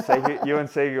and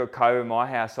Steve got COVID at my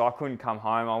house, so I couldn't come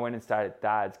home. I went and stayed at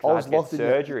Dad's because I was getting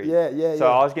surgery.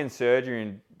 So I was getting surgery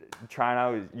and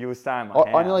you were staying at my house.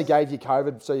 I nearly gave you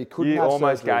COVID, so you couldn't have surgery. You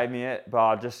almost gave me it, but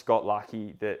I just got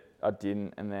lucky that I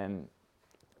didn't, and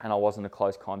I wasn't a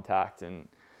close contact, and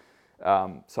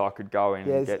so I could go in.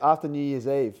 Yeah, after New Year's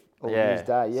Eve or New Year's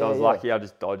Day. Yeah, so I was lucky. I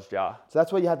just dodged you. So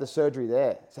that's where you had the surgery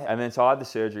there. And then so I had the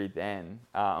surgery then,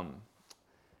 and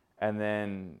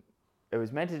then it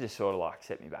was meant to just sort of like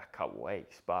set me back a couple of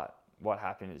weeks. But what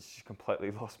happened is just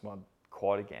completely lost my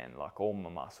quad again, like all my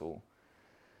muscle.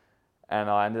 And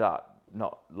I ended up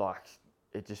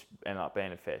it just ended up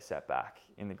being a fair setback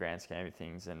in the grand scheme of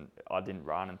things. And I didn't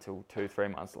run until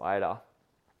 2-3 months later.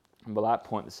 And by that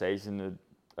point, the season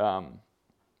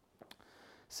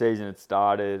had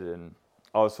started, and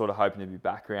I was sort of hoping to be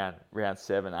back around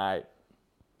 7-8.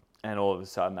 And all of a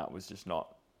sudden, that was just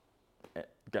not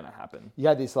going to happen. You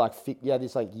had this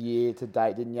year to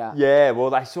date, didn't you? Yeah, well,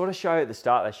 they sort of show you at the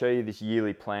start, they show you this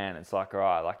yearly plan. It's like, all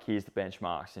right, like here's the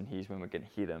benchmarks and here's when we're going to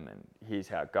hit them and here's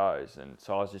how it goes. And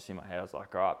so I was just in my head, I was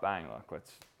like, all right, bang, like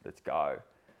let's go.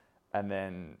 And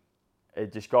then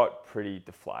it just got pretty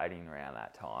deflating around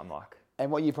that time. Like,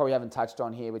 and what you probably haven't touched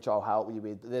on here, which I'll help you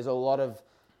with, there's a lot of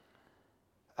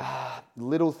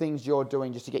little things you're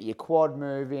doing just to get your quad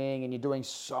moving, and you're doing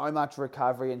so much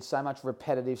recovery and so much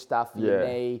repetitive stuff for your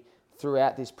knee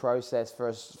throughout this process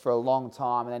for a long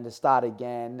time, and then to start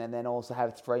again, and then also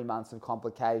have 3 months of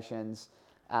complications.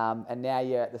 And now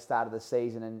you're at the start of the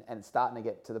season, and it's starting to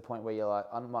get to the point where you're like,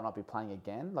 I might not be playing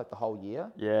again, like the whole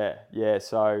year. Yeah.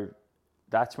 So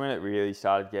that's when it really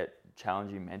started to get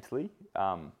challenging mentally.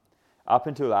 Up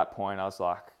until that point, I was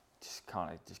like, just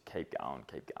keep going.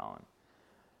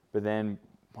 But then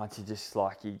once you just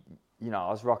like, I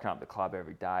was rocking up the club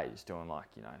every day, just doing like,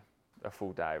 a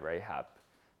full day rehab,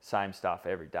 same stuff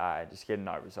every day, just getting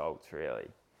no results really.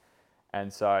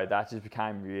 And so that just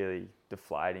became really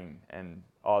deflating, and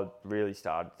I really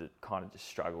started to kind of just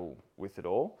struggle with it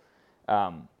all,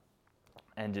 and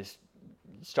just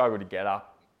struggle to get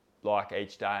up like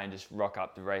each day and just rock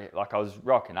up like I was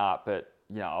rocking up, but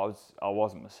I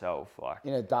wasn't myself. Like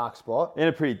in a dark spot. In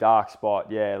a pretty dark spot,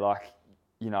 yeah. Like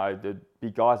the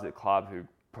big guys at the club who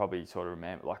probably sort of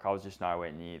remember, like I was just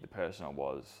nowhere near the person I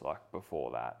was like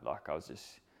before that. Like I was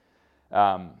just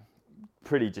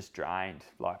pretty just drained,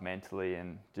 like mentally,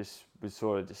 and just was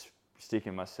sort of just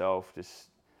sticking myself, just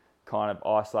kind of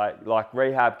isolate. Like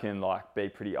rehab can like be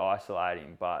pretty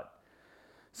isolating, but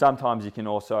sometimes you can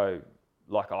also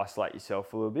like isolate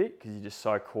yourself a little bit because you're just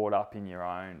so caught up in your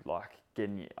own, like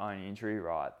getting your own injury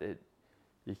right, that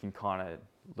you can kind of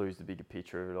lose the bigger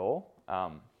picture of it all.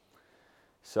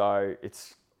 So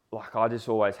it's like I just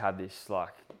always had this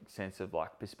like sense of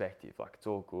like perspective, like it's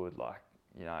all good, like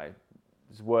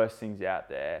there's worse things out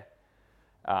there.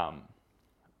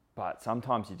 But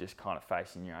sometimes you're just kind of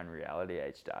facing your own reality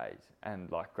each day,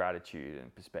 and like gratitude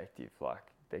and perspective, like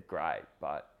they're great,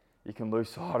 but you can lose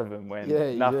sight of them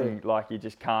when nothing, like you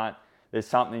just can't, there's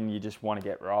something you just want to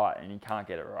get right and you can't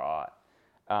get it right.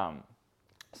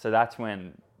 So that's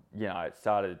when, you know, it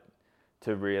started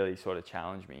to really sort of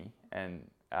challenge me, and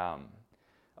I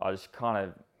just kind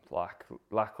of like,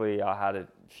 luckily I had a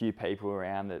few people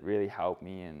around that really helped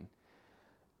me, and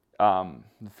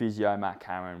the physio Matt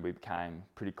Cameron, we became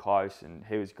pretty close, and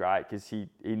he was great because he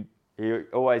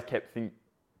always kept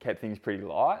things pretty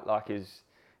light. Like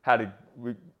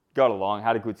we got along,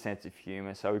 had a good sense of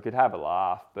humour, so we could have a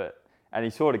laugh. And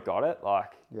he sort of got it,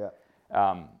 like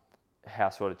how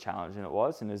sort of challenging it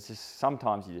was. And it's just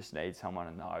sometimes you just need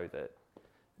someone to know that,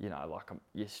 you know, like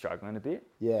you're struggling a bit.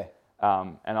 Yeah.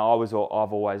 And I've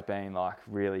always been like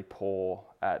really poor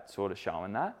at sort of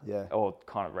showing that, or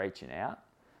kind of reaching out.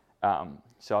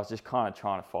 So I was just kind of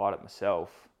trying to fight it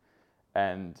myself,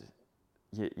 and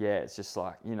it's just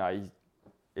like, you know,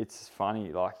 it's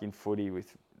funny, like in footy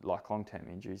with like long-term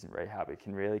injuries and rehab, it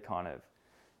can really kind of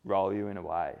roll you in a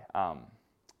way.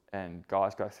 And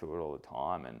guys go through it all the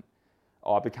time, and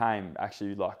I became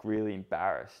actually like really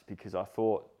embarrassed because I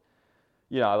thought,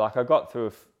 you know, like I got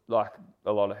through like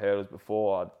a lot of hurdles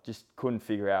before, I just couldn't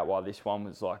figure out why this one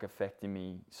was like affecting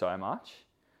me so much.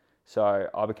 So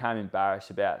I became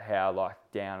embarrassed about how like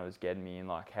down it was getting me, and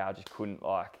like how I just couldn't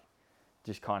like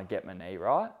just kind of get my knee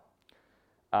right.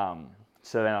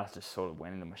 So then I just sort of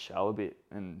went into my shell a bit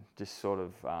and just sort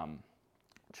of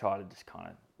tried to just kind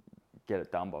of get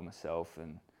it done by myself.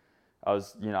 And I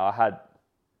was, you know, I had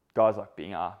guys like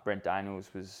Brent Daniels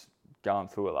was going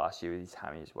through it last year with his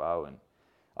hammy as well. And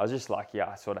I was just lucky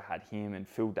I sort of had him, and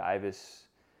Phil Davis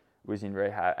was in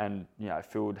rehab, and you know,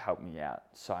 Phil would help me out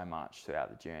so much throughout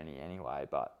the journey anyway.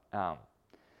 But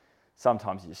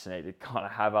sometimes you just need to kind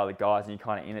of have other guys, and you're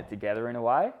kind of in it together in a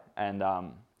way, and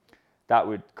that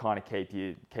would kind of keep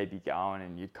you going,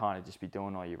 and you'd kind of just be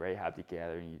doing all your rehab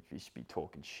together, and you'd just be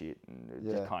talking shit, and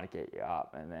it'd just kind of get you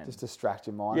up, and then just distract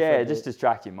your mind. Yeah, just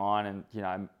distract your mind, and you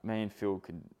know, me and Phil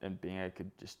and Bingo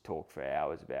could just talk for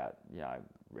hours about, you know,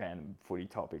 random footy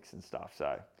topics and stuff.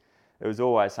 So it was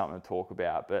always something to talk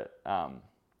about. But and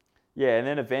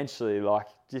then eventually, like,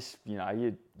 just, you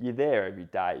know, you're there every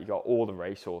day. You got all the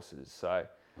resources. So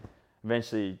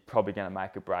eventually, probably going to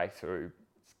make a breakthrough.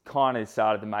 Kind of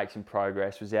started to make some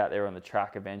progress. Was out there on the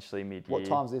track eventually mid-year. What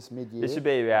time's this, mid-year? This would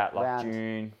be about like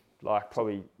June, like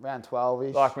probably around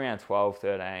 12-ish. Like around 12,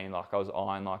 13. Like I was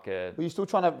eyeing like a. Were you still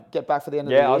trying to get back for the end of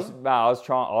the year? I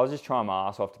was just trying my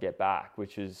ass off to get back,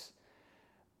 which was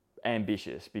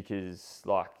ambitious because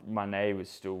like my knee was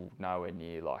still nowhere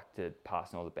near like to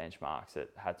passing all the benchmarks that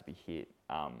had to be hit.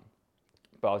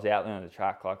 But I was out there on the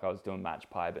track, like I was doing match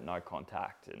play but no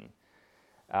contact,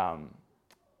 and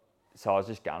so I was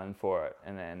just gunning for it,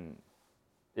 and then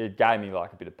it gave me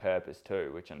like a bit of purpose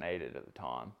too, which I needed at the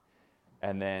time.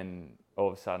 And then all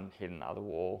of a sudden hit another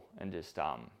wall and just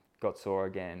got sore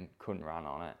again, couldn't run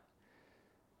on it.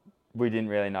 We didn't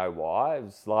really know why. It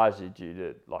was largely due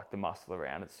to like the muscle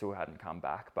around it still hadn't come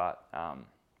back. But and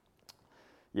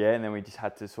then we just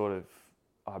had to sort of,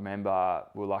 I remember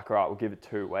we were like, all right, we'll give it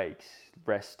 2 weeks,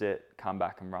 rest it, come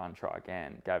back and run, try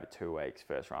again. Gave it 2 weeks,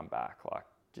 first run back, like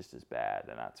just as bad.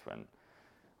 And that's when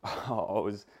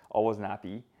I wasn't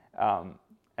happy.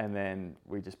 And then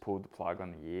we just pulled the plug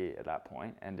on the year at that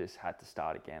point and just had to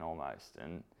start again almost.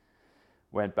 And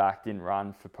went back, didn't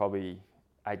run for probably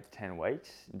 8 to 10 weeks,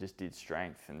 and just did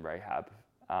strength and rehab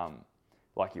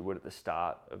like you would at the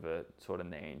start of a sort of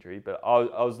knee injury. But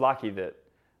I was lucky that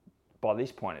by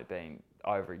this point it'd been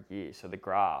over a year. So the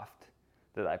graft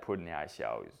that they put in the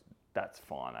ACL, that's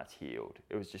fine, that's healed.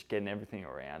 It was just getting everything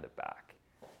around it back.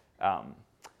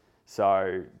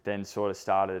 So then sort of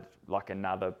started like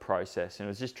another process, and it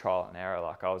was just trial and error.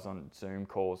 Like I was on Zoom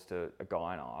calls to a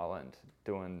guy in Ireland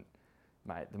doing,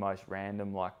 mate, the most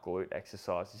random like glute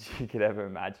exercises you could ever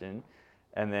imagine.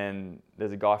 And then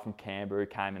there's a guy from Canberra who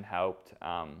came and helped.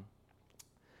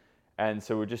 And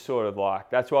so we're just sort of like,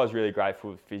 that's why I was really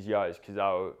grateful with physios, because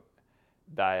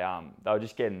they were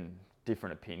just getting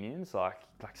different opinions. Like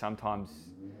sometimes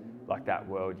like that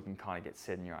world you can kind of get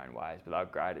set in your own ways, but they were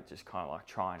great at just kind of like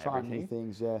trying everything.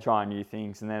 Trying new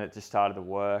things. And then it just started to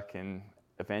work, and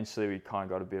eventually we kind of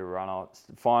got a bit of run. I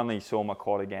finally saw my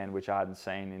quad again, which I hadn't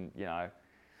seen in, you know,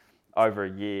 over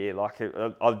a year. Like it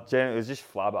was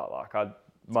just flubber. Like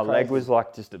my leg was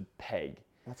like just a peg.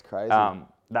 That's crazy.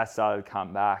 That started to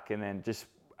come back, and then just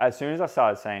as soon as I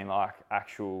started seeing like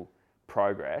actual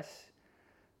progress,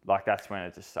 like that's when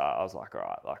it just started. I was like, all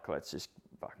right, like let's just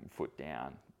fucking foot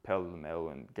down, pedal to the metal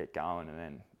and get going, and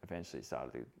then eventually it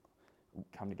started to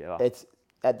come together. It's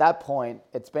at that point,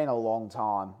 it's been a long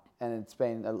time, and it's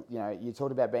been, you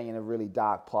talked about being in a really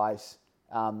dark place.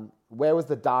 Where was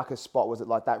the darkest spot? Was it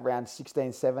like that round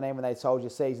 16, 17 when they told you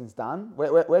season's done?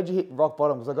 Where'd you hit rock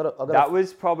bottom? Because I've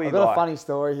got a funny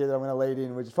story here that I'm going to lead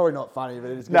in, which is probably not funny,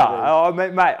 but it's going to be.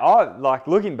 No, mate, I like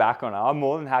looking back on it, I'm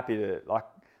more than happy to I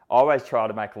always try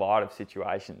to make light of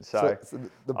situations. So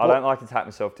I don't like to take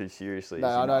myself too seriously. No,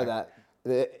 I know that.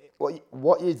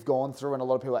 What you've gone through, and a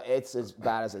lot of people, it's as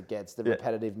bad as it gets. The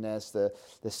repetitiveness,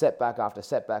 the setback after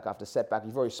setback after setback.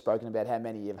 You've already spoken about how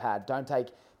many you've had.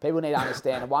 People need to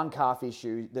understand one calf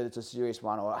issue, that it's a serious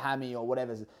one, or a hammy or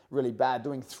whatever's really bad.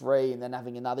 Doing 3 and then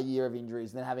having another year of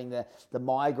injuries, and then having the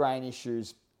migraine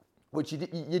issues, which you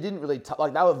didn't really,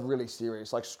 like they were really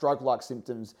serious, like stroke-like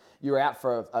symptoms. You were out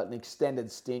for an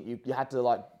extended stint. You had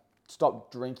to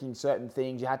stop drinking certain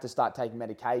things. You had to start taking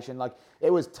medication. Like, it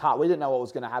was tough. We didn't know what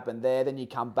was going to happen there. Then you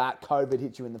come back, COVID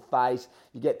hits you in the face.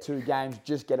 You get 2 games,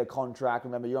 just get a contract.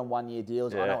 Remember, you're on 1-year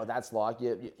deals. Yeah. I know what that's like.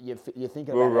 You're thinking about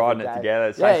it. We were riding it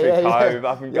together. Cove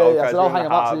up in Gold Coast. I said, I'll hang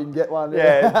them up so you can get one.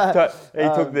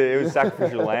 It was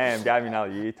sacrificial lamb. Gave me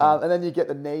another year. And then you get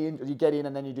the knee, you get in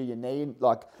and then you do your knee.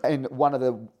 And one of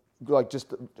the,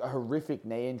 just a horrific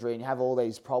knee injury, and you have all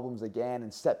these problems again,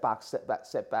 and setback,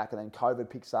 and then COVID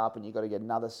picks up, and you've got to get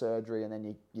another surgery, and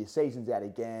then your season's out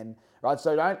again, right?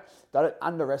 So don't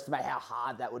underestimate how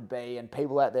hard that would be, and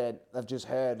people out there have just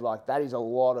heard, that is a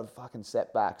lot of fucking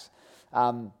setbacks.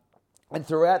 And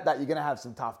throughout that, you're going to have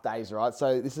some tough days, right?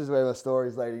 So this is where the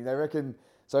story's leading. They reckon,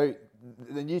 so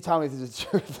then you tell me if this is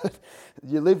true, but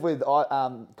you live with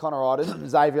Connor Iden,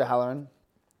 Xavier Halloran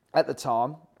at the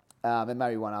time, and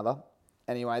maybe one other.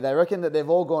 Anyway, they reckon that they've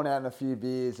all gone out in a few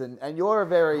beers, and you're a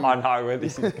very... I know where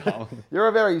this is going. You're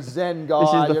a very zen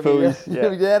guy. This is the foolies.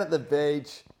 You're down at the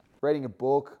beach, reading a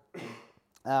book,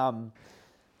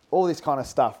 all this kind of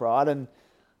stuff, right?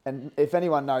 And if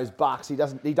anyone knows Bucks, he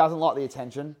doesn't like the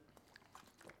attention.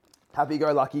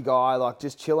 Happy-go-lucky guy,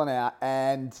 just chilling out,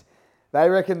 and they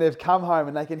reckon they've come home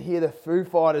and they can hear the Foo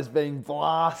Fighters being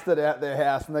blasted out their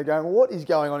house, and they're going, what is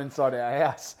going on inside our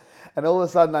house? And all of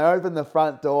a sudden they open the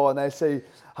front door and they see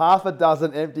half a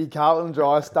dozen empty Carlton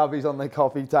Dry stubbies on the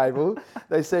coffee table.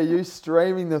 They see you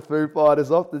streaming the Foo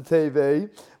Fighters off the TV,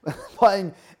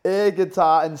 playing air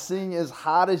guitar and singing as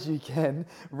hard as you can.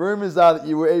 Rumours are that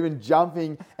you were even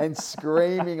jumping and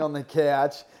screaming on the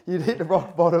couch. You'd hit the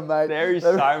rock bottom, mate. There is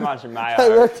so much mayo.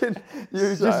 They reckon you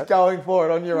were just going for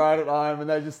it on your own at home, and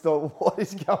they just thought, what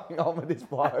is going on with this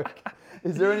bloke?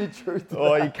 Is there any truth to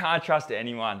that? You can't trust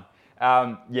anyone.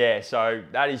 So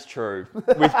that is true.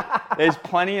 There's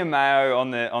plenty of mayo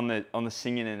on the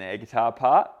singing and air guitar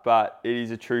part, but it is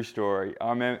a true story. I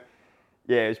remember,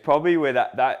 it's probably where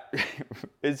that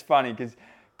it's funny because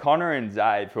Connor and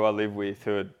Zabe, who I live with,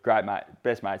 who are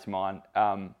best mates of mine,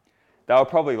 they were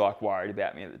probably worried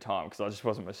about me at the time because I just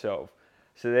wasn't myself.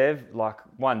 So they've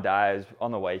one day, it was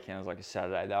on the weekend, it was a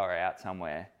Saturday, they were out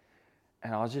somewhere,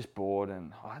 and I was just bored,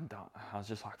 and I was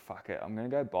just fuck it, I'm gonna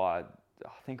go buy. I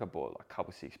think I bought a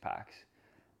couple 6-packs,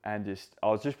 and I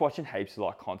was just watching heaps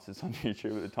of concerts on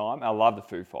YouTube at the time. I love the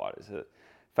Foo Fighters, a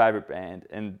favourite band,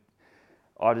 and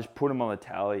I just put them on the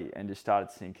tally and just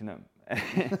started syncing them.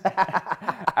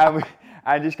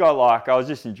 and just got I was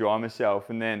just enjoying myself,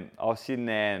 and then I was sitting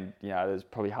there, and there's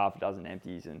probably half a dozen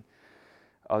empties, and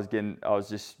it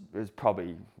was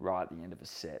probably right at the end of a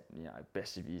set,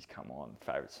 Best of Years come on,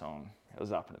 favourite song. I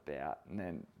was up and about, and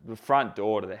then the front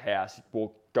door to the house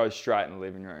goes straight in the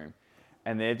living room,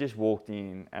 and they've just walked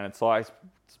in, and it's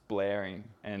blaring,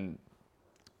 and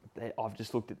I've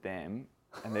just looked at them,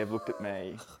 and they've looked at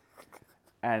me,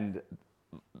 and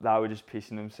they were just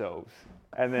pissing themselves,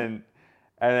 and then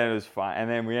it was fun, and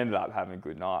then we ended up having a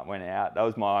good night, went out. That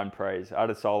was my own prees. I had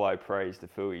a solo prees to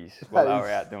Fooey's while they were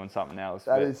out doing something else.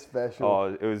 That is special.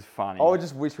 Oh, it was funny. I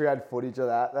just wish we had footage of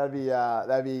that.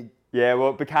 That'd be. Yeah, well,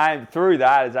 it became, through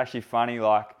that, it's actually funny,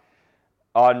 I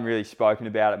hadn't really spoken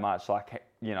about it much,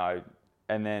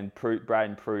 and then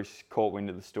Braden Pruce caught wind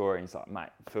of the story, and he's like,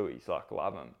 mate, Fooey's,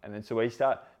 love him. And then so we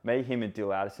him and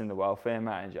Dill Addison, the welfare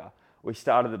manager, we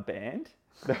started a band.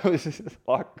 That was just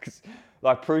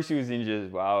Pruce was injured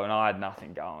as well, and I had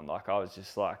nothing going. I was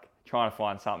just trying to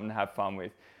find something to have fun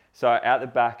with. So out the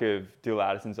back of Dill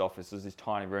Addison's office was this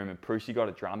tiny room, and Pruce got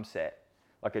a drum set,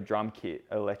 a drum kit,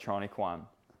 an electronic one.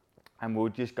 And we'll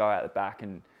just go out the back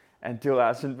and Dill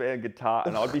Addison be a guitar,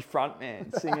 and I'd be front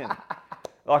man singing.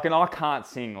 And I can't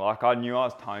sing. I knew I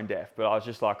was tone deaf, but I was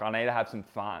just I need to have some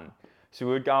fun. So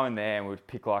we'd go in there and we'd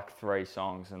pick 3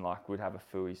 songs, and we'd have a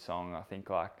Fooey song. I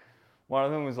think one of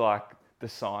them was The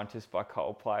Scientist by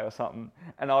Coldplay or something,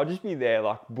 and I'll just be there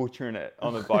like butchering it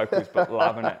on the vocals, but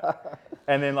loving it.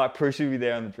 And then like Bruce would be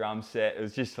there on the drum set. It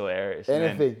was just hilarious.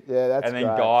 Anything, yeah, that's And then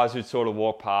great. guys would sort of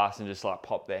walk past and just like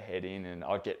pop their head in, and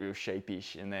I'd get real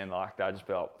sheepish, and then like they'd just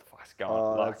be like, "What the fuck's going?"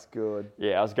 Oh, Like, that's good.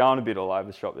 yeah, I was going a bit all over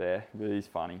the shop there, but it is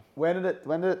funny. When did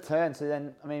it turn? So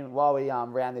then, I mean, while we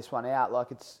round this one out, like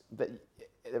but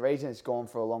the reason it's gone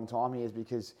for a long time here is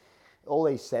because all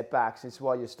these setbacks. It's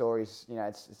why your stories,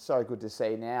 it's so good to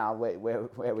see now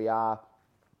where we are.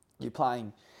 You're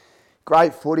playing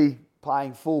great footy,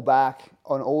 playing full back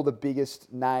on all the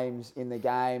biggest names in the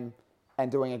game,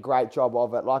 and doing a great job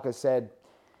of it. Like I said,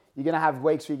 you're going to have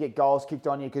weeks where you get goals kicked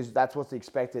on you because that's what's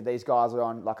expected. These guys are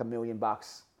on like $1 million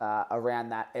around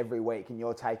that every week, and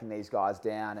you're taking these guys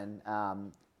down.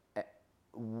 And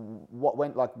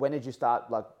when did you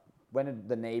start? Like, when did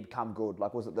the knee become good?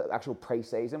 Like, was it the actual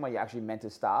pre-season where you actually meant to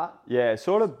start? Yeah,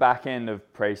 sort of back end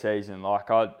of pre-season.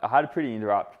 Like I had a pretty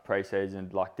interrupted pre-season.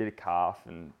 Like did a calf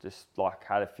and just like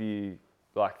had a few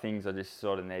like things I just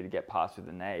sort of needed to get past with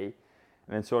the knee. And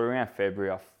then sort of around February,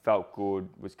 I felt good,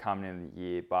 was coming in the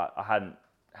year, but I hadn't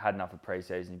had enough of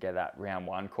pre-season to get that round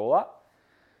 1 call up.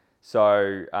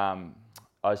 So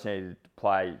I just needed to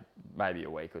play maybe a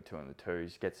week or two in the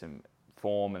twos, get some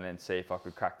form, and then see if I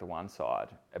could crack the one side.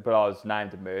 But I was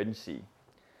named emergency.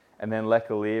 And then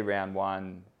Leclerc round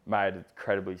 1 made an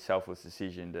incredibly selfless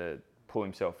decision to pull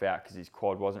himself out because his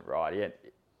quad wasn't right. He had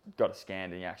got a scan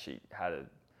and he actually had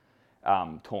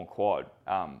a torn quad.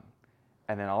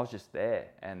 And then I was just there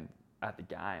and at the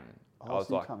game. I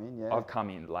was like, I've come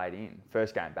in late in,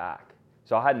 first game back.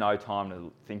 So I had no time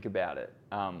to think about it.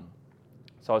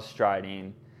 So I was straight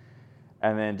in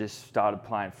and then just started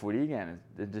playing footy again.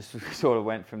 It just sort of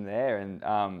went from there, and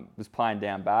was playing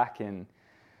down back, and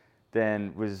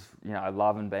then was,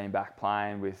 loving being back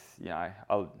playing with,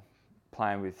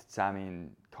 playing with Sammy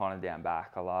and Connor down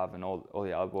back. I love, and all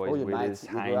the other boys with us,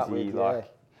 Hainsey,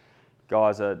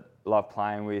 guys I love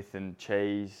playing with, and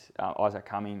Cheese, Isaac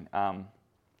Cumming. And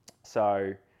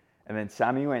then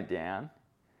Sammy went down,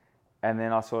 and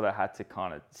then I sort of had to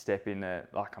kind of step in there.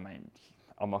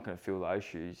 I'm not going to fill those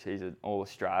shoes. He's an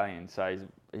All-Australian, so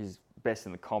he's best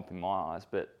in the comp in my eyes.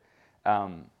 But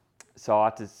so I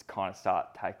had to kind of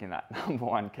start taking that number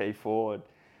 1 key forward.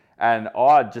 And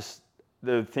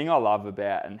the thing I love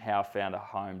about and how I found a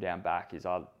home down back is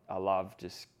I love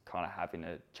just kind of having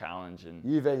a challenge. And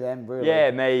you v them, really? Yeah,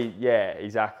 me. Yeah,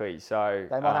 exactly. So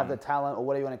they might have the talent, or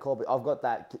what do you want to call it? But I've got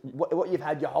that. What you've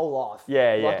had your whole life.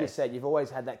 Yeah, like you said, you've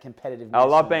always had that competitiveness. I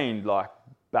love being like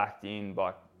backed in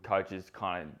by coaches.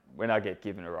 Kind of when I get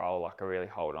given a role, like I really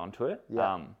hold on to it.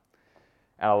 Yeah. And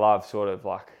I love sort of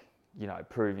like,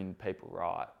 proving people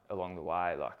right along the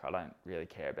way. Like I don't really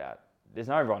care about. There's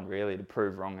no one really to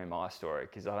prove wrong in my story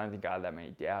because I don't think I had that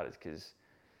many doubters because,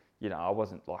 I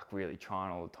wasn't like really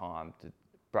trying all the time to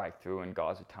break through and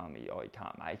guys were telling me, oh, you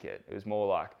can't make it. It was more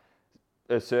like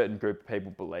a certain group of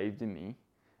people believed in me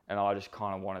and I just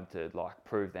kind of wanted to like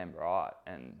prove them right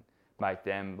and make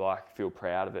them like feel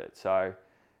proud of it. So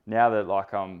now that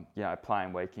like I'm,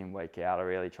 playing week in, week out, I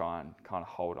really try and kind of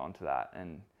hold on to that.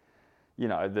 And,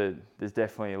 there's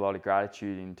definitely a lot of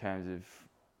gratitude in terms of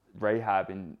rehab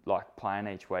and like playing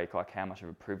each week, like how much of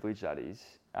a privilege that is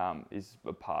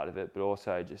a part of it, but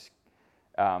also just,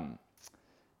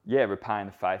 repaying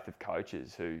the faith of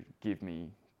coaches who give me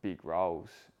big roles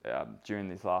during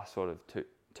this last sort of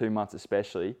two months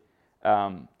especially,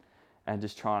 and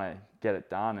just trying to get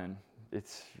it done. And it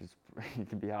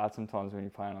can be hard sometimes when you're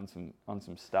playing on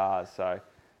some stars. So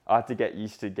I had to get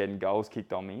used to getting goals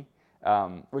kicked on me.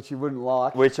 Which you wouldn't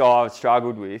like. Which I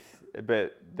struggled with,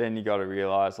 but then you got to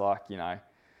realise, like,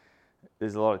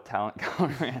 there's a lot of talent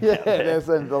going around. Yeah, there's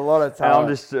a lot of talent.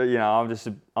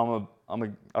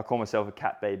 And I call myself a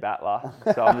cat B battler,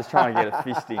 so I'm just trying to get a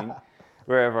fist in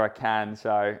wherever I can.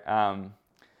 So, and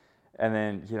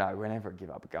then whenever I give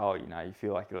up a goal, you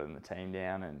feel like you're letting the team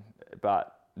down.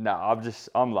 But no,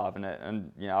 I'm loving it,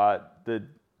 and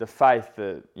the faith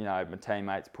that my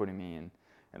teammates put in me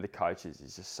and the coaches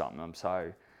is just something I'm so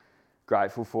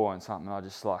grateful for and something I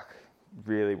just like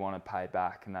really want to pay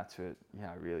back, and that's what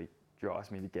really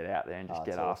drives me to get out there and just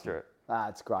get after it.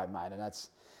 It's great, mate, and that's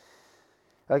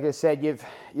like I said,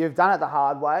 you've done it the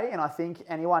hard way, and I think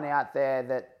anyone out there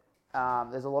that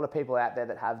there's a lot of people out there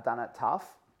that have done it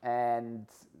tough, and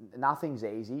nothing's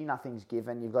easy, nothing's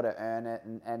given. You've got to earn it,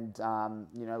 and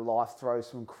life throws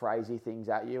some crazy things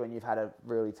at you, and you've had a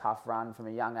really tough run from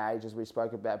a young age, as we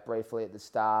spoke about briefly at the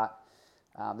start.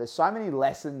 There's so many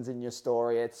lessons in your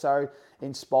story. It's so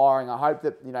inspiring. I hope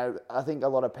that, I think a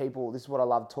lot of people, this is what I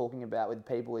love talking about with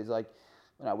people, is like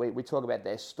we talk about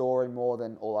their story more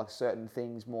than, or like certain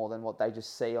things more than what they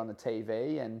just see on the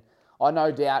TV. And I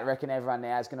no doubt reckon everyone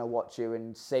now is going to watch you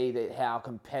and see that how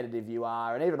competitive you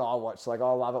are. And even I watch, like,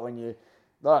 I love it when you,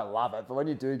 I don't love it, but when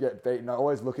you do get beaten, I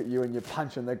always look at you and you're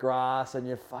punching the grass and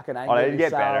you're fucking angry I at need to get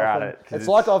yourself. better at it. It's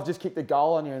like I've just kicked a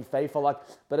goal on you in FIFA, like,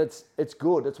 but it's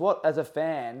good. It's what, as a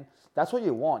fan, that's what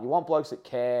you want. You want blokes that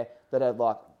care, that are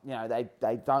like,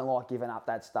 they don't like giving up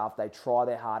that stuff. They try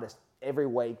their hardest every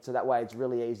week, so that way it's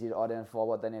really easy to identify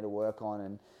what they need to work on.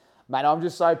 And mate, I'm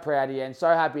just so proud of you and so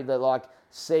happy that, like,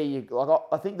 see you. Like,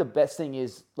 I think the best thing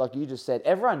is, like you just said,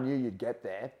 everyone knew you'd get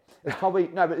there. It's probably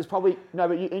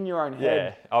but you in your own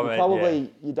head. Yeah,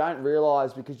 you don't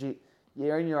realise because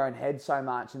you're in your own head so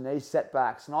much, and these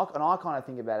setbacks. And I kind of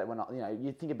think about it when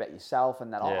you think about yourself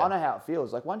and that. I know how it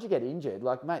feels. Like, once you get injured,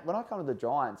 like, mate, when I come to the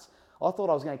Giants, I thought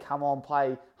I was going to come on, play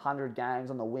 100 games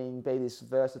on the wing, be this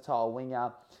versatile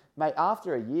winger. Mate,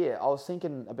 after a year, I was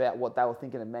thinking about what they were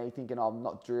thinking of me, thinking I'm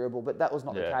not durable, but that was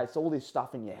not the case. All this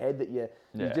stuff in your head that you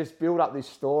just build up this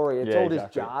story. It's all this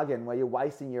jargon where you're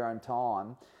wasting your own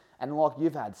time. And, like,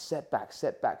 you've had setback,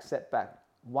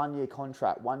 1 year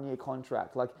contract,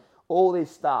 like all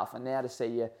this stuff. And now to see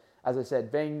you, as I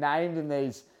said, being named in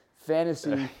these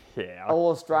fantasy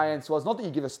All-Australian squads. Not that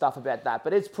you give a stuff about that,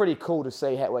 but it's pretty cool to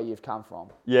see where you've come from.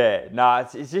 Yeah, no,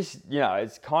 it's just,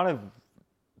 it's kind of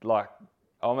like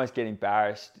I almost get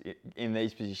embarrassed in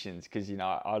these positions because,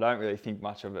 I don't really think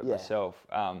much of it myself.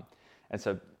 And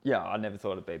so, I never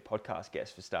thought I'd be a podcast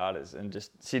guest for starters, and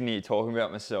just sitting here talking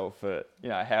about myself for,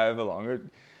 however long.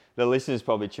 The listeners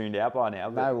probably tuned out by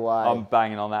now, but no way. I'm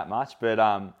banging on that much. But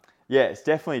it's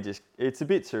definitely it's a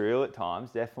bit surreal at times,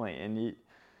 definitely. And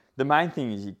the main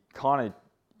thing is you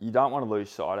don't want to lose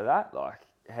sight of that, like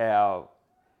how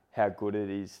good it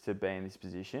is to be in this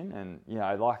position. And,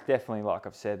 definitely, like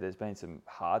I've said, there's been some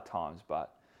hard times,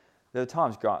 but there were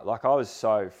times like I was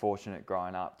so fortunate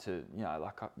growing up to,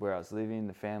 like where I was living,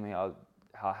 the family I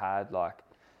had, like,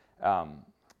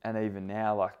 and even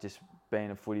now, like, just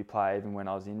being a footy player, even when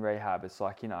I was in rehab, it's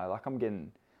like, like I'm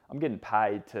getting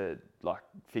paid to, like,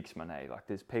 fix my knee. Like,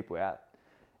 there's people out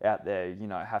there,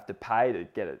 have to pay to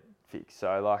get it fixed.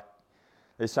 So, like,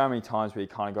 there's so many times where you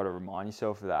kind of got to remind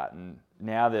yourself of that. And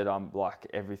now that I'm, like,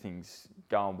 everything's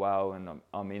going well and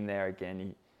I'm in there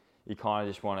again, you kind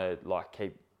of just want to, like,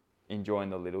 keep enjoying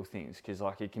the little things, because,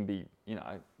 like, it can be,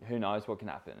 who knows what can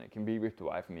happen. It can be ripped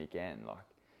away from me again.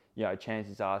 Like,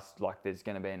 chances are, like, there's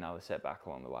going to be another setback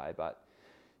along the way, but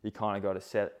you kind of got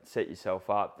to set yourself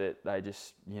up that they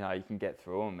just, you can get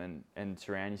through them, and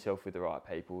surround yourself with the right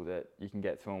people that you can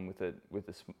get through them with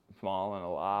a smile and a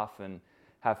laugh and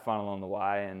have fun along the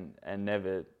way, and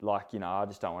never, like, I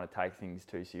just don't want to take things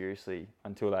too seriously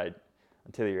until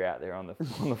you're out there on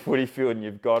the footy field and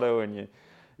you've got to, and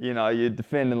you're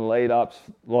defending the lead ups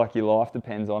like your life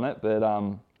depends on it. But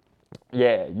I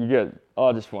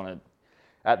just want to,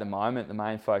 at the moment, the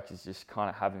main focus is just kind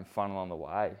of having fun along the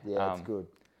way. Yeah, that's good.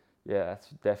 Yeah, that's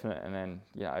definite. And then,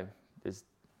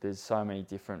 there's so many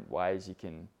different ways you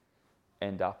can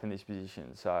end up in this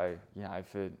position. So,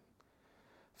 for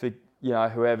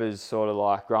whoever's sort of,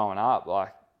 like, growing up,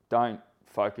 like, don't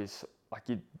focus, like,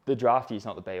 the draft is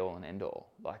not the be all and end all.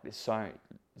 Like, there's so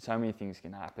many things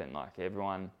can happen. Like,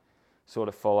 everyone sort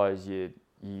of follows your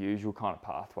usual kind of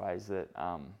pathways that,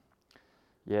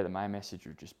 the main message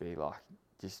would just be, like,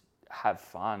 just have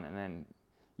fun. And then,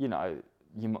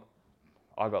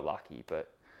 I got lucky,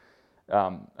 but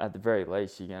at the very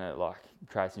least, you're going to, like,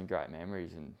 create some great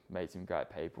memories and meet some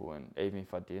great people. And even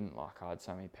if I didn't, like, I had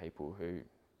so many people who,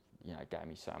 gave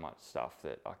me so much stuff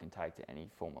that I can take to any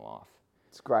form of life.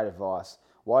 It's great advice.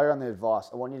 While you're on the advice,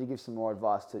 I want you to give some more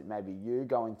advice to maybe you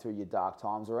going through your dark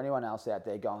times, or anyone else out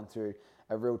there going through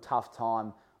a real tough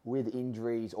time with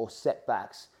injuries or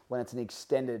setbacks when it's an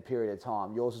extended period of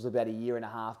time. Yours was about 1.5 years.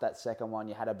 That second one,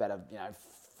 you had about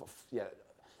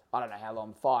I don't know how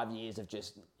long, 5 years of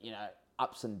just,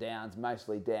 ups and downs,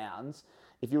 mostly downs.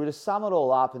 If you were to sum it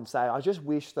all up and say, I just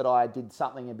wish that I did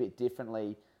something a bit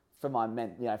differently for my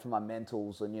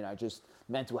mentals and, just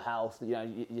mental health.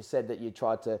 You said that you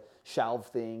tried to shelve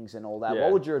things and all that. Yeah.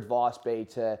 What would your advice be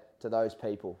to those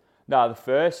people? No, the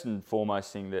first and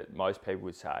foremost thing that most people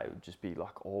would say would just be,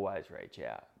 like, always reach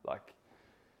out. Like,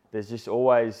 there's just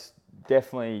always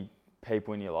definitely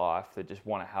people in your life that just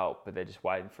want to help, but they're just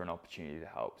waiting for an opportunity to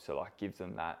help. So, like, give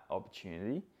them that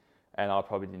opportunity. And I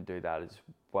probably didn't do that as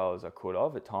well as I could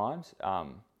have at times.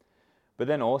 But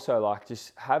then also, like,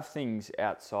 just have things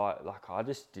outside. Like, I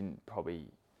just didn't probably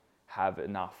have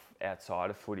enough outside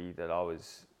of footy that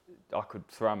I could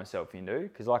throw myself into.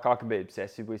 Because, like, I could be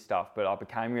obsessive with stuff, but I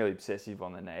became really obsessive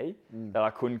on the knee that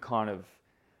I couldn't kind of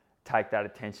take that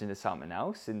attention to something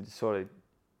else and sort of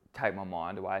take my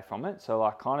mind away from it. So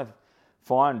like kind of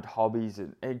find hobbies,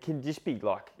 and it can just be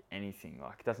like anything.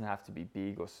 Like it doesn't have to be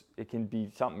big, or it can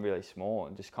be something really small,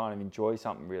 and just kind of enjoy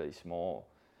something really small.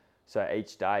 So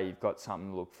each day you've got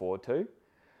something to look forward to.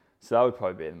 So that would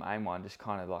probably be the main one. Just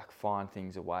kind of like find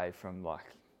things away from like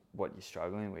what you're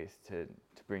struggling with to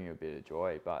bring you a bit of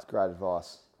joy. But That's great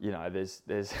advice. You know, there's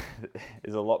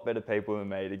a lot better people than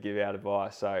me to give out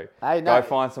advice. So Hey, go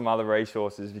find some other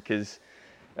resources, because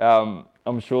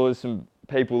I'm sure there's some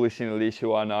people listening to this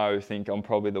who I know think I'm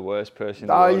probably the worst person.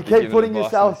 No, you keep putting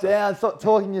yourself down. Stop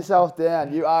talking yourself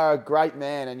down. You are a great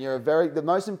man, and the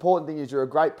most important thing is you're a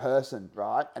great person,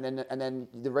 right? And then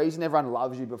the reason everyone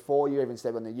loves you before you even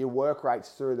step on there, your work rate's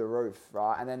through the roof,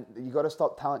 right? And then you got to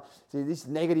stop telling. See, this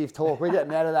negative talk. We're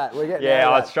getting out of that.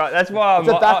 That's why I'm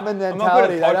a backman mentality. I'm not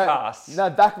good at podcasts. No,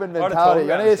 backman mentality.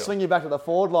 I need to swing you back to the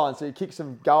forward line so you kick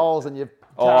some goals and you.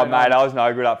 Oh, mate, I was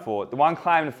no good up for it. The one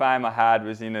claim to fame I had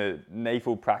was in a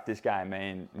NEFL practice game.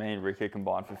 Me and Ricker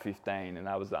combined for 15, and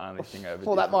that was the only thing I ever did.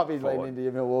 Well, that might be leading into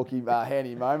your Milwaukee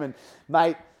handy moment.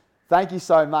 Mate, thank you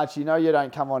so much. You know you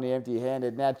don't come on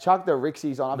empty-handed. Now, chuck the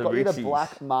Rixies on. I've got you the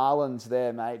Black Marlins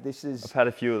there, mate. I've had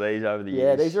a few of these over the years.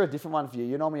 Yeah, these are a different one for you.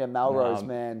 You're normally a Melrose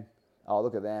man. Oh,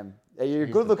 look at them. You're a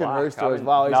good-looking rooster as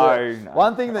well. No.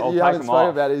 One thing that you haven't spoken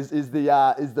about is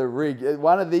the rig.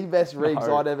 One of the best rigs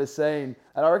I'd ever seen.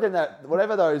 And I reckon that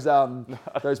whatever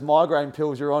those migraine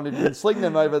pills you're on, if you can sling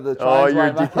them over the trains, you're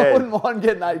a dickhead. I wouldn't mind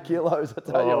getting 8 kilos. I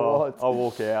tell you what. I'll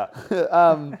walk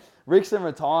out. Ricks and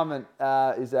retirement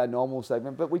is our normal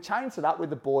segment, but we changed it up with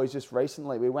the boys just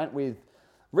recently. We went with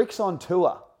Ricks on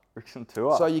tour. Ricks on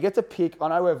tour. So you get to pick. I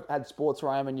know we've had Sports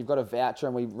Rome and you've got a voucher,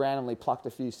 and we randomly plucked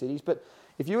a few cities, but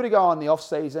if you were to go on the off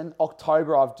season,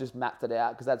 October, I've just mapped it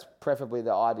out because that's preferably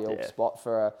the ideal spot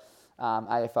for a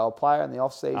AFL player in the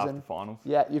off season. After finals.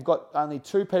 Yeah, you've got only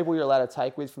 2 people you're allowed to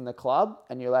take with from the club,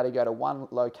 and you're allowed to go to one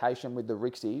location with the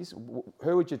Rixies.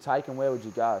 Who would you take and where would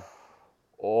you go?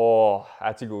 Oh,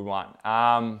 that's a good one.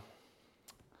 All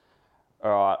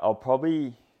right,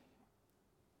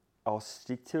 I'll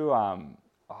stick to.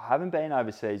 I haven't been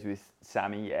overseas with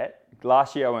Sammy yet.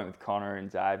 Last year I went with Connor and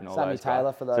Dave and all Sammy those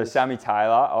Taylor guys. for those. So Sammy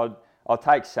Taylor, I'll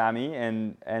take Sammy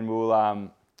and we'll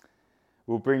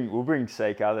bring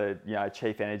Seeker, the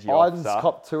chief energy officer. Iden's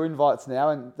copped 2 invites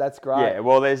now, and that's great. Yeah,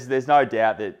 well there's no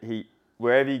doubt that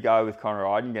wherever you go with Connor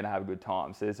Iden, you're going to have a good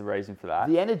time. So there's a reason for that.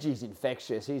 The energy's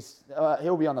infectious.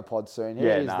 He'll be on the pod soon.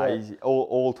 He's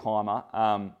all timer.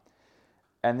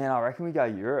 And then I reckon we go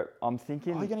Europe. I'm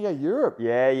thinking. Oh, you're going to go Europe?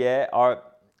 Yeah.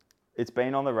 It's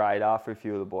been on the radar for a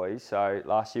few of the boys. So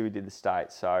last year we did the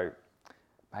States. So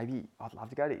maybe I'd love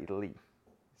to go to Italy.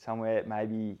 Somewhere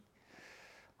maybe,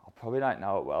 I probably don't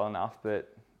know it well enough,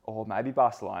 or maybe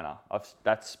Barcelona.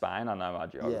 That's Spain. I know my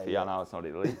geography. Yeah. I know it's not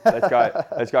Italy.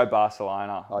 Let's go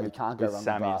Barcelona. Oh, you can't go with wrong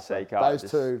Sammy with and Barca. Seeker.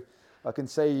 Those two. I can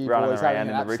see you running boys around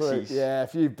having in an the absolute, Rixies. a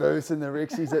few booths in the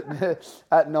Rixies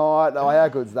at night. Oh, how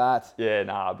good's that? Yeah,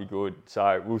 it'll be good.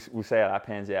 So we'll see how that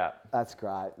pans out. That's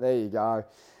great. There you go.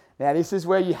 Now, this is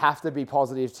where you have to be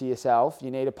positive to yourself. You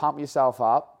need to pump yourself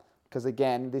up because,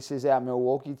 again, this is our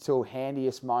Milwaukee Tool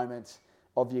handiest moments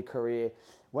of your career.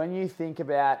 When you think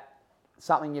about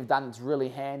something you've done that's really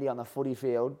handy on the footy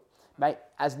field, mate,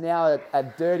 as now a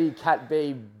dirty Cat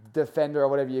B defender or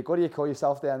whatever what do you call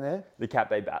yourself down there? The Cat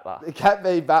B battler. The Cat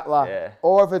B battler. Yeah.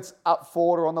 Or if it's up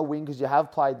forward or on the wing because you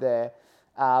have played there.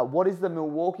 What is the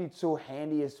Milwaukee Tool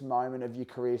handiest moment of your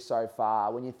career so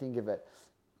far when you think of it?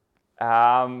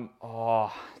 I'm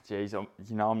not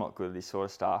good at this sort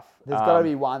of stuff. There's got to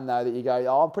be one, though, that you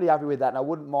go, I'm pretty happy with that, and I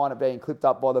wouldn't mind it being clipped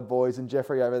up by the boys and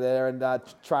Jeffrey over there and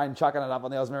chucking it up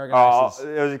on the American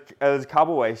races. It was a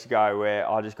couple of weeks ago where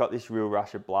I just got this real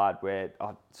rush of blood where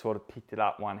I sort of picked it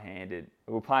up one-handed.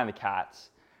 We were playing the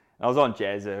Cats, and I was on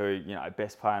Jezza, who,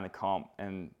 best player in the comp,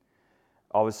 and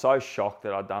I was so shocked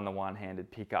that I'd done the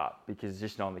one-handed pickup because it's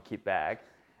just not on the kit bag,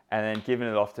 and then giving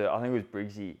it off to, I think it was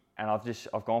Briggsy, and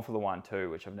I've gone for the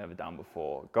 1-2, which I've never done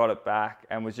before. Got it back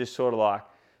and was just sort of like,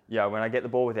 when I get the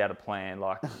ball without a plan,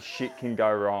 like shit can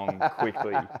go wrong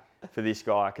quickly for this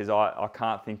guy because I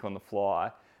can't think on the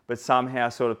fly. But somehow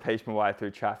sort of pieced my way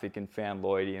through traffic and found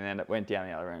Lloydie, and then it went down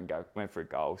the other end and went for a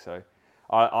goal. So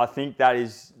I think that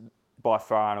is by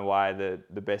far and away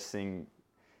the best thing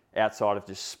outside of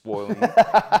just spoiling.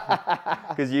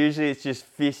 Because usually it's just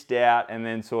fist out and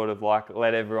then sort of like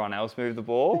let everyone else move the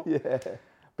ball. Yeah.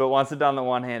 But once I'd done the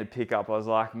one-handed pickup, I was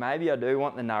like, maybe I do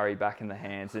want the nurry back in the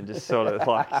hands and just sort of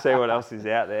like see what else is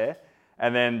out there.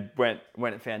 And then went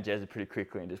and found Jezza pretty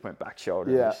quickly and just went back shoulder.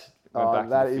 Yeah.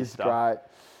 That is great.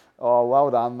 Oh, well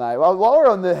done, mate. Well, while we're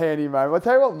on the handy moment, I'll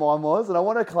tell you what mine was, and I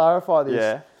want to clarify this.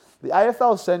 Yeah. The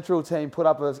AFL Central team put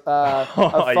up a Oh,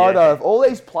 photo yeah. of all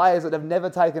these players that have never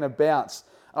taken a bounce.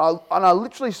 And I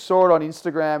literally saw it on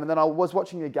Instagram, and then I was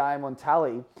watching the game on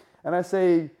Tally, and I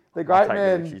see the great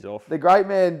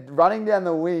man running down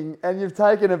the wing, and you've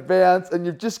taken a bounce, and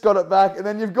you've just got it back, and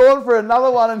then you've gone for another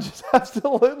one and just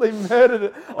absolutely murdered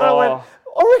it. And I went,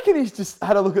 I reckon he's just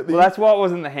had a look at the... Well, that's why it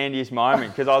wasn't the handiest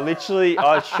moment, because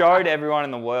I showed everyone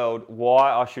in the world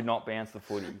why I should not bounce the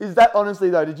footy. Is that honestly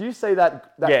though? Did you see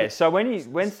that? Yeah. So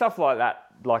when stuff like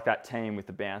that team with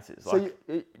the bounces,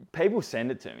 people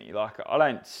send it to me. Like I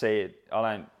don't see it,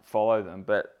 I don't follow them,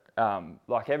 but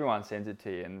like everyone sends it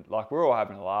to you, and like we're all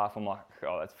having a laugh. I'm like,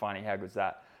 oh, that's funny. How good's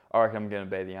that? I reckon I'm going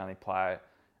to be the only player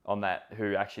on that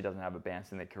who actually doesn't have a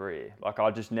bounce in their career. Like I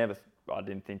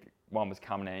didn't think one was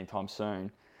coming anytime soon.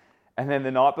 And then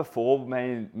the night before,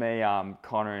 me,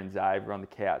 Connor and Zave were on the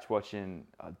couch watching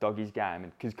Doggy's game,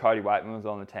 and because Cody Waitman was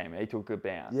on the team, he took a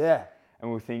bounce. Yeah.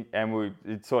 And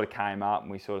it sort of came up,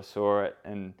 and we sort of saw it,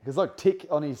 and there's like tick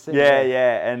on his thing.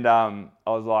 Yeah. And I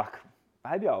was like,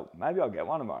 maybe I'll get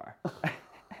one tomorrow.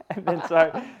 And then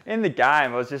so in the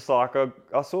game, I was just like,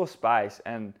 I saw space,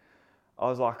 and I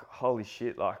was like, holy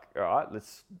shit, like, all right,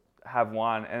 let's have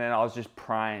one. And then I was just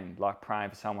praying for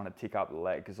someone to tick up the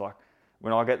leg, because like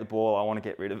when I get the ball, I want to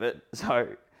get rid of it. So,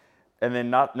 and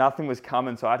then nothing was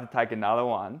coming, so I had to take another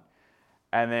one.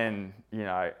 And then, you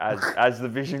know, as the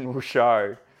vision will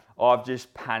show, I've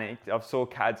just panicked. I saw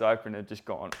Cads open and just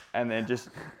gone, and then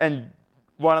and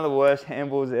one of the worst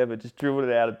handballs ever, just dribbled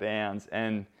it out of bounds,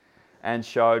 and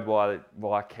showed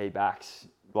why key backs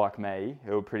like me,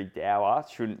 who are pretty dour,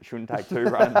 shouldn't take two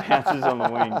running bounces on the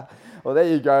wing. Well, there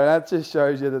you go. That just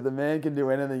shows you that the man can do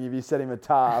anything if you set him a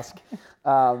task.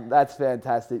 That's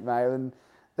fantastic, mate. And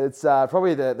it's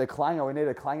probably the clanger. We need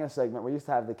a clanger segment. We used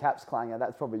to have the Caps clanger.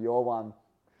 That's probably your one.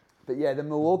 But yeah, the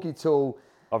Milwaukee Tool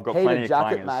I've got heated plenty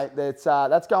jacket, of mate.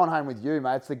 That's going home with you,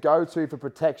 mate. It's the go-to for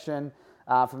protection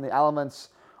from the elements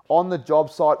on the job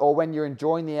site, or when you're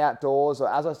enjoying the outdoors, or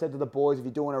as I said to the boys, if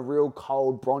you're doing a real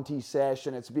cold Bronte sesh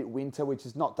and it's a bit winter, which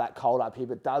is not that cold up here,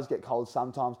 but does get cold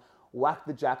sometimes, whack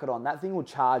the jacket on. That thing will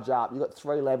charge up. You've got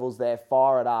 3 levels there,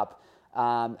 fire it up,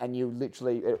 and you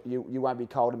literally, you won't be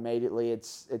cold immediately.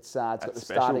 It's got the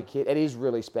starter kit. It is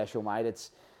really special, mate.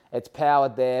 It's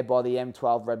powered there by the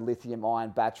M12 red lithium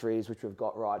ion batteries, which we've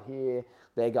got right here.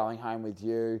 They're going home with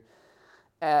you.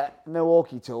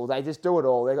 Milwaukee Tool, they just do it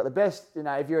all. They've got the best, you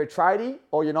know, if you're a tradie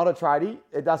or you're not a tradie,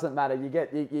 it doesn't matter.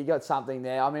 You got something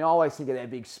there. I mean, I always think of their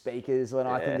big speakers when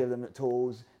I think of them at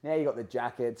tools. Now you got the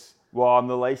jackets. Well, I'm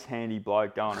the least handy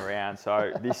bloke going around,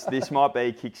 so this might be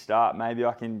a kickstart. Maybe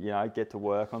I can, you know, get to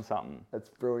work on something. That's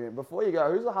brilliant. Before you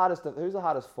go, who's the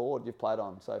hardest forward you've played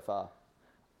on so far?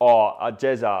 Oh,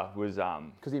 Jezza was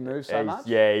because he moves so much.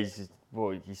 Yeah, he's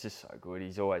just so good.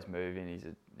 He's always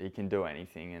moving. He can do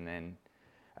anything, and then.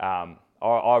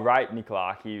 I rate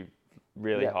Nikolaki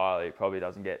really highly. He probably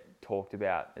doesn't get talked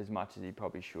about as much as he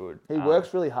probably should. He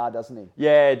works really hard, doesn't he?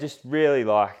 Yeah, just really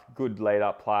like good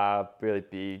lead-up player, really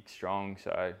big, strong.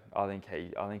 So I think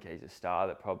he's a star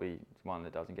that probably is one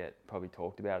that doesn't get probably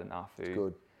talked about enough.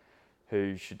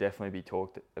 Who should definitely be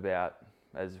talked about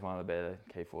as one of the better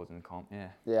key forwards in the comp.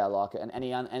 Yeah, I like it.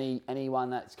 And anyone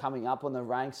that's coming up on the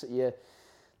ranks that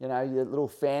you know, your little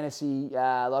fantasy,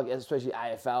 like especially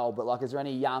AFL, but like, is there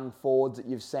any young forwards that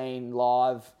you've seen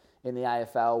live in the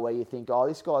AFL where you think, oh,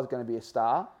 this guy's going to be a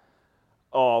star?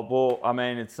 Oh, well, I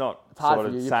mean, it's not sort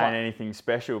of saying anything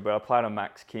special, but I played on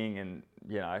Max King, and,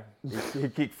 you know, he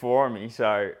kicked 4 on me,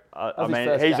 so, I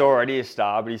mean, he's already a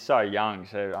star, but he's so young,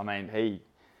 so, I mean,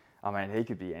 he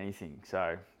could be anything,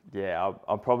 so, yeah,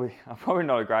 I'm probably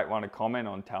not a great one to comment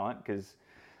on talent, because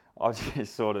I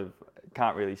just sort of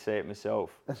can't really see it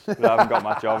myself, because I haven't got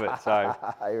much of it. So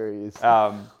here he is.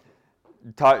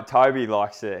 Toby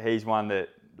he's one that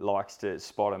likes to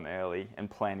spot him early and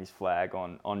plant his flag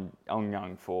on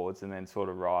young forwards, and then sort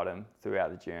of ride him throughout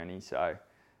the journey. So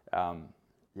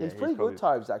he's pretty good,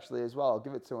 Tobes, actually, as well. I'll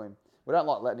give it to him. We don't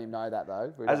like letting him know that,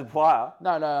 though. As a player?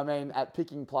 No, I mean at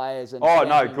picking players. And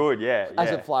good, yeah. As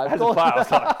a player. As a player, I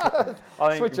was like, I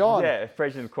think, switch on. Yeah,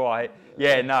 fresh and quiet.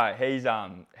 Yeah, no,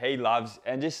 he loves,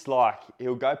 and just like,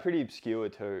 he'll go pretty obscure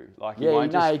too. Like, he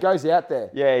goes out there.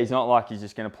 Yeah, he's not like he's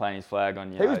just going to plant his flag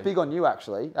on you. He was big on you,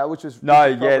 actually, which was...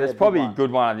 That's probably a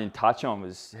good one I didn't touch on,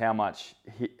 was how much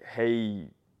he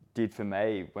did for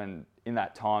me when, in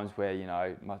that times where, you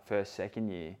know, my second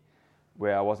year,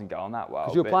 where I wasn't going that well.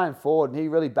 Because you were playing forward, and he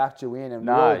really backed you in, and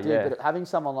we all did. But having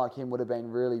someone like him would have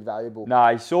been really valuable.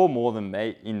 No, he saw more in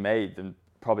me than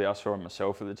probably I saw in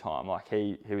myself at the time. Like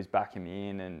he was backing me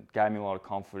in and gave me a lot of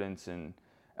confidence and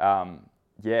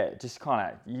just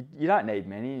kind of you don't need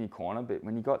many in your corner, but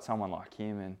when you got someone like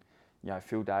him and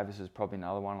Phil Davis is probably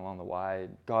another one along the way,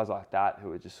 guys like that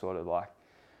who are just sort of like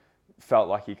felt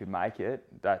like you could make it,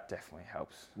 that definitely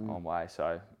helps a long way.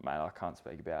 So mate, I can't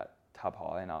speak about Tub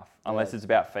highly enough unless it's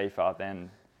about FIFA then.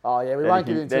 Oh yeah, we won't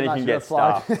give him too much of a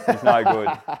plug. It's no good.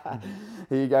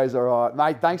 Here goes, all right,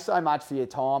 mate. Thanks so much for your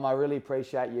time. I really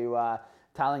appreciate you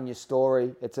telling your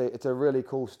story. It's a really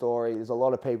cool story. There's a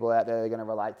lot of people out there that are going to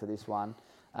relate to this one.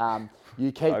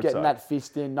 You keep getting that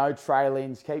fist in, no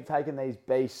trail-ins. Keep taking these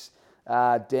beasts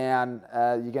down.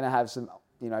 You're going to have some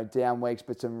down weeks,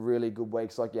 but some really good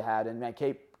weeks like you had. And man,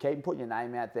 keep putting your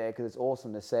name out there because it's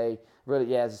awesome to see. Really,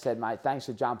 yeah, as I said, mate. Thanks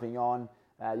for jumping on.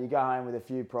 You go home with a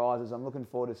few prizes. I'm looking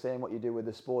forward to seeing what you do with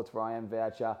the Sports Where I Am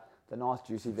voucher, the nice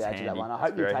juicy voucher, that one. I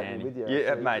hope you take me with you.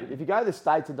 Yeah, mate. If you go to the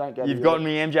States and don't go You've gotten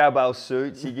me MJ Bale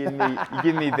suits, you give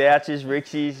me vouchers,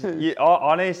 Rixies.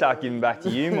 I need to start giving back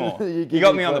to you more. You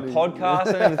got me on the podcast.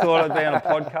 I never thought I'd be on a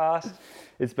podcast.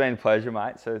 It's been a pleasure,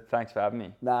 mate. So thanks for having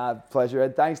me. Nah, pleasure.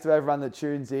 And thanks to everyone that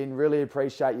tunes in. Really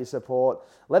appreciate your support.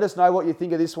 Let us know what you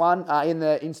think of this one in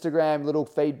the Instagram little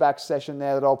feedback session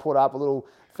there that I'll put up, a little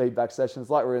feedback session.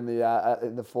 It's like we're in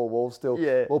the four walls still.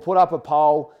 Yeah. We'll put up a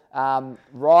poll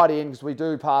right in because we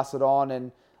do pass it on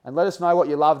and let us know what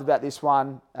you loved about this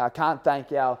one. Can't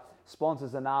thank our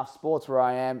sponsors enough. Sports Where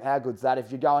I Am. How good's that?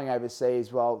 If you're going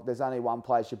overseas, well, there's only one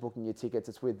place you're booking your tickets.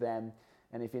 It's with them.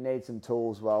 And if you need some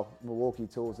tools, well, Milwaukee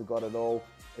Tools have got it all.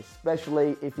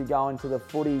 Especially if you're going to the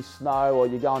footy, snow, or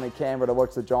you're going to Canberra to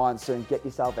watch the Giants soon, get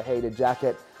yourself a heated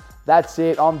jacket. That's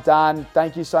it. I'm done.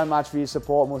 Thank you so much for your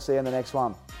support, and we'll see you in the next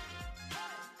one.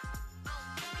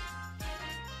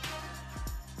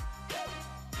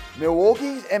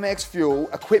 Milwaukee's MX Fuel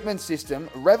equipment system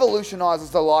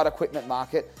revolutionises the light equipment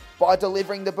market by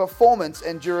delivering the performance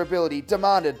and durability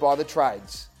demanded by the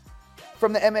trades.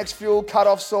 From the MX Fuel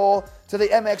cut-off saw to the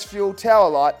MX Fuel tower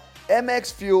light,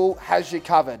 MX Fuel has you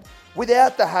covered,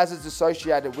 without the hazards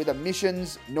associated with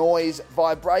emissions, noise,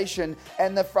 vibration,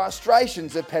 and the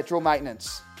frustrations of petrol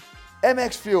maintenance.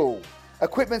 MX Fuel,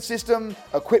 equipment system,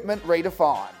 equipment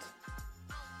redefined.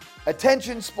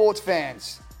 Attention sports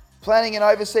fans, planning an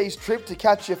overseas trip to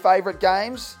catch your favourite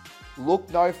games? Look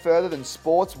no further than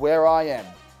Sports Where I Am.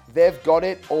 They've got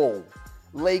it all.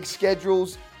 League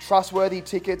schedules, trustworthy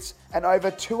tickets, and over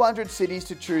 200 cities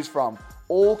to choose from,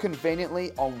 all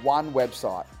conveniently on one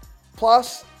website.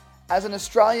 Plus, as an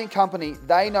Australian company,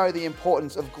 they know the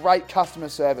importance of great customer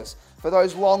service for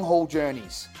those long-haul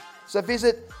journeys. So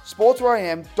visit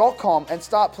sportswheream.com and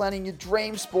start planning your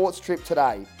dream sports trip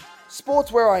today.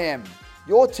 Sports Where I Am,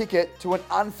 your ticket to an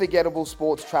unforgettable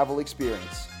sports travel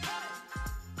experience.